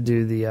love to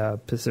do the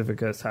Pacific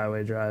Coast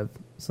Highway Drive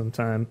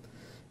sometime.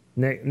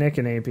 Nick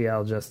and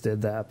APL just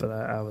did that, but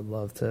I would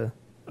love to.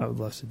 I would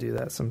love to do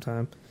that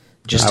sometime.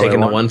 Just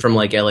taking the one from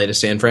like LA to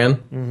San Fran.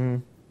 Mm-hmm.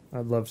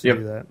 I'd love to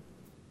do that.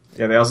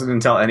 Yeah, they also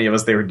didn't tell any of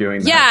us they were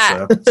doing that.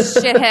 Yeah,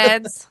 So.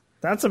 Shitheads.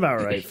 That's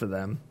about right for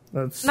them.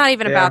 That's not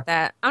even about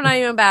that. I'm not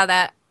even about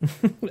that.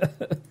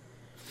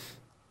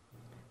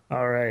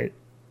 All right.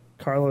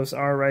 Carlos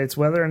R. writes,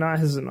 whether or not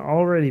has it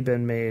already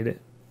been made,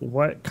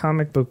 what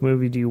comic book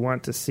movie do you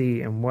want to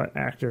see, and what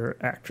actor or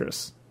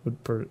actress would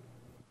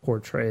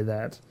portray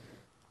that?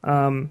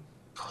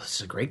 This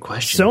is a great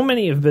question. So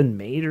many have been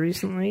made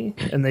recently,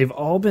 and they've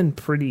all been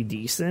pretty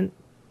decent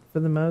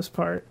for the most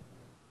part.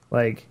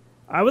 Like,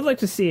 I would like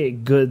to see a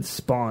good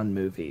Spawn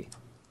movie.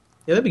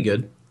 Yeah, that'd be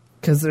good.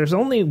 Because there's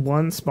only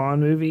one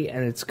Spawn movie,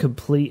 and it's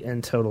complete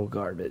and total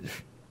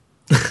garbage.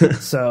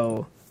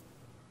 So,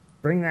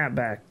 bring that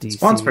back, DC.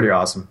 Spawn's pretty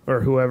awesome. Or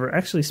whoever.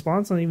 Actually,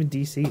 Spawn's not even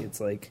DC. It's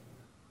like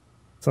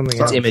something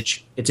It's else.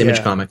 Image. It's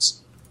Image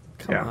Comics.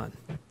 Come on.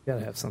 You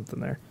gotta have something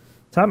there.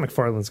 Todd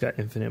McFarlane's got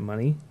infinite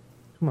money.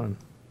 Come on.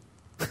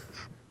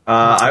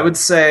 I would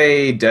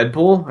say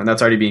Deadpool, and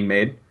that's already being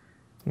made.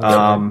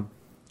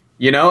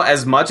 You know,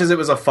 as much as it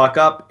was a fuck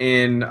up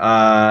in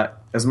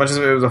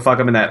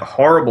that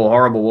horrible,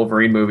 horrible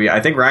Wolverine movie,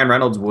 I think Ryan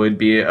Reynolds would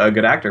be a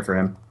good actor for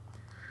him.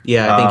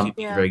 Yeah, I think he'd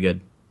be very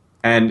good.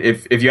 And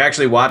if you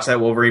actually watch that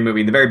Wolverine movie,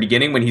 in the very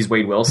beginning when he's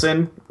Wade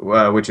Wilson,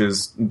 which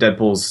is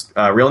Deadpool's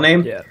real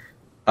name,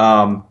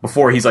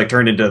 before he's like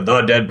turned into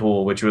the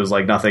Deadpool, which was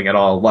like nothing at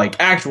all like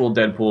actual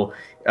Deadpool,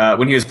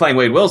 when he was playing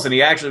Wade Wilson,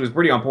 he actually was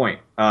pretty on point.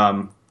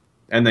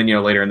 And then, you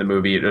know, later in the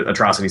movie,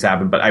 atrocities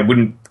happened, but I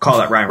wouldn't call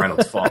that Ryan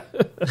Reynolds' fault.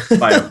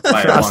 by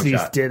a long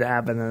shot. Did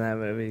happen in that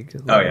movie.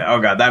 Oh, yeah. Oh,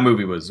 God. That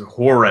movie was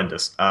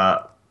horrendous.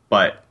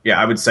 But,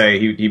 yeah, I would say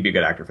he'd be a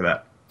good actor for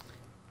that.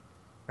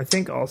 I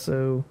think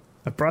also,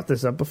 I've brought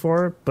this up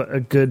before, but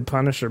a good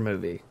Punisher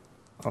movie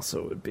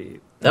also would be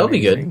That would be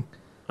good.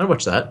 I'd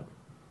watch that.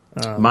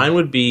 Mine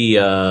would be,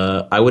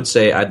 I would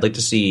say I'd like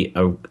to see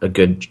a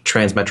good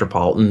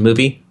Transmetropolitan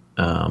movie.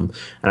 And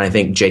I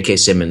think J.K.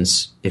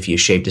 Simmons, if you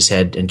shaved his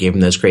head and gave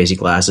him those crazy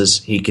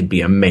glasses, he could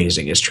be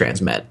amazing as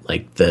Transmet.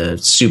 Like the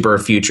super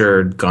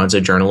future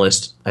gonzo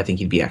journalist, I think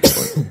he'd be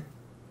excellent.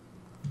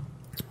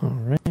 All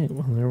right,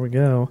 well, there we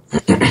go.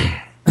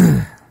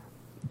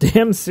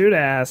 Damn Suda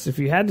asked, if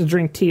you had to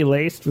drink tea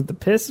laced with the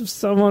piss of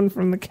someone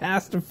from the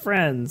cast of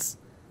Friends,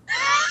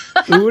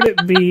 who would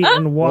it be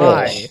and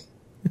why?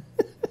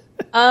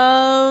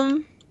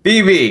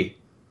 BB.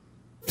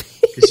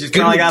 'Cause she's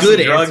probably got some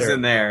Good drugs answer.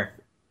 in there.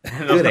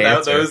 And Good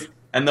answer.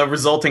 and the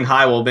resulting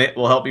high will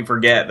help me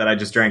forget that I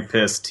just drank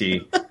piss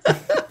tea.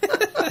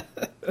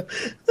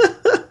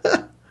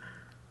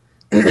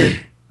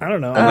 I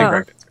don't know.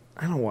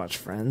 I don't watch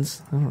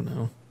Friends. I don't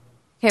know.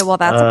 Okay, well,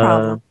 that's a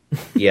problem.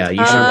 Yeah,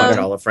 you should watch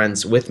All of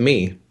Friends with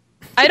me.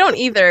 I don't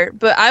either,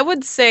 but I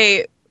would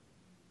say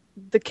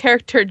the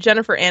character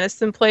Jennifer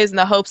Aniston plays in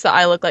the hopes that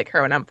I look like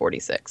her when I'm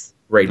 46.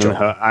 Rachel.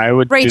 I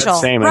would do Rachel.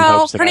 the same in Bro,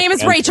 hopes that her I name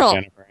is could enter Rachel.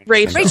 Jennifer Aniston.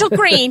 Rachel. Rachel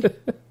Green.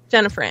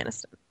 Jennifer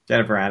Aniston.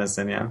 Jennifer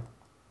Aniston, yeah.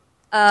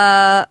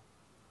 I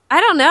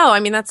don't know. I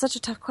mean, that's such a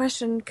tough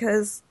question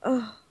because,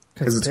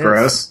 Because it's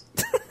gross.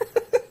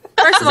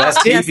 first of all,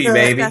 That's yes, creepy, so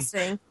baby.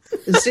 disgusting.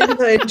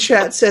 Zigna in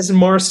chat says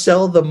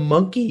Marcel the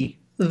monkey.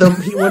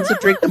 He wants to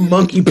drink the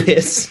monkey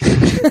piss.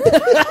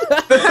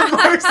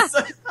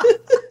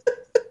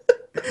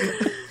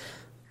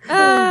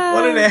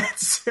 What an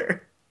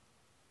answer.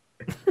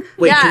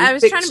 Wait, Yeah, can we I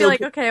was pick- trying to be so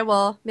like, okay,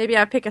 well, maybe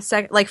I pick a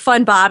second, like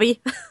Fun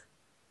Bobby,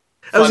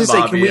 I was Fun just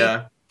saying,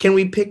 Bobby, can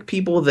we pick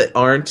people that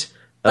aren't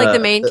like the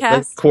main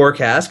cast. core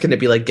cast? Can it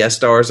be like guest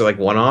stars or like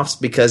one-offs?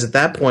 Because at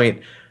that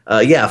point,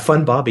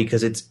 Fun Bobby,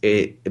 because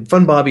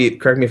Fun Bobby,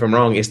 correct me if I'm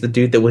wrong, is the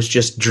dude that was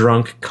just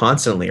drunk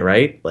constantly,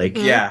 right? Like,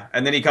 Yeah,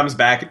 and then he comes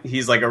back.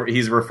 He's like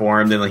he's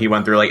reformed, and he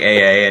went through like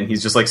AA, and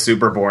he's just like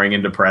super boring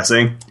and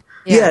depressing.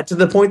 Yeah, to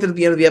the point that at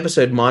the end of the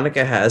episode,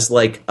 Monica has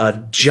like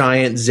a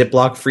giant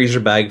Ziploc freezer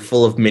bag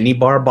full of mini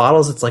bar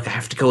bottles. It's like, I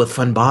have to go with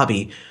Fun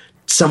Bobby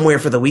somewhere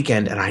for the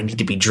weekend, and I need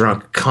to be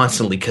drunk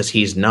constantly because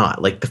he's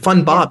not. Like the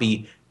Fun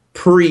Bobby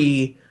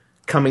pre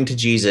coming to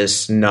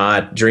Jesus,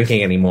 not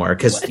drinking anymore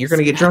because you're going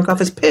to get drunk off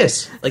his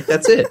piss. Like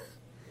that's it.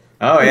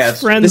 Oh yeah,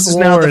 This Friends this is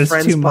now lore the is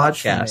Friends too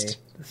much podcast. for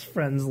me. This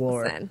Friends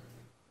lore. Listen,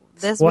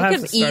 this We'll we have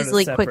could to start a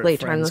easily separate quickly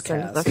turn Friends this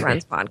into the cast.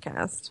 Friends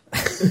podcast.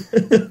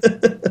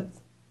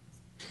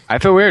 I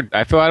feel weird.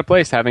 I feel out of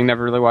place having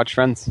never really watched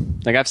Friends.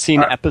 Like I've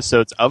seen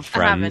episodes of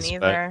I haven't Friends,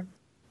 but either.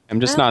 I'm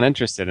just not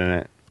interested in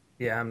it.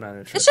 Yeah, I'm not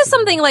interested. It's just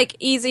something like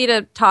easy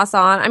to toss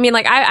on. I mean,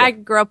 like I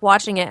grew up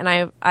watching it, and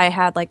I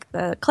had like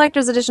the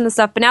collector's edition and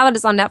stuff. But now that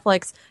it's on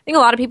Netflix, I think a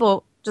lot of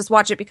people just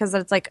watch it because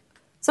it's like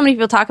so many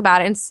people talk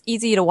about it, and it's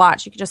easy to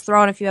watch. You can just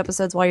throw on a few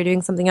episodes while you're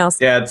doing something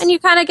else, Yeah, it's- and you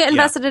kind of get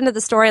invested into the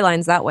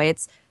storylines that way.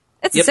 It's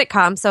Yep. a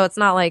sitcom, so it's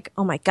not like,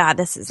 oh my god,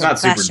 this is the not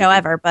best super show deep.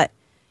 ever. But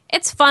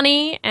it's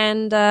funny,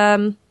 and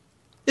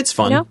It's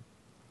fun. you know,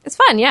 it's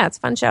fun. Yeah, it's a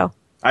fun show.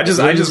 I just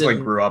Linz like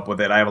and- grew up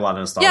with it. I have a lot of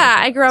nostalgia. Yeah,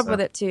 I grew up so.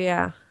 with it too.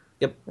 Yeah.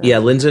 Yep. Yeah,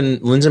 Linz and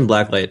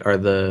Blacklight are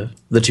the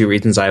two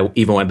reasons I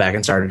even went back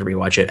and started to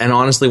rewatch it. And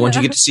honestly, once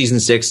you get to season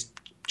 6,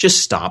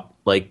 just stop.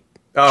 Like,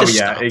 Oh just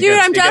yeah, stop. it Dude,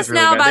 gets- I'm it gets just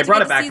really now bad. about They to brought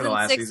get it back to for the season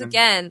last 6 season.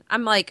 again.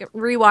 I'm like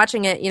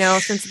rewatching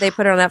it, since they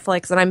put it on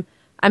Netflix, and I'm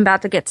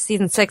about to get to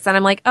season 6, and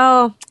I'm like,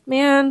 oh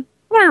man,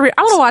 I want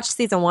to watch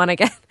season 1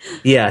 again.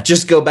 Yeah,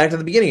 just go back to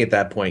the beginning at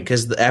that point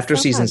because after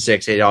season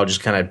 6, it all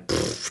just kind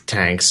of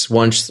tanks.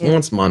 Once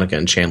Monica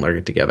and Chandler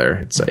get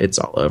together, it's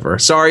all over.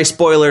 Sorry,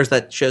 spoilers.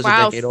 That show's a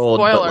decade old.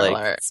 spoiler But like,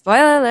 alert.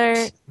 Spoiler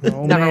alert.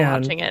 Oh, Never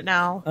man. watching it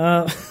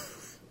now.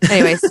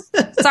 Anyways,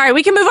 sorry,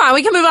 we can move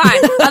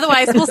on.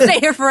 Otherwise, we'll stay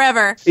here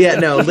forever. yeah,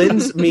 no.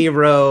 Linz, me,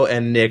 Ro,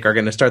 and Nick are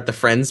going to start the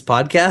Friends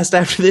podcast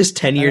after this.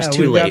 10 years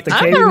too we've got late. the I've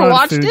Katie never Mod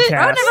watched Food it.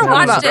 Cast I've never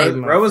now. watched it.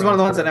 Ro was one of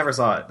the ones that never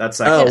saw it. That's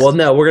second. Oh well,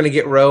 no. We're going to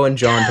get Ro and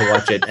John to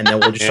watch it, and then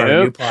we'll just start a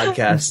new Nope.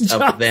 podcast John's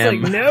of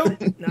them. like, nope.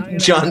 not gonna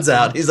John's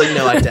out. He's like,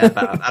 no, I tap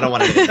out. I don't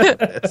want to do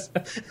this.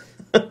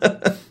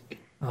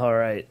 All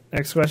right.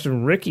 Next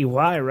question. Ricky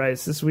Y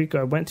writes, this week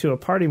I went to a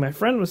party my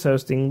friend was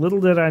hosting.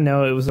 Little did I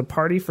know it was a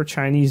party for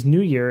Chinese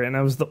New Year, and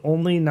I was the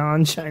only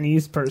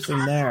non-Chinese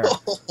person there.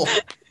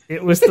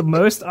 It was the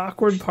most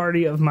awkward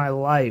party of my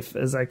life,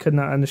 as I could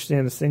not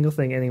understand a single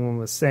thing anyone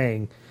was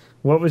saying.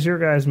 What was your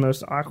guys'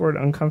 most awkward,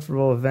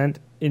 uncomfortable event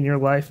in your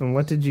life, and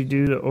what did you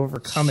do to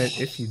overcome it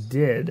if you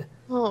did?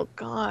 Oh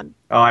God.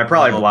 Oh, I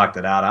probably blocked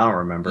it out. I don't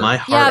remember. My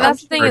heart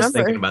that's the thing hurts is-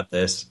 thinking about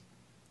this.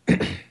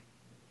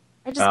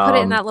 I just put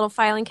it in that little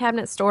filing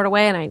cabinet, stored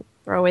away, and I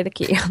throw away the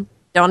key.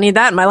 Don't need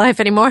that in my life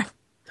anymore.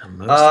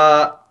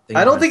 I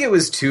don't think it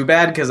was too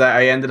bad because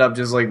I ended up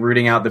just like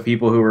rooting out the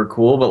people who were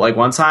cool. But like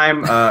one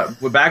time,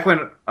 back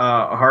when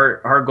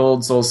Heart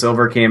Gold Soul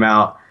Silver came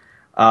out,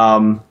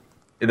 the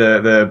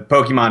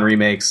Pokemon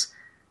remakes,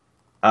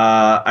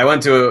 I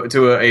went to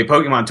a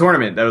Pokemon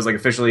tournament that was like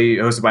officially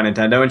hosted by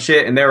Nintendo and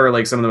shit, and they were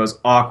like some of the most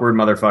awkward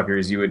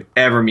motherfuckers you would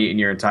ever meet in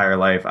your entire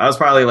life. I was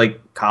probably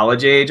like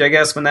college age, I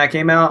guess, when that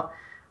came out.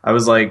 I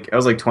was like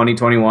 20,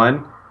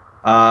 21.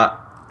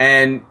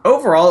 And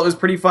overall, it was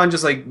pretty fun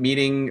just, like,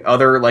 meeting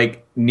other,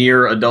 like,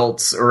 near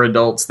adults or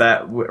adults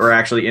that were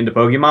actually into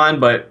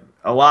Pokemon, but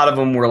a lot of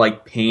them were,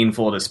 like,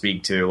 painful to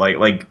speak to.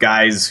 Like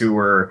guys who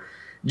were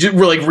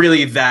like,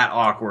 really that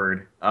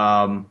awkward.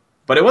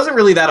 But it wasn't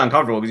really that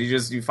uncomfortable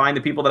because you find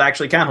the people that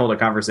actually can hold a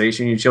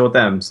conversation, you chill with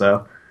them,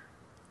 so...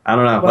 I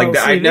don't know. Well, like,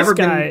 see, I've never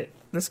been...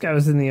 This guy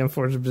was in the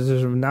unfortunate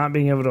position of not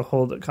being able to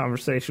hold a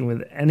conversation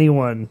with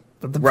anyone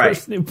but the Right.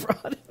 person who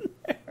brought him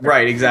there.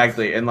 Right,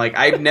 exactly. And like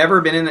I've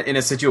never been in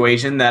a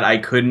situation that I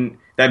couldn't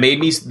that made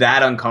me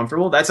that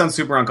uncomfortable. That sounds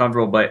super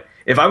uncomfortable, but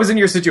if I was in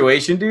your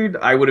situation, dude,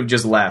 I would have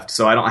just left,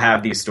 so I don't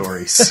have these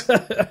stories.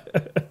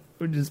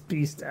 We're just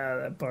pieced out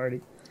of that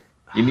party.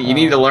 You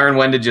need to learn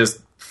when to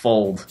just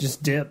fold.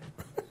 Just dip.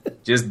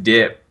 Just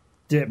dip.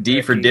 Dip.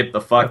 D for Ricky. dip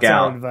the fuck That's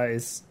our out.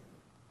 advice.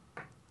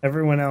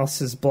 Everyone else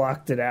has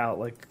blocked it out.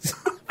 Like,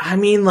 I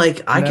mean,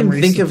 like, I can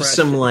Memory think of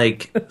suppression. some,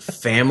 like,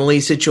 family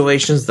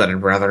situations that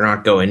I'd rather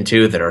not go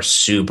into that are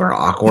super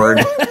awkward.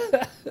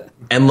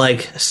 And,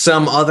 like,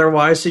 some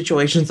otherwise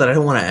situations that I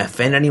don't want to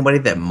offend anybody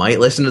that might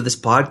listen to this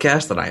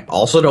podcast that I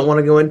also don't want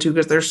to go into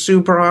because they're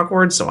super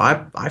awkward. So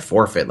I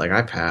forfeit. Like,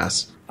 I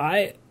pass.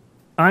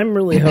 I'm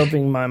really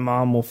hoping my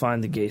mom will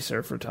find the gay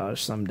surfertage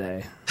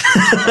someday.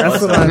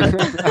 That's what I'm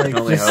like,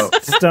 only just hope.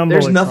 stumble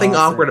There's nothing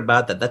across awkward it.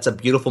 about that. That's a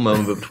beautiful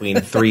moment between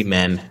three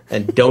men.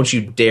 And don't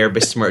you dare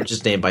besmirch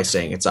his name by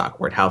saying it's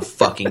awkward. How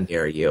fucking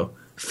dare you?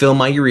 Fill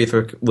my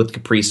urethra with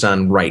Capri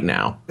Sun right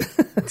now.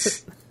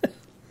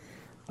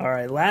 All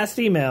right, last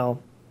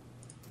email.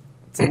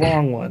 It's a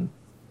long one.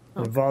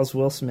 It involves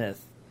Will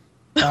Smith.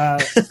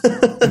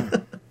 Skylar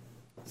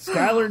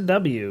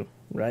W.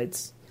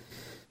 writes,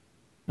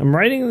 I'm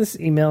writing this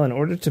email in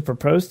order to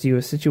propose to you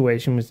a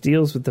situation which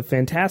deals with the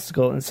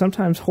fantastical and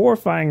sometimes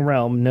horrifying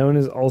realm known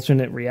as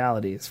alternate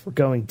realities. We're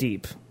going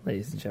deep,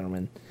 ladies and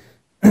gentlemen.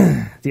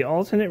 The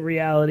alternate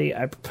reality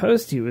I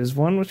propose to you is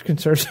one which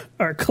concerns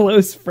our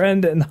close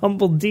friend and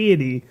humble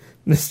deity,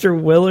 Mr.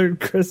 Willard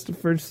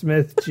Christopher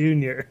Smith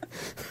Jr.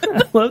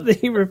 I love that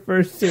he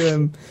refers to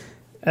him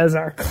as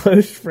our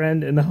close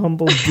friend and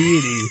humble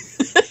deity,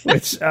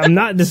 which I'm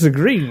not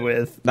disagreeing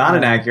with. Not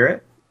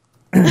inaccurate.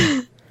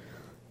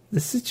 The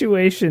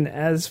situation is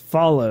as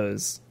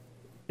follows.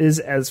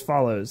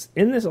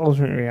 In this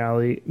alternate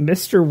reality,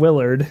 Mr.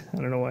 Willard, I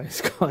don't know why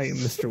he's calling him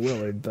Mr.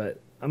 Willard, but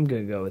I'm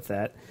going to go with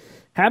that,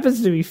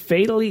 happens to be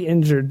fatally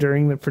injured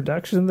during the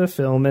production of the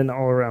film and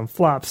all-around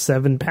flop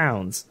 7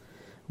 pounds,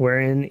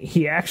 wherein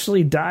he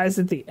actually dies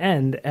at the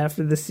end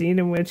after the scene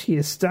in which he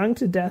is stung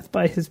to death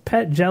by his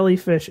pet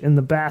jellyfish in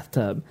the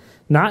bathtub.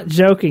 Not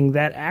joking,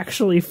 that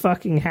actually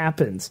fucking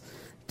happens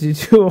due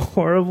to a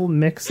horrible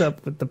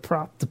mix-up with the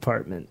prop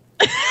department.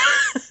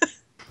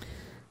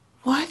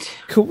 What?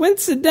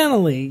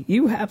 Coincidentally,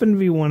 you happen to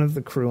be one of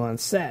the crew on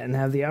set and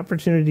have the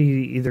opportunity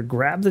to either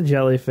grab the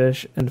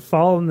jellyfish and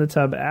fall in the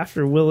tub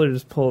after Willard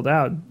is pulled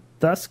out,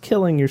 thus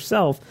killing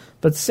yourself,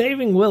 but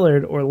saving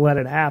Willard, or let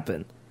it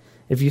happen.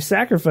 If you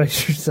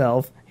sacrifice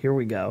yourself, here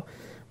we go.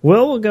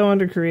 Will go on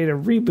to create a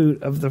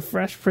reboot of The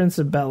Fresh Prince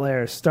of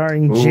Bel-Air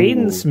starring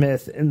Jaden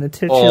Smith in the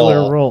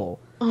titular role.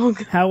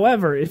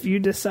 However, if you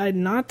decide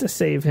not to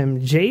save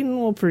him, Jaden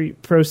will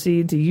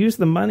proceed to use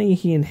the money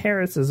he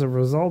inherits as a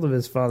result of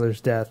his father's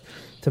death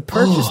to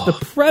purchase the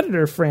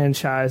Predator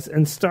franchise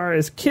and star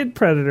as Kid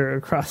Predator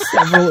across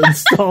several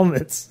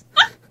installments,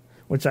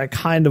 which I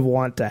kind of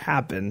want to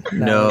happen.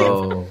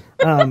 No.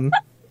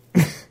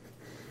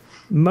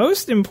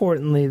 Most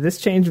importantly, this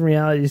change in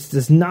realities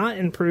does not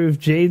improve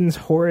Jaden's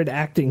horrid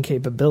acting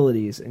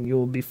capabilities, and you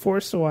will be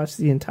forced to watch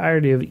the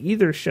entirety of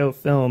either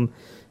show/film,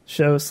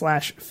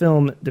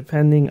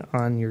 depending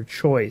on your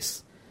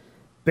choice.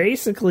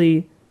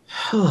 Basically,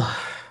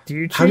 do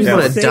you choose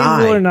to save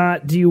Will or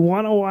not? Do you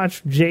want to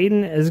watch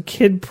Jaden as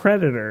Kid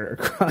Predator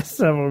across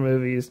several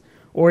movies,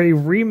 or a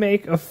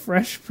remake of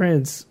Fresh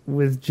Prince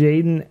with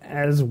Jaden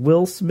as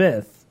Will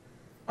Smith?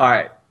 All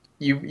right,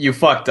 you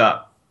fucked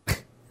up.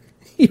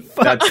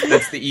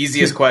 That's the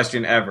easiest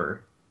question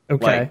ever.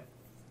 Okay. Like,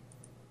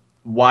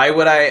 why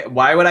would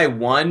I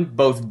one,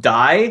 both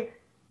die,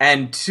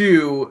 and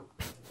two,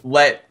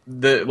 let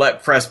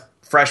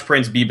Fresh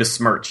Prince be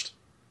besmirched?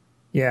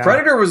 Yeah.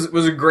 Predator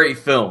was a great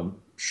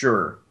film,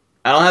 sure.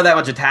 I don't have that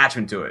much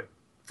attachment to it.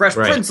 Fresh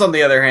Prince, on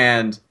the other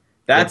hand,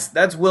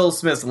 that's Will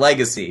Smith's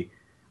legacy.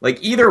 Like,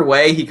 either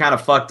way, he kind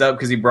of fucked up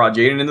because he brought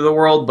Jaden into the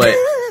world, but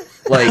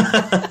like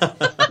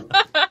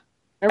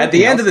at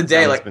the end of the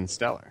day, like, been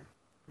stellar.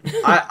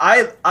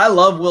 I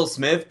love Will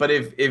Smith, but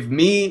if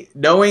me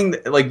knowing,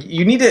 like,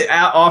 you need to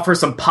offer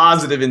some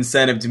positive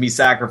incentive to me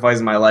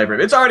sacrificing my life.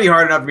 It's already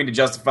hard enough for me to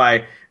justify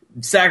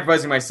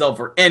sacrificing myself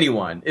for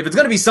anyone. If it's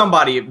going to be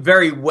somebody,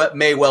 it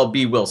may well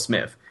be Will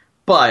Smith.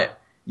 But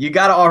you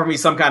got to offer me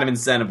some kind of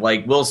incentive.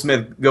 Like, Will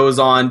Smith goes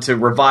on to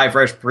revive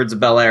Fresh Prince of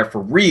Bel-Air for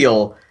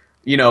real,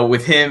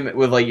 with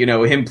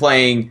him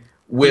playing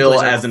Will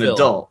as an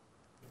adult.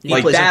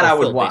 Like that, I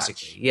would watch.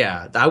 Basically.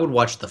 Yeah, I would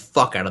watch the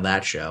fuck out of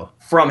that show.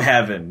 From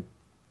heaven.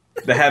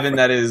 The heaven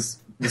that is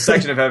the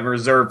section of heaven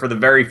reserved for the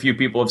very few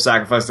people who have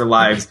sacrificed their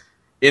lives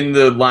in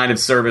the line of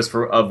service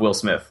of Will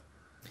Smith.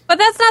 But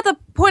that's not the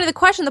point of the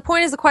question. The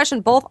point is the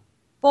question.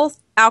 Both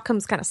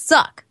outcomes kind of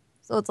suck.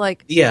 So it's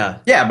like,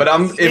 but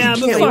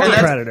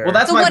Predator. Well,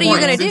 that's so my what point.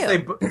 Are you gonna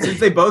do? Since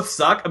they both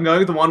suck, I'm going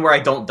with the one where I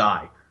don't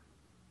die.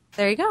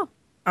 There you go.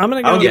 I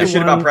don't give a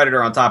shit about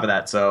Predator on top of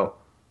that. So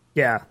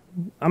yeah,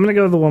 I'm gonna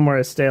go with the one where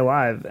I stay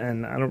alive,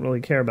 and I don't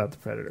really care about the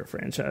Predator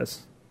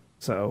franchise.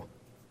 So,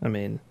 I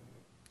mean,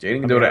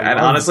 Jaden can do it. And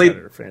honestly,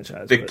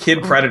 the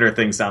Kid Predator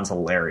thing sounds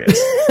hilarious.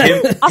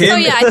 Also,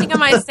 yeah, I think I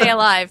might stay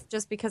alive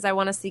just because I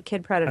want to see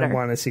Kid Predator. I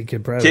want to see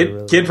Kid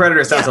Predator. Kid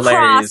Predator sounds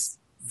hilarious.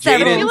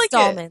 Several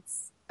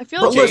installments. I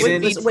feel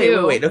like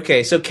wait.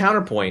 Okay, so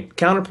counterpoint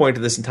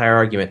to this entire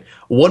argument.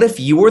 What if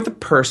you were the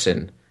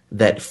person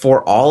that,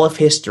 for all of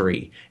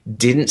history,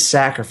 didn't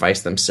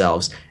sacrifice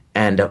themselves,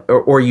 and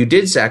or you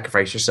did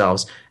sacrifice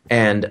yourselves,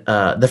 and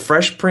the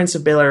Fresh Prince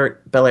of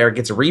Bel-Air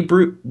gets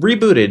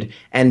rebooted,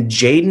 and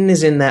Jaden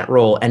is in that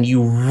role, and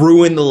you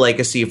ruin the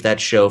legacy of that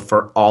show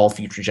for all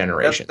future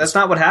generations? That's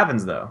not what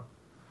happens, though.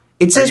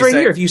 It says right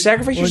here, if you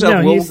sacrifice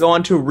yourself, we'll go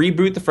on to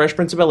reboot the Fresh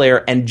Prince of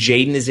Bel-Air, and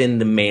Jaden is in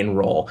the main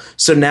role.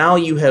 So now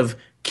you have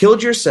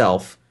killed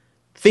yourself,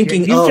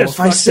 thinking, if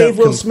I save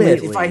Will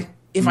Smith,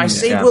 if I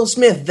save Will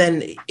Smith,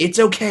 then it's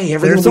okay.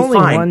 Everything will be fine.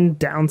 There's only one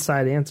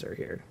downside answer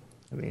here.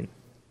 I mean,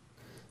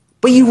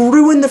 but you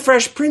ruined the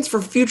Fresh Prince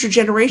for future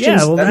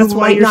generations. Yeah, well, that's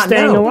why you're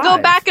staying alive. Go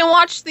back and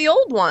watch the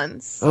old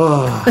ones.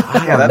 Oh,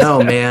 I don't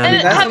know, man.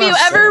 And have you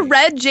ever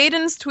read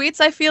Jaden's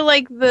tweets? I feel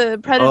like the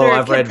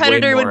Kid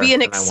Predator would be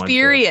an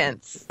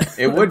experience.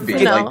 It would be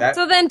like that.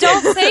 So then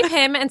don't save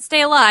him and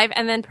stay alive,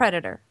 and then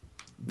Predator.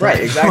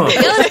 Right, exactly.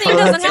 The other thing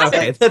doesn't happen.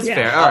 Okay, that's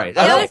fair. All right.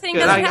 The other thing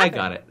doesn't happen. I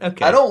got it.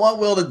 Okay. I don't want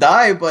Will to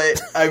die,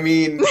 but I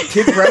mean,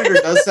 Kid Predator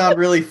does sound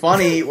really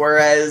funny,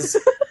 whereas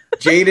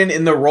Jaden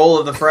in the role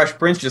of the Fresh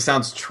Prince just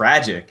sounds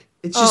tragic.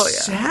 It's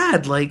just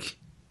sad. Like,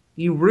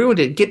 you ruined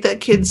it. Get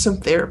that kid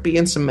some therapy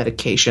and some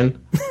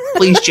medication.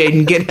 Please,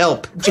 Jaden, get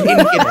help.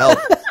 Jaden, get help.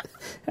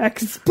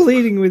 Hex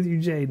pleading with you,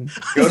 Jaden.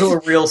 Go to a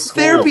real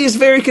school. Therapy is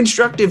very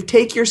constructive.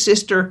 Take your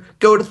sister.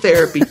 Go to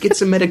therapy. Get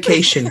some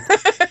medication.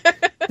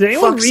 Did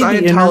anyone Fuck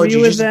read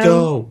Scientology. The just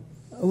go.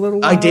 A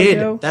little while I did.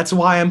 ago? That's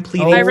why I'm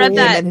pleading. I read him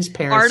that and his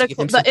parents article, to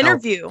get him the some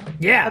interview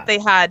Yeah. that they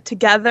had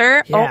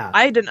together. Yeah. Oh,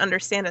 I didn't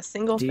understand a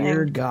single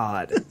Dear thing.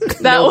 God.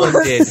 That No one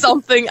was did.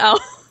 something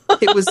else.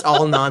 It was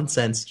all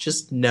nonsense.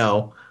 Just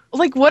no.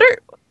 Like, what are...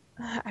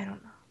 I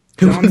don't know.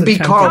 Who John's would be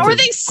attempting- Carlton? How are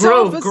they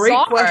so Grove, great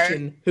bizarre?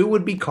 question. Who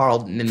would be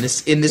Carlton in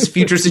this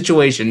future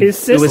situation? His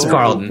sister, Who is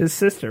Carlton? His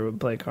sister would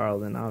play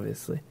Carlton,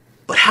 obviously.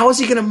 But how is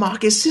he going to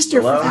mock his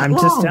sister for that I'm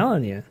long? just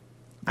telling you.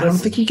 I don't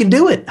think he can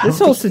do it. This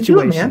whole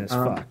situation is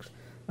fucked.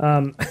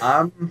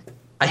 I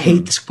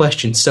hate this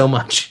question so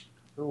much.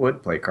 Who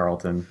would play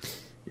Carlton?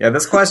 Yeah,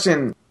 this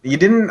question, you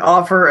didn't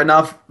offer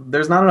enough.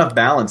 There's not enough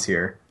balance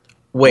here.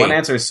 Wait. One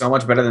answer is so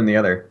much better than the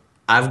other.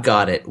 I've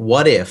got it.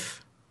 What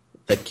if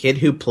the kid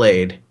who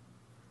played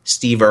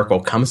Steve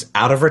Urkel comes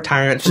out of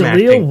retirement from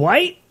Jaleel acting?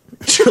 White?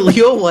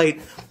 Jaleel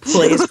White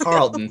plays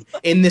Carlton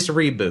in this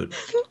reboot.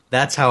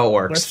 That's how it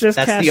works. Let's just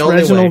That's cast the only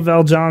Reginald way.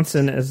 Vell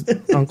Johnson as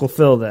Uncle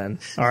Phil then.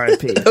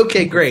 R.I.P.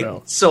 Okay, great.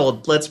 Phil.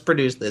 Sold. Let's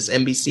produce this.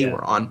 NBC, Yeah.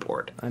 we're on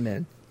board. I'm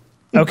in.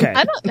 Okay.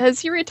 Has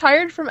he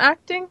retired from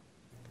acting?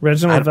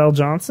 Reginald Vell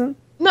Johnson?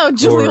 No,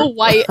 Jaleel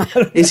White.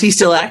 Is he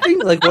still acting?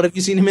 Like, what have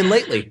you seen him in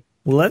lately?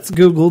 Let's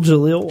Google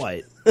Jaleel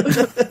White.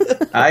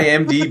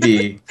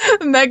 IMDb.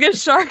 Mega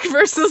Shark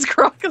versus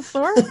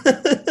Crocosaur?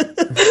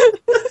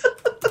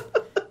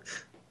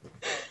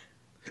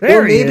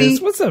 There Or he maybe-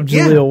 is. What's up,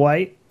 yeah. Jaleel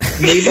White?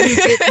 Maybe you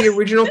get the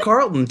original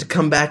Carlton to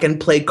come back and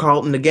play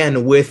Carlton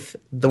again with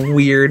the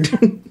weird...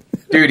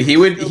 Dude, he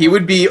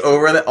would be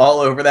all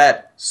over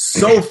that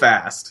so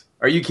fast.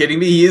 Are you kidding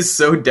me? He is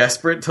so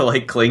desperate to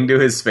like cling to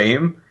his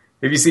fame.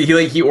 If you see,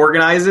 he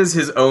organizes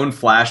his own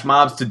flash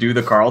mobs to do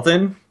the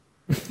Carlton.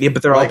 Yeah,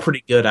 but they're all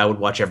pretty good. I would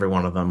watch every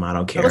one of them. I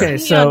don't care. Okay, Wasn't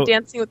he so- on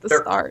Dancing with the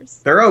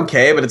Stars? They're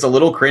okay, but it's a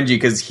little cringy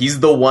because he's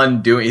the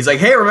one doing. He's like,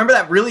 hey, remember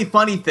that really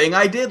funny thing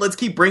I did? Let's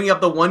keep bringing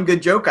up the one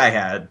good joke I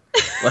had.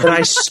 That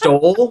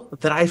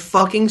I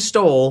fucking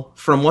stole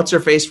from what's her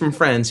face from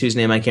Friends, whose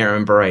name I can't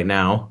remember right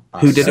now,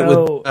 who did it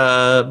with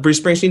Bruce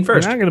Springsteen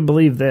first. You're not going to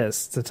believe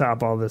this to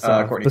top all this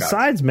off. Courtney Cox.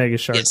 Besides Mega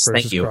Shark Yes, thank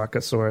versus you.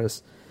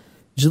 Crocosaurus,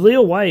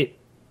 Jaleel White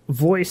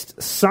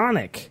voiced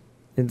Sonic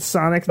in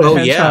Sonic the Oh,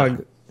 yeah.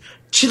 Hedgehog.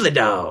 Chili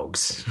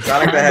dogs.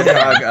 Sonic the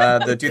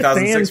Hedgehog, the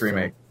 2006 Fan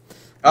remake.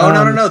 Oh,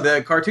 no,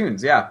 the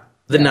cartoons, yeah.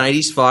 The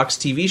 90s Fox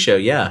TV show,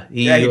 yeah.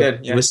 He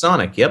did. He was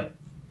Sonic, yep.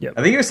 I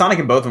think he was Sonic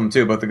in both of them,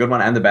 too, both the good one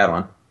and the bad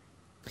one.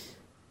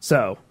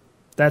 So,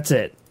 that's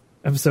it.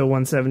 Episode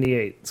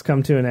 178. It's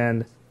come to an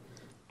end.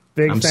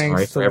 Big I'm sorry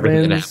thanks for to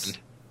everything that Linz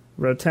happened.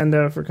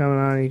 Rowtendo for coming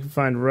on. You can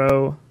find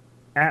Row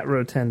at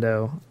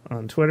Rowtendo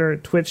on Twitter,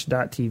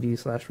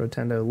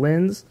 twitch.tv/Rowtendo.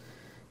 Linz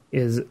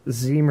is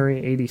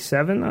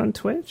ZMarie87 on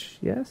Twitch,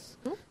 yes?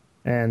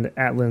 And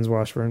at Linz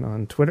Washburn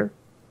on Twitter.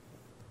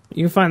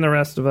 You can find the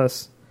rest of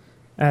us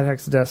at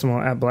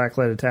Hexadecimal, at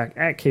Blacklight Attack,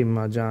 at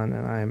KBMOD John,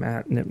 and I am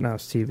at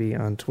NipNopsTV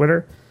on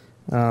Twitter.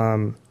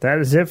 That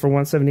is it for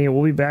 178.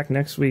 We'll be back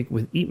next week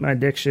with Eat My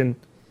Diction.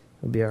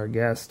 He'll be our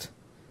guest.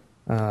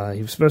 He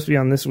was supposed to be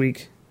on this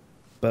week,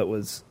 but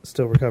was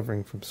still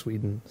recovering from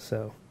Sweden,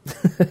 so...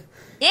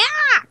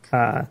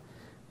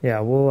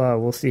 Yeah,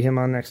 we'll see him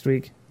on next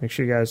week. Make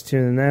sure you guys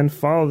tune in then.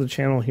 Follow the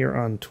channel here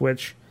on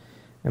Twitch.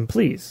 And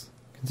please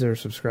consider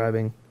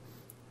subscribing.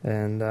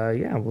 And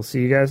we'll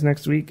see you guys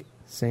next week.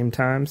 Same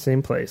time,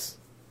 same place.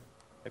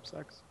 Type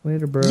sucks.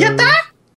 Later, bros. Yatta!